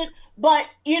watch it, but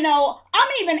I'm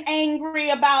even angry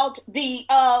about the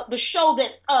show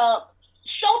that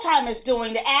Showtime is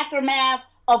doing, the aftermath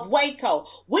of Waco.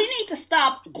 We need to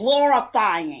stop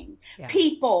glorifying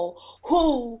people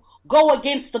who go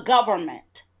against the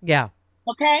government. Yeah.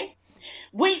 Okay?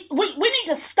 We need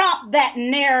to stop that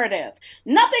narrative.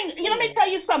 Let me tell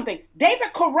you something.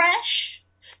 David Koresh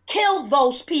killed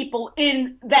those people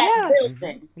in that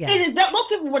building. Yeah. Those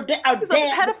people are dead a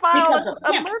pedophile, because of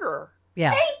a him. murderer.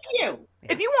 Yeah. Thank you.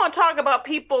 If you want to talk about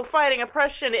people fighting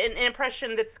oppression and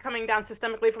oppression that's coming down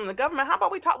systemically from the government, how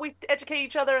about we educate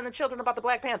each other and the children about the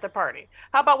Black Panther Party?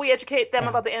 How about we educate them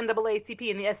about the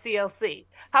NAACP and the SCLC?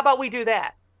 How about we do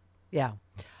that? Yeah.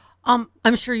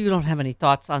 I'm sure you don't have any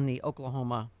thoughts on the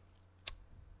Oklahoma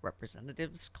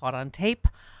representatives caught on tape.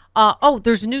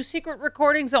 There's new secret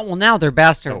recordings. Oh, well, now they're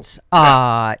bastards.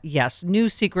 Yes, new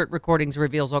secret recordings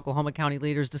reveals Oklahoma County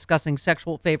leaders discussing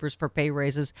sexual favors for pay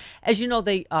raises. As you know,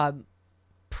 they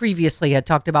previously had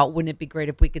talked about, wouldn't it be great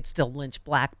if we could still lynch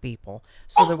black people?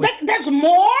 So there's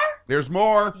more? There's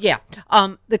more. Yeah.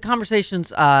 The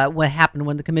conversations what happened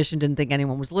when the commission didn't think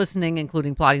anyone was listening,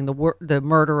 including plotting the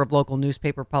murder of local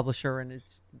newspaper publisher and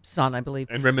his son, I believe.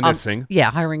 And reminiscing.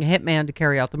 Hiring a hitman to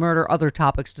carry out the murder. Other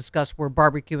topics discussed were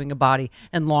barbecuing a body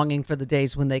and longing for the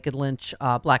days when they could lynch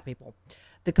black people.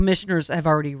 The commissioners have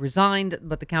already resigned,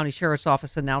 but the county sheriff's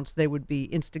office announced they would be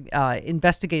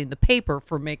investigating the paper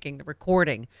for making the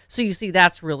recording. So you see,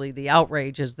 that's really the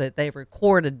outrage, is that they've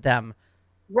recorded them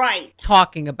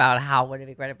talking about how would it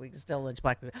be great if we could still lynch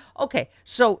black people. Okay,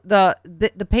 so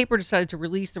the paper decided to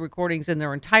release the recordings in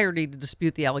their entirety to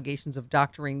dispute the allegations of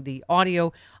doctoring the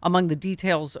audio. Among the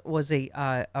details was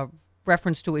a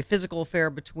reference to a physical affair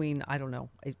between,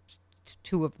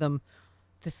 two of them,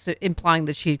 this implying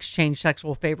that she exchanged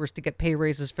sexual favors to get pay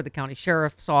raises for the county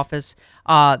sheriff's office.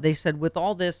 They said, with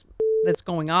all this that's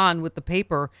going on with the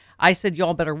paper, I said,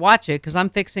 y'all better watch it, because I'm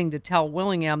fixing to tell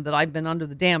Willingham that I've been under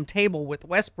the damn table with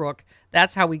Westbrook.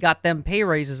 That's how we got them pay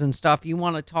raises and stuff. You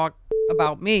want to talk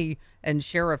about me and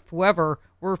Sheriff whoever,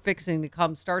 we're fixing to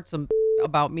come start some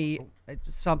about me,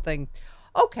 something.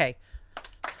 Okay.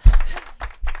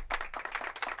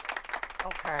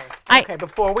 Okay,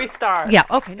 before we start,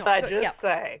 can I just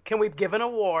say, can we give an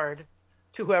award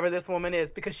to whoever this woman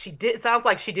is? Because sounds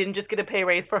like she didn't just get a pay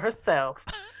raise for herself.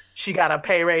 She got a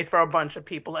pay raise for a bunch of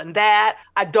people. And that,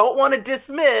 I don't want to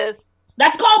dismiss.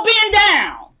 That's called being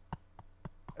down.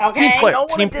 Okay? I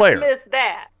don't want to dismiss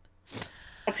that.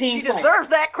 She deserves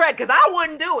that credit, because I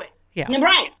wouldn't do it. Yeah.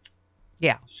 Right.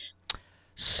 Yeah.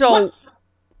 So,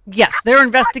 yes, they're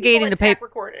investigating the paper.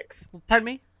 Recordings. Pardon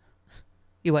me?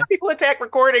 You what? People attack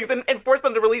recordings and force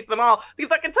them to release them all.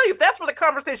 Because I can tell you, if that's where the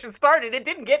conversation started, it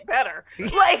didn't get better.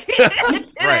 Like, it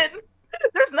didn't. Right.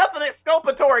 There's nothing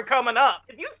exculpatory coming up.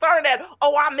 If you started at,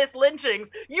 I miss lynchings,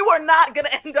 you are not going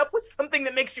to end up with something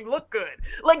that makes you look good.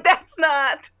 Like, that's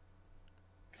not.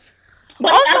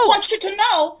 But also, I want you to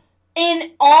know,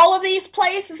 in all of these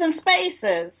places and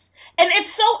spaces, and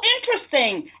it's so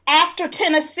interesting after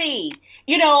Tennessee,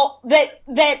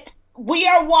 that we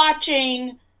are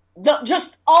watching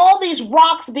just all these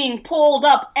rocks being pulled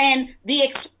up and the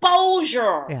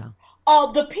exposure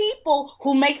of the people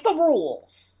who make the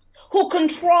rules, who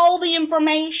control the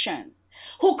information,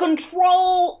 who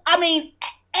control,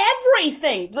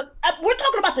 everything. We're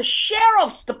talking about the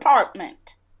sheriff's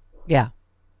department. Yeah.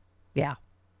 Yeah.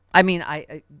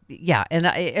 And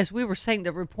as we were saying,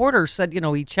 the reporter said,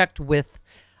 he checked with,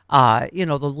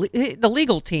 the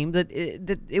legal team that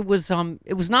it was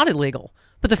not illegal.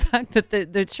 But the fact that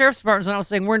the sheriff's department is now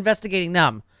saying we're investigating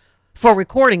them for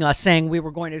recording us saying we were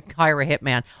going to hire a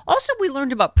hitman. Also, we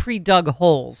learned about pre-dug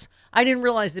holes. I didn't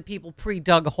realize that people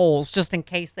pre-dug holes just in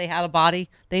case they had a body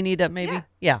they need to maybe.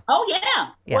 Yeah. Oh,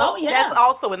 yeah. Well, that's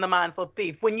also in the Mindful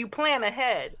Thief. When you plan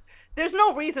ahead, there's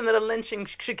no reason that a lynching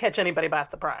should catch anybody by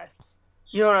surprise.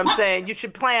 You know what I'm saying? You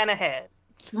should plan ahead.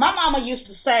 My mama used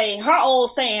to say, her old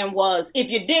saying was,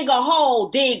 if you dig a hole,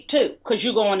 dig two, because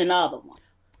you're going in the other one.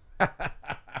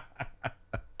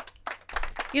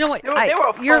 You know what? They were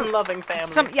a fun-loving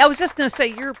family. I was just going to say,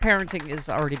 your parenting has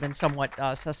already been somewhat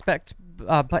suspect.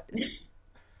 But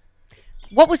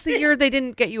what was the year they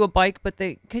didn't get you a bike? But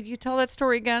could you tell that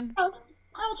story again?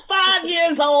 I was 5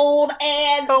 years old,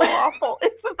 and so awful.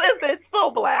 It's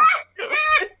so black.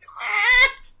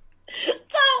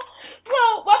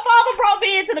 So my father brought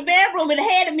me into the bedroom and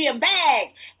handed me a bag,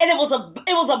 and it was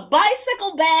a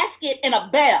bicycle basket and a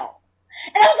bell.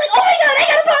 And I was like, oh my God, I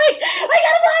got a bike! I'm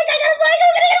gonna get a bike!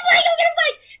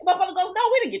 And my father goes, no,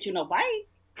 we didn't get you no bike.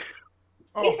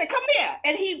 Oh. He said, come here.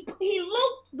 And he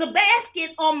looped the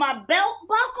basket on my belt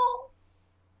buckle,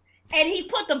 and he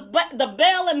put the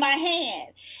bell in my hand.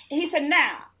 And he said,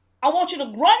 now, I want you to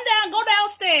go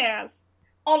downstairs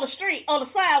on the street, on the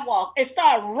sidewalk, and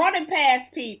start running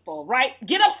past people, right?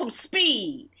 Get up some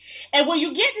speed. And when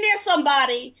you get near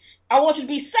somebody, I want you to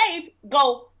be safe,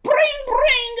 go bring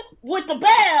with the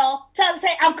bell,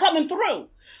 say, I'm coming through.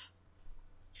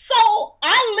 So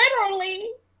I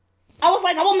was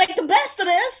like, I'm going to make the best of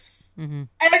this. Mm-hmm.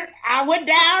 And I went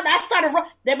down, I started running.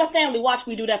 Then my family watched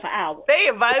me do that for hours. They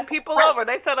invited people over.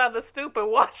 They sat on the stoop and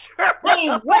watched her. They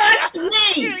watched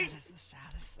me.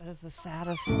 That is the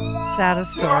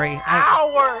saddest story.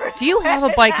 Hours. Do you have a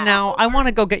bike now? I want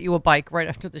to go get you a bike right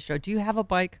after the show. Do you have a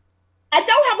bike? I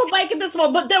don't have a bike at this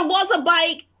moment, but there was a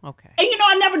bike. Okay. And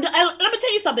let me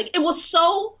tell you something. It was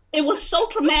so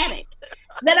traumatic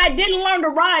that I didn't learn to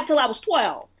ride till I was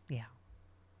 12. Yeah.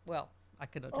 Well, I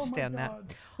could understand that.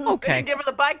 They Okay. didn't give her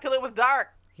the bike till it was dark.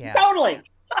 Yeah. Totally.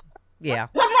 Yeah.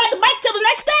 Couldn't ride the bike till the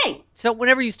next day. So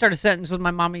whenever you start a sentence with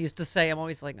my mama used to say, I'm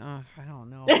always like, oh, I don't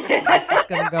know. This is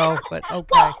going to go, but okay.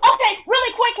 Well, okay,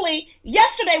 really quickly.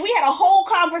 Yesterday we had a whole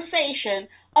conversation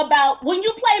about when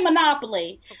you play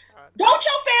Monopoly, don't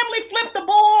your family flip the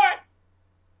board?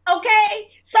 Okay?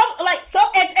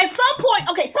 At some point,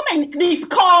 okay, somebody needs to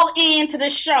call in to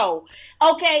this show.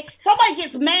 Okay? Somebody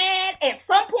gets mad at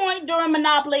some point during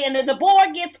Monopoly, and then the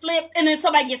board gets flipped, and then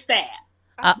somebody gets stabbed.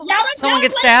 Someone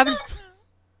gets stabbed?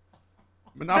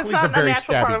 Monopoly's a very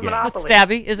stabby game. It's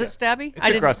stabby. Is it stabby? It's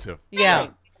aggressive. Yeah.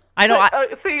 I know.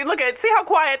 See how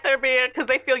quiet they're being because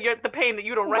they feel the pain that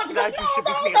you don't recognize you should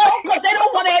be feeling. No, because they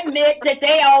don't want to admit that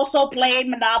they also played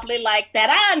Monopoly like that.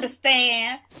 I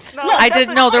understand. No, look, I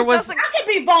didn't know there was. I can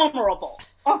be vulnerable.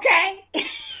 Okay.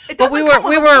 But we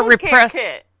were repressed.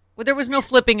 Well, there was no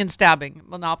flipping and stabbing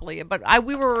Monopoly, but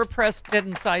we were repressed dead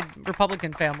inside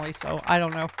Republican family, so I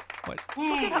don't know what.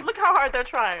 Look how hard they're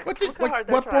trying.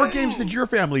 What board games did your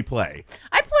family play?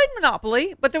 I played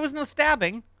Monopoly, but there was no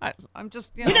stabbing. I'm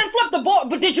just, You didn't flip the board,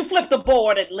 but did you flip the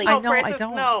board at least? I know, Francis, I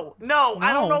don't. No,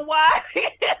 I don't know why.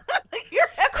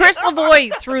 Chris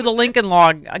Lavoie threw the Lincoln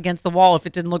log against the wall if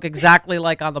it didn't look exactly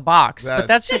like on the box, but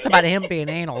that's just about him being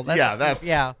anal.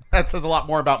 That says a lot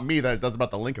more about me than it does about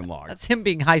the Lincoln log. That's him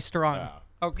being high strung. Yeah.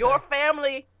 Okay. Your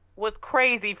family was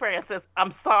crazy, Francis.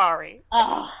 I'm sorry.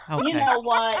 Okay. You know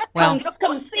what? Well,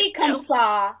 come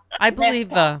saw. I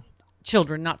believe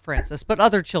children, not Francis, but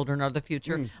other children are the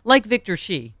future. Like Victor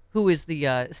Shi, who is the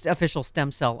official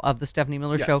stem cell of the Stephanie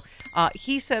Miller Show.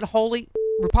 He said,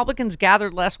 Republicans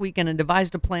gathered last weekend and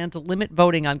devised a plan to limit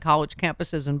voting on college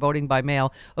campuses and voting by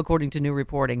mail, according to new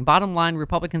reporting. Bottom line,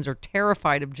 Republicans are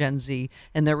terrified of Gen Z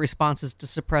and their responses to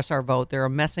suppress our vote. They're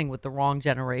messing with the wrong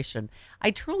generation. I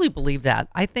truly believe that.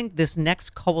 I think this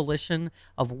next coalition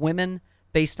of women,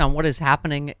 based on what is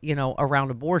happening, around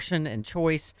abortion and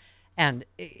choice and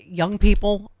young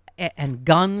people and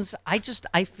guns, I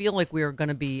feel like we are going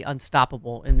to be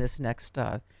unstoppable in this next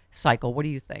cycle. What do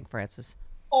you think, Francis?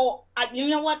 Oh, you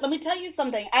know what? Let me tell you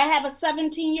something. I have a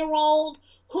 17-year-old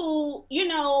who,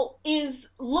 is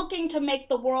looking to make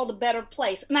the world a better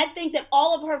place. And I think that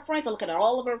all of her friends, I look at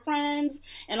all of her friends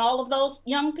and all of those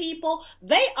young people,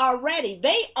 they are ready.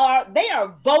 They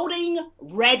are voting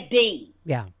ready.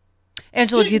 Yeah.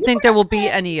 Angela, do you think there will be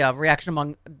any reaction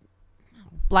among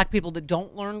black people that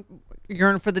don't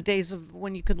yearn for the days of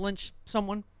when you could lynch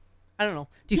someone? I don't know.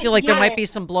 Do you feel like there might be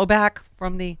some blowback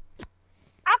from the...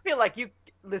 I feel like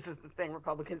this is the thing,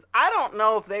 Republicans. I don't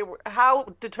know how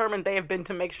determined they have been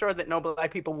to make sure that no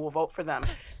black people will vote for them,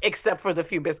 except for the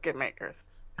few biscuit makers.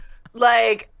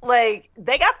 Like they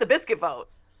got the biscuit vote.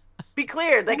 Be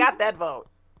clear, they got that vote.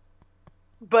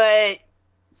 But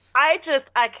I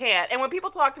can't. And when people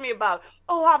talk to me about,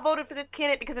 I voted for this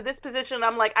candidate because of this position,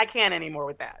 I'm like, I can't anymore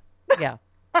with that. Yeah.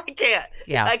 I can't.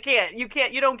 Yeah. I can't. You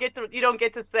can't. You don't get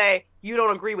to say you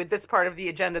don't agree with this part of the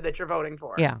agenda that you're voting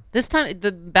for. Yeah. This time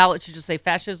the ballot should just say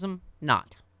fascism,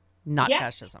 not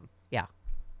fascism. Yeah.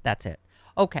 That's it.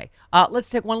 Okay. Let's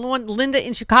take one. Linda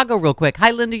in Chicago real quick.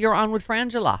 Hi, Linda. You're on with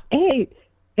Frangela. Hey,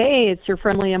 it's your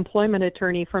friendly employment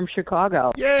attorney from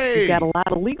Chicago. Yay. You've got a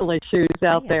lot of legal issues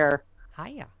out there.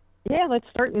 Hiya. Yeah, let's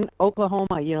start in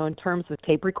Oklahoma. In terms of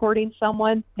tape recording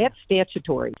someone, that's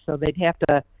statutory. So they'd have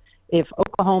to... If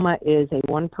Oklahoma is a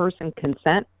one-person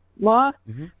consent law,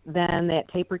 then that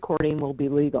tape recording will be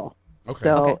legal. Okay.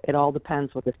 So it all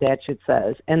depends what the statute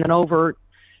says. And then over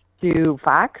to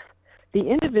Fox, the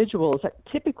individuals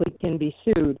typically can be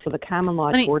sued for the common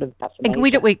law tort of defamation. And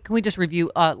can we just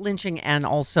review lynching and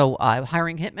also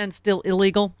hiring hitmen still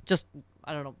illegal? Just,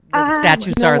 I don't know what the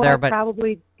statutes are there, but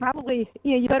probably,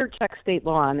 yeah, you better check state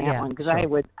law on that one, because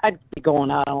I'd be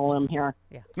going out on a limb here.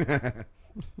 Yeah.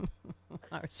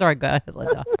 Sorry, go ahead,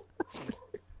 Linda.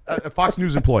 Fox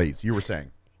News employees, you were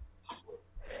saying.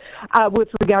 With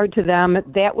regard to them,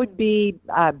 that would be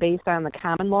based on the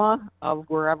common law of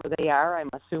wherever they are. I'm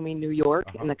assuming New York,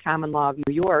 and the common law of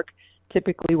New York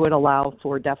typically would allow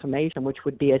for defamation, which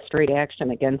would be a straight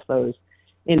action against those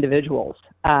individuals.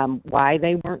 Why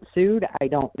they weren't sued, I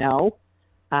don't know.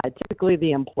 Typically,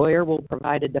 the employer will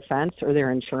provide a defense, or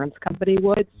their insurance company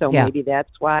would, so maybe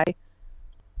that's why.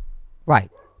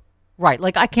 Right.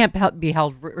 Like, I can't be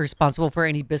held responsible for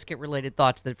any biscuit-related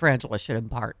thoughts that Frangela should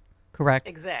impart. Correct.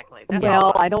 Exactly.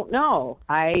 Well, I don't know.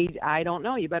 I don't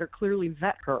know. You better clearly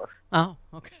vet her. Oh,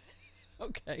 okay.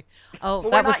 Okay. Oh,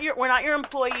 well, we're not your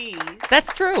employees.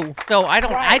 That's true. So I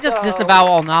don't. Right, I just disavow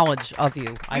all knowledge of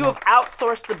you. You have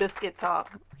outsourced the biscuit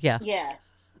talk. Yeah.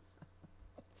 Yes.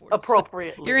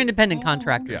 Appropriately. You're independent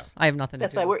contractors. I have nothing to do.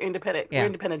 That's right. We're independent. Yeah. We're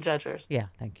independent judges. Yeah.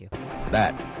 Thank you.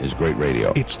 That is great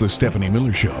radio. It's the Stephanie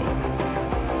Miller Show.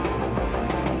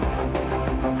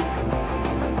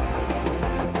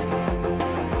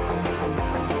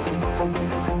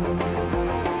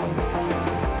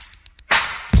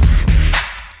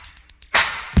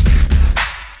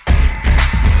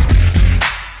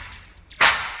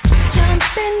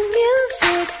 Jumping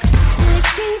music, slick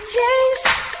DJs,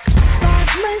 fog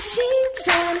machines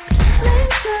and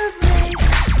laser rays.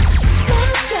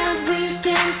 Look out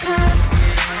weekend cars,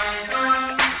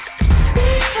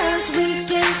 because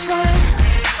weekends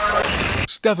work.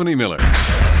 Stephanie Miller.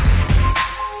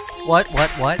 What?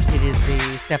 It is the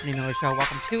Stephanie Miller Show.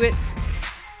 Welcome to it.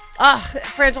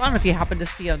 Frangela, I don't know if you happened to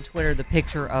see on Twitter the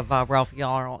picture of Ralph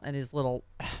Yarl and his little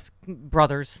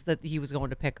brothers that he was going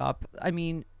to pick up. I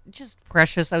mean, just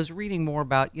precious. I was reading more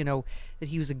about, that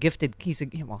he was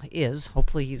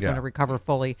hopefully he's going to recover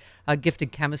fully, a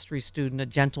gifted chemistry student, a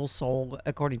gentle soul,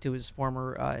 according to his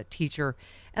former teacher.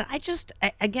 And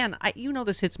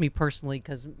this hits me personally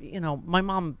because, my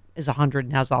mom is 100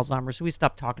 and has Alzheimer's, so we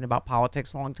stopped talking about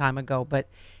politics a long time ago, but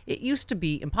it used to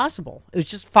be impossible. It was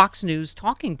just Fox News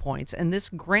talking points. And this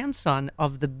grandson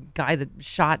of the guy that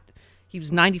shot, he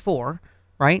was 94,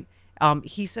 right?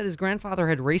 He said his grandfather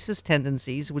had racist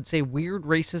tendencies, would say weird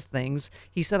racist things.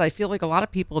 He said, I feel like a lot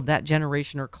of people of that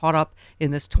generation are caught up in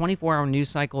this 24-hour news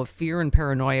cycle of fear and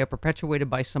paranoia perpetuated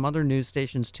by some other news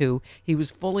stations too. He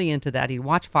was fully into that. He'd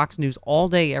watch Fox News all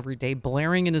day, every day,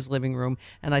 blaring in his living room.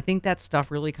 And I think that stuff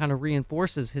really kind of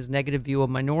reinforces his negative view of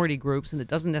minority groups. And it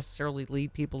doesn't necessarily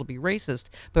lead people to be racist,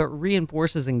 but it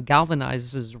reinforces and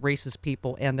galvanizes racist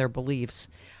people and their beliefs.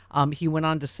 He went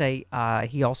on to say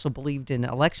he also believed in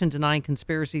election-denying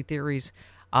conspiracy theories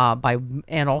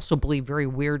and also believed very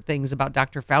weird things about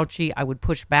Dr. Fauci. I would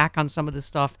push back on some of this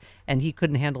stuff, and he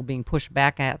couldn't handle being pushed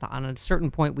back at. On a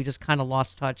certain point, we just kind of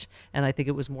lost touch, and I think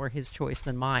it was more his choice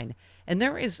than mine. And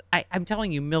there is, I'm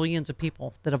telling you, millions of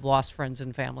people that have lost friends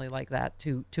and family like that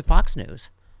to Fox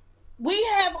News. We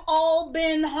have all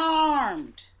been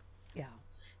harmed.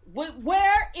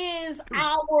 Where is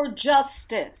our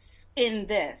justice in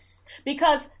this?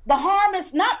 Because the harm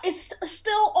is it's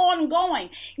still ongoing.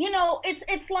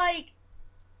 It's like,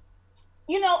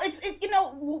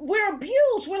 we're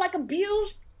abused. We're like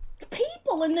abused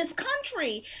people in this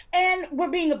country, and we're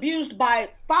being abused by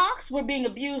Fox. We're watching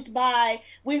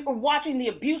the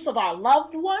abuse of our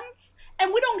loved ones,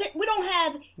 and we don't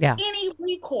have any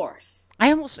recourse.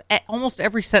 I almost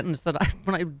every sentence that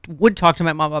when I would talk to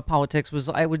my mom about politics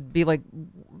I would be like,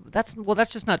 that's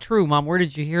just not true, Mom. Where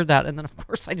did you hear that? And then of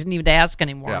course I didn't even ask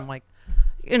anymore. I'm like,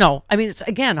 it's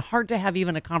again hard to have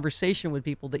even a conversation with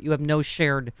people that you have no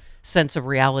shared sense of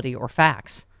reality or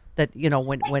facts. That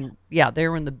when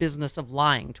they're in the business of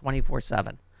lying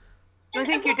 24/7. I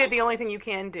think you did the only thing you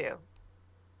can do.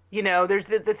 There's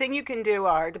the thing you can do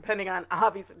are, depending on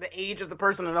obviously the age of the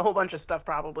person and a whole bunch of stuff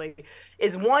probably,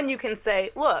 is one, you can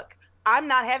say, look, I'm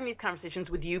not having these conversations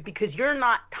with you because you're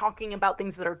not talking about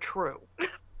things that are true.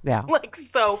 Yeah.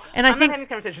 And I'm not having these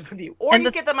conversations with you. Or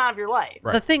you get them out of your life.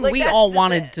 Right. The thing we all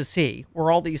wanted to see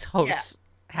were all these hosts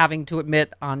having to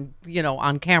admit on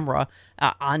camera,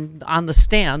 on the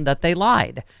stand that they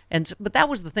lied. But that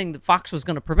was the thing that Fox was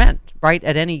going to prevent, right?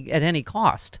 At any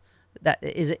cost. that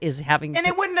is having. And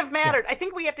it wouldn't have mattered. I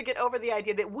think we have to get over the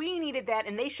idea that we needed that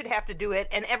and they should have to do it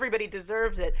and everybody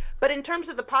deserves it. But in terms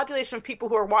of the population of people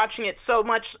who are watching it so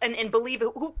much and believe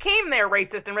who came there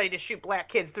racist and ready to shoot black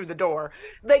kids through the door,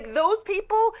 like those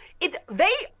people,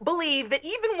 they believe that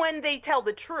even when they tell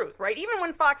the truth, right? Even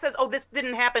when Fox says, "Oh, this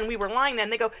didn't happen, we were lying," then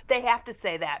they go, they have to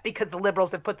say that because the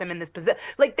liberals have put them in this position.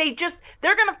 Like they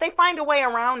find a way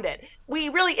around it. We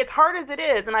really, as hard as it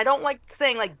is, and I don't like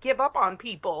saying like give up on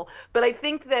people, but I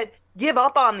think that give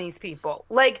up on these people.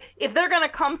 Like if they're going to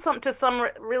come to some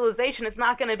realization, it's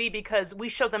not going to be because we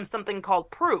show them something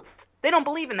called proof. They don't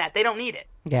believe in that. They don't need it.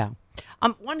 Yeah.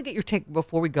 I want to get your take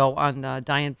before we go on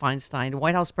Dianne Feinstein.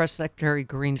 White House Press Secretary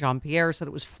Karine Jean-Pierre said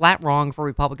it was flat wrong for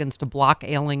Republicans to block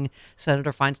ailing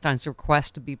Senator Feinstein's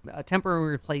request to be temporarily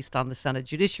replaced on the Senate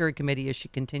Judiciary Committee as she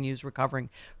continues recovering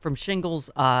from shingles.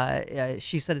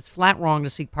 She said it's flat wrong to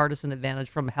seek partisan advantage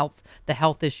from the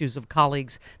health issues of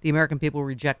colleagues. The American people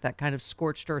reject that kind of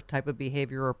scorched earth type of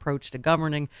behavior or approach to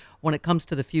governing. When it comes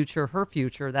to the future, her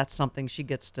future, that's something she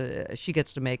gets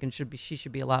to make, and she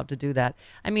should be allowed to do that.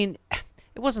 I mean,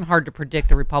 it wasn't hard to predict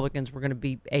the Republicans were going to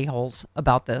be a-holes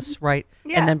about this, right?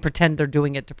 Yeah. And then pretend they're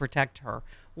doing it to protect her.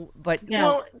 But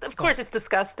well, of course, it's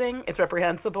disgusting. It's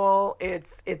reprehensible.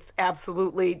 It's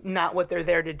absolutely not what they're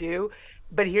there to do.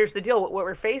 But here's the deal: what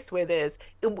we're faced with is,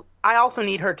 I also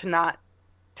need her to not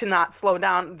slow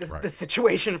down the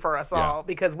situation for us all,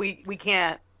 because we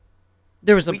can't.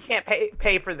 We can't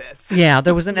pay for this. Yeah,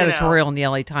 there was an editorial in the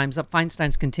LA Times that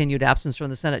Feinstein's continued absence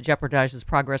from the Senate jeopardizes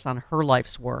progress on her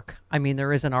life's work. I mean,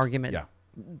 there is an argument. Yeah,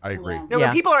 I agree. No,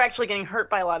 but people are actually getting hurt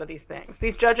by a lot of these things.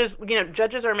 These judges,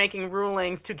 judges are making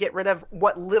rulings to get rid of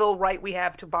what little right we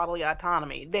have to bodily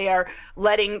autonomy. They are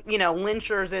letting,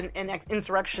 lynchers and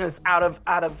insurrectionists out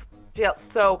of jail.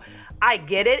 So I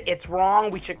get it. It's wrong.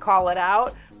 We should call it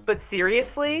out. But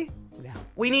seriously,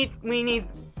 we need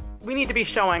to be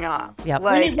showing up. Yep.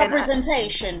 We need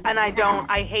representation.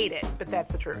 I hate it, but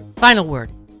that's the truth. Final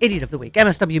word, Idiot of the Week,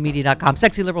 MSWmedia.com,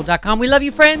 sexyliberal.com. We love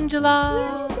you,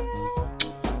 Frangela.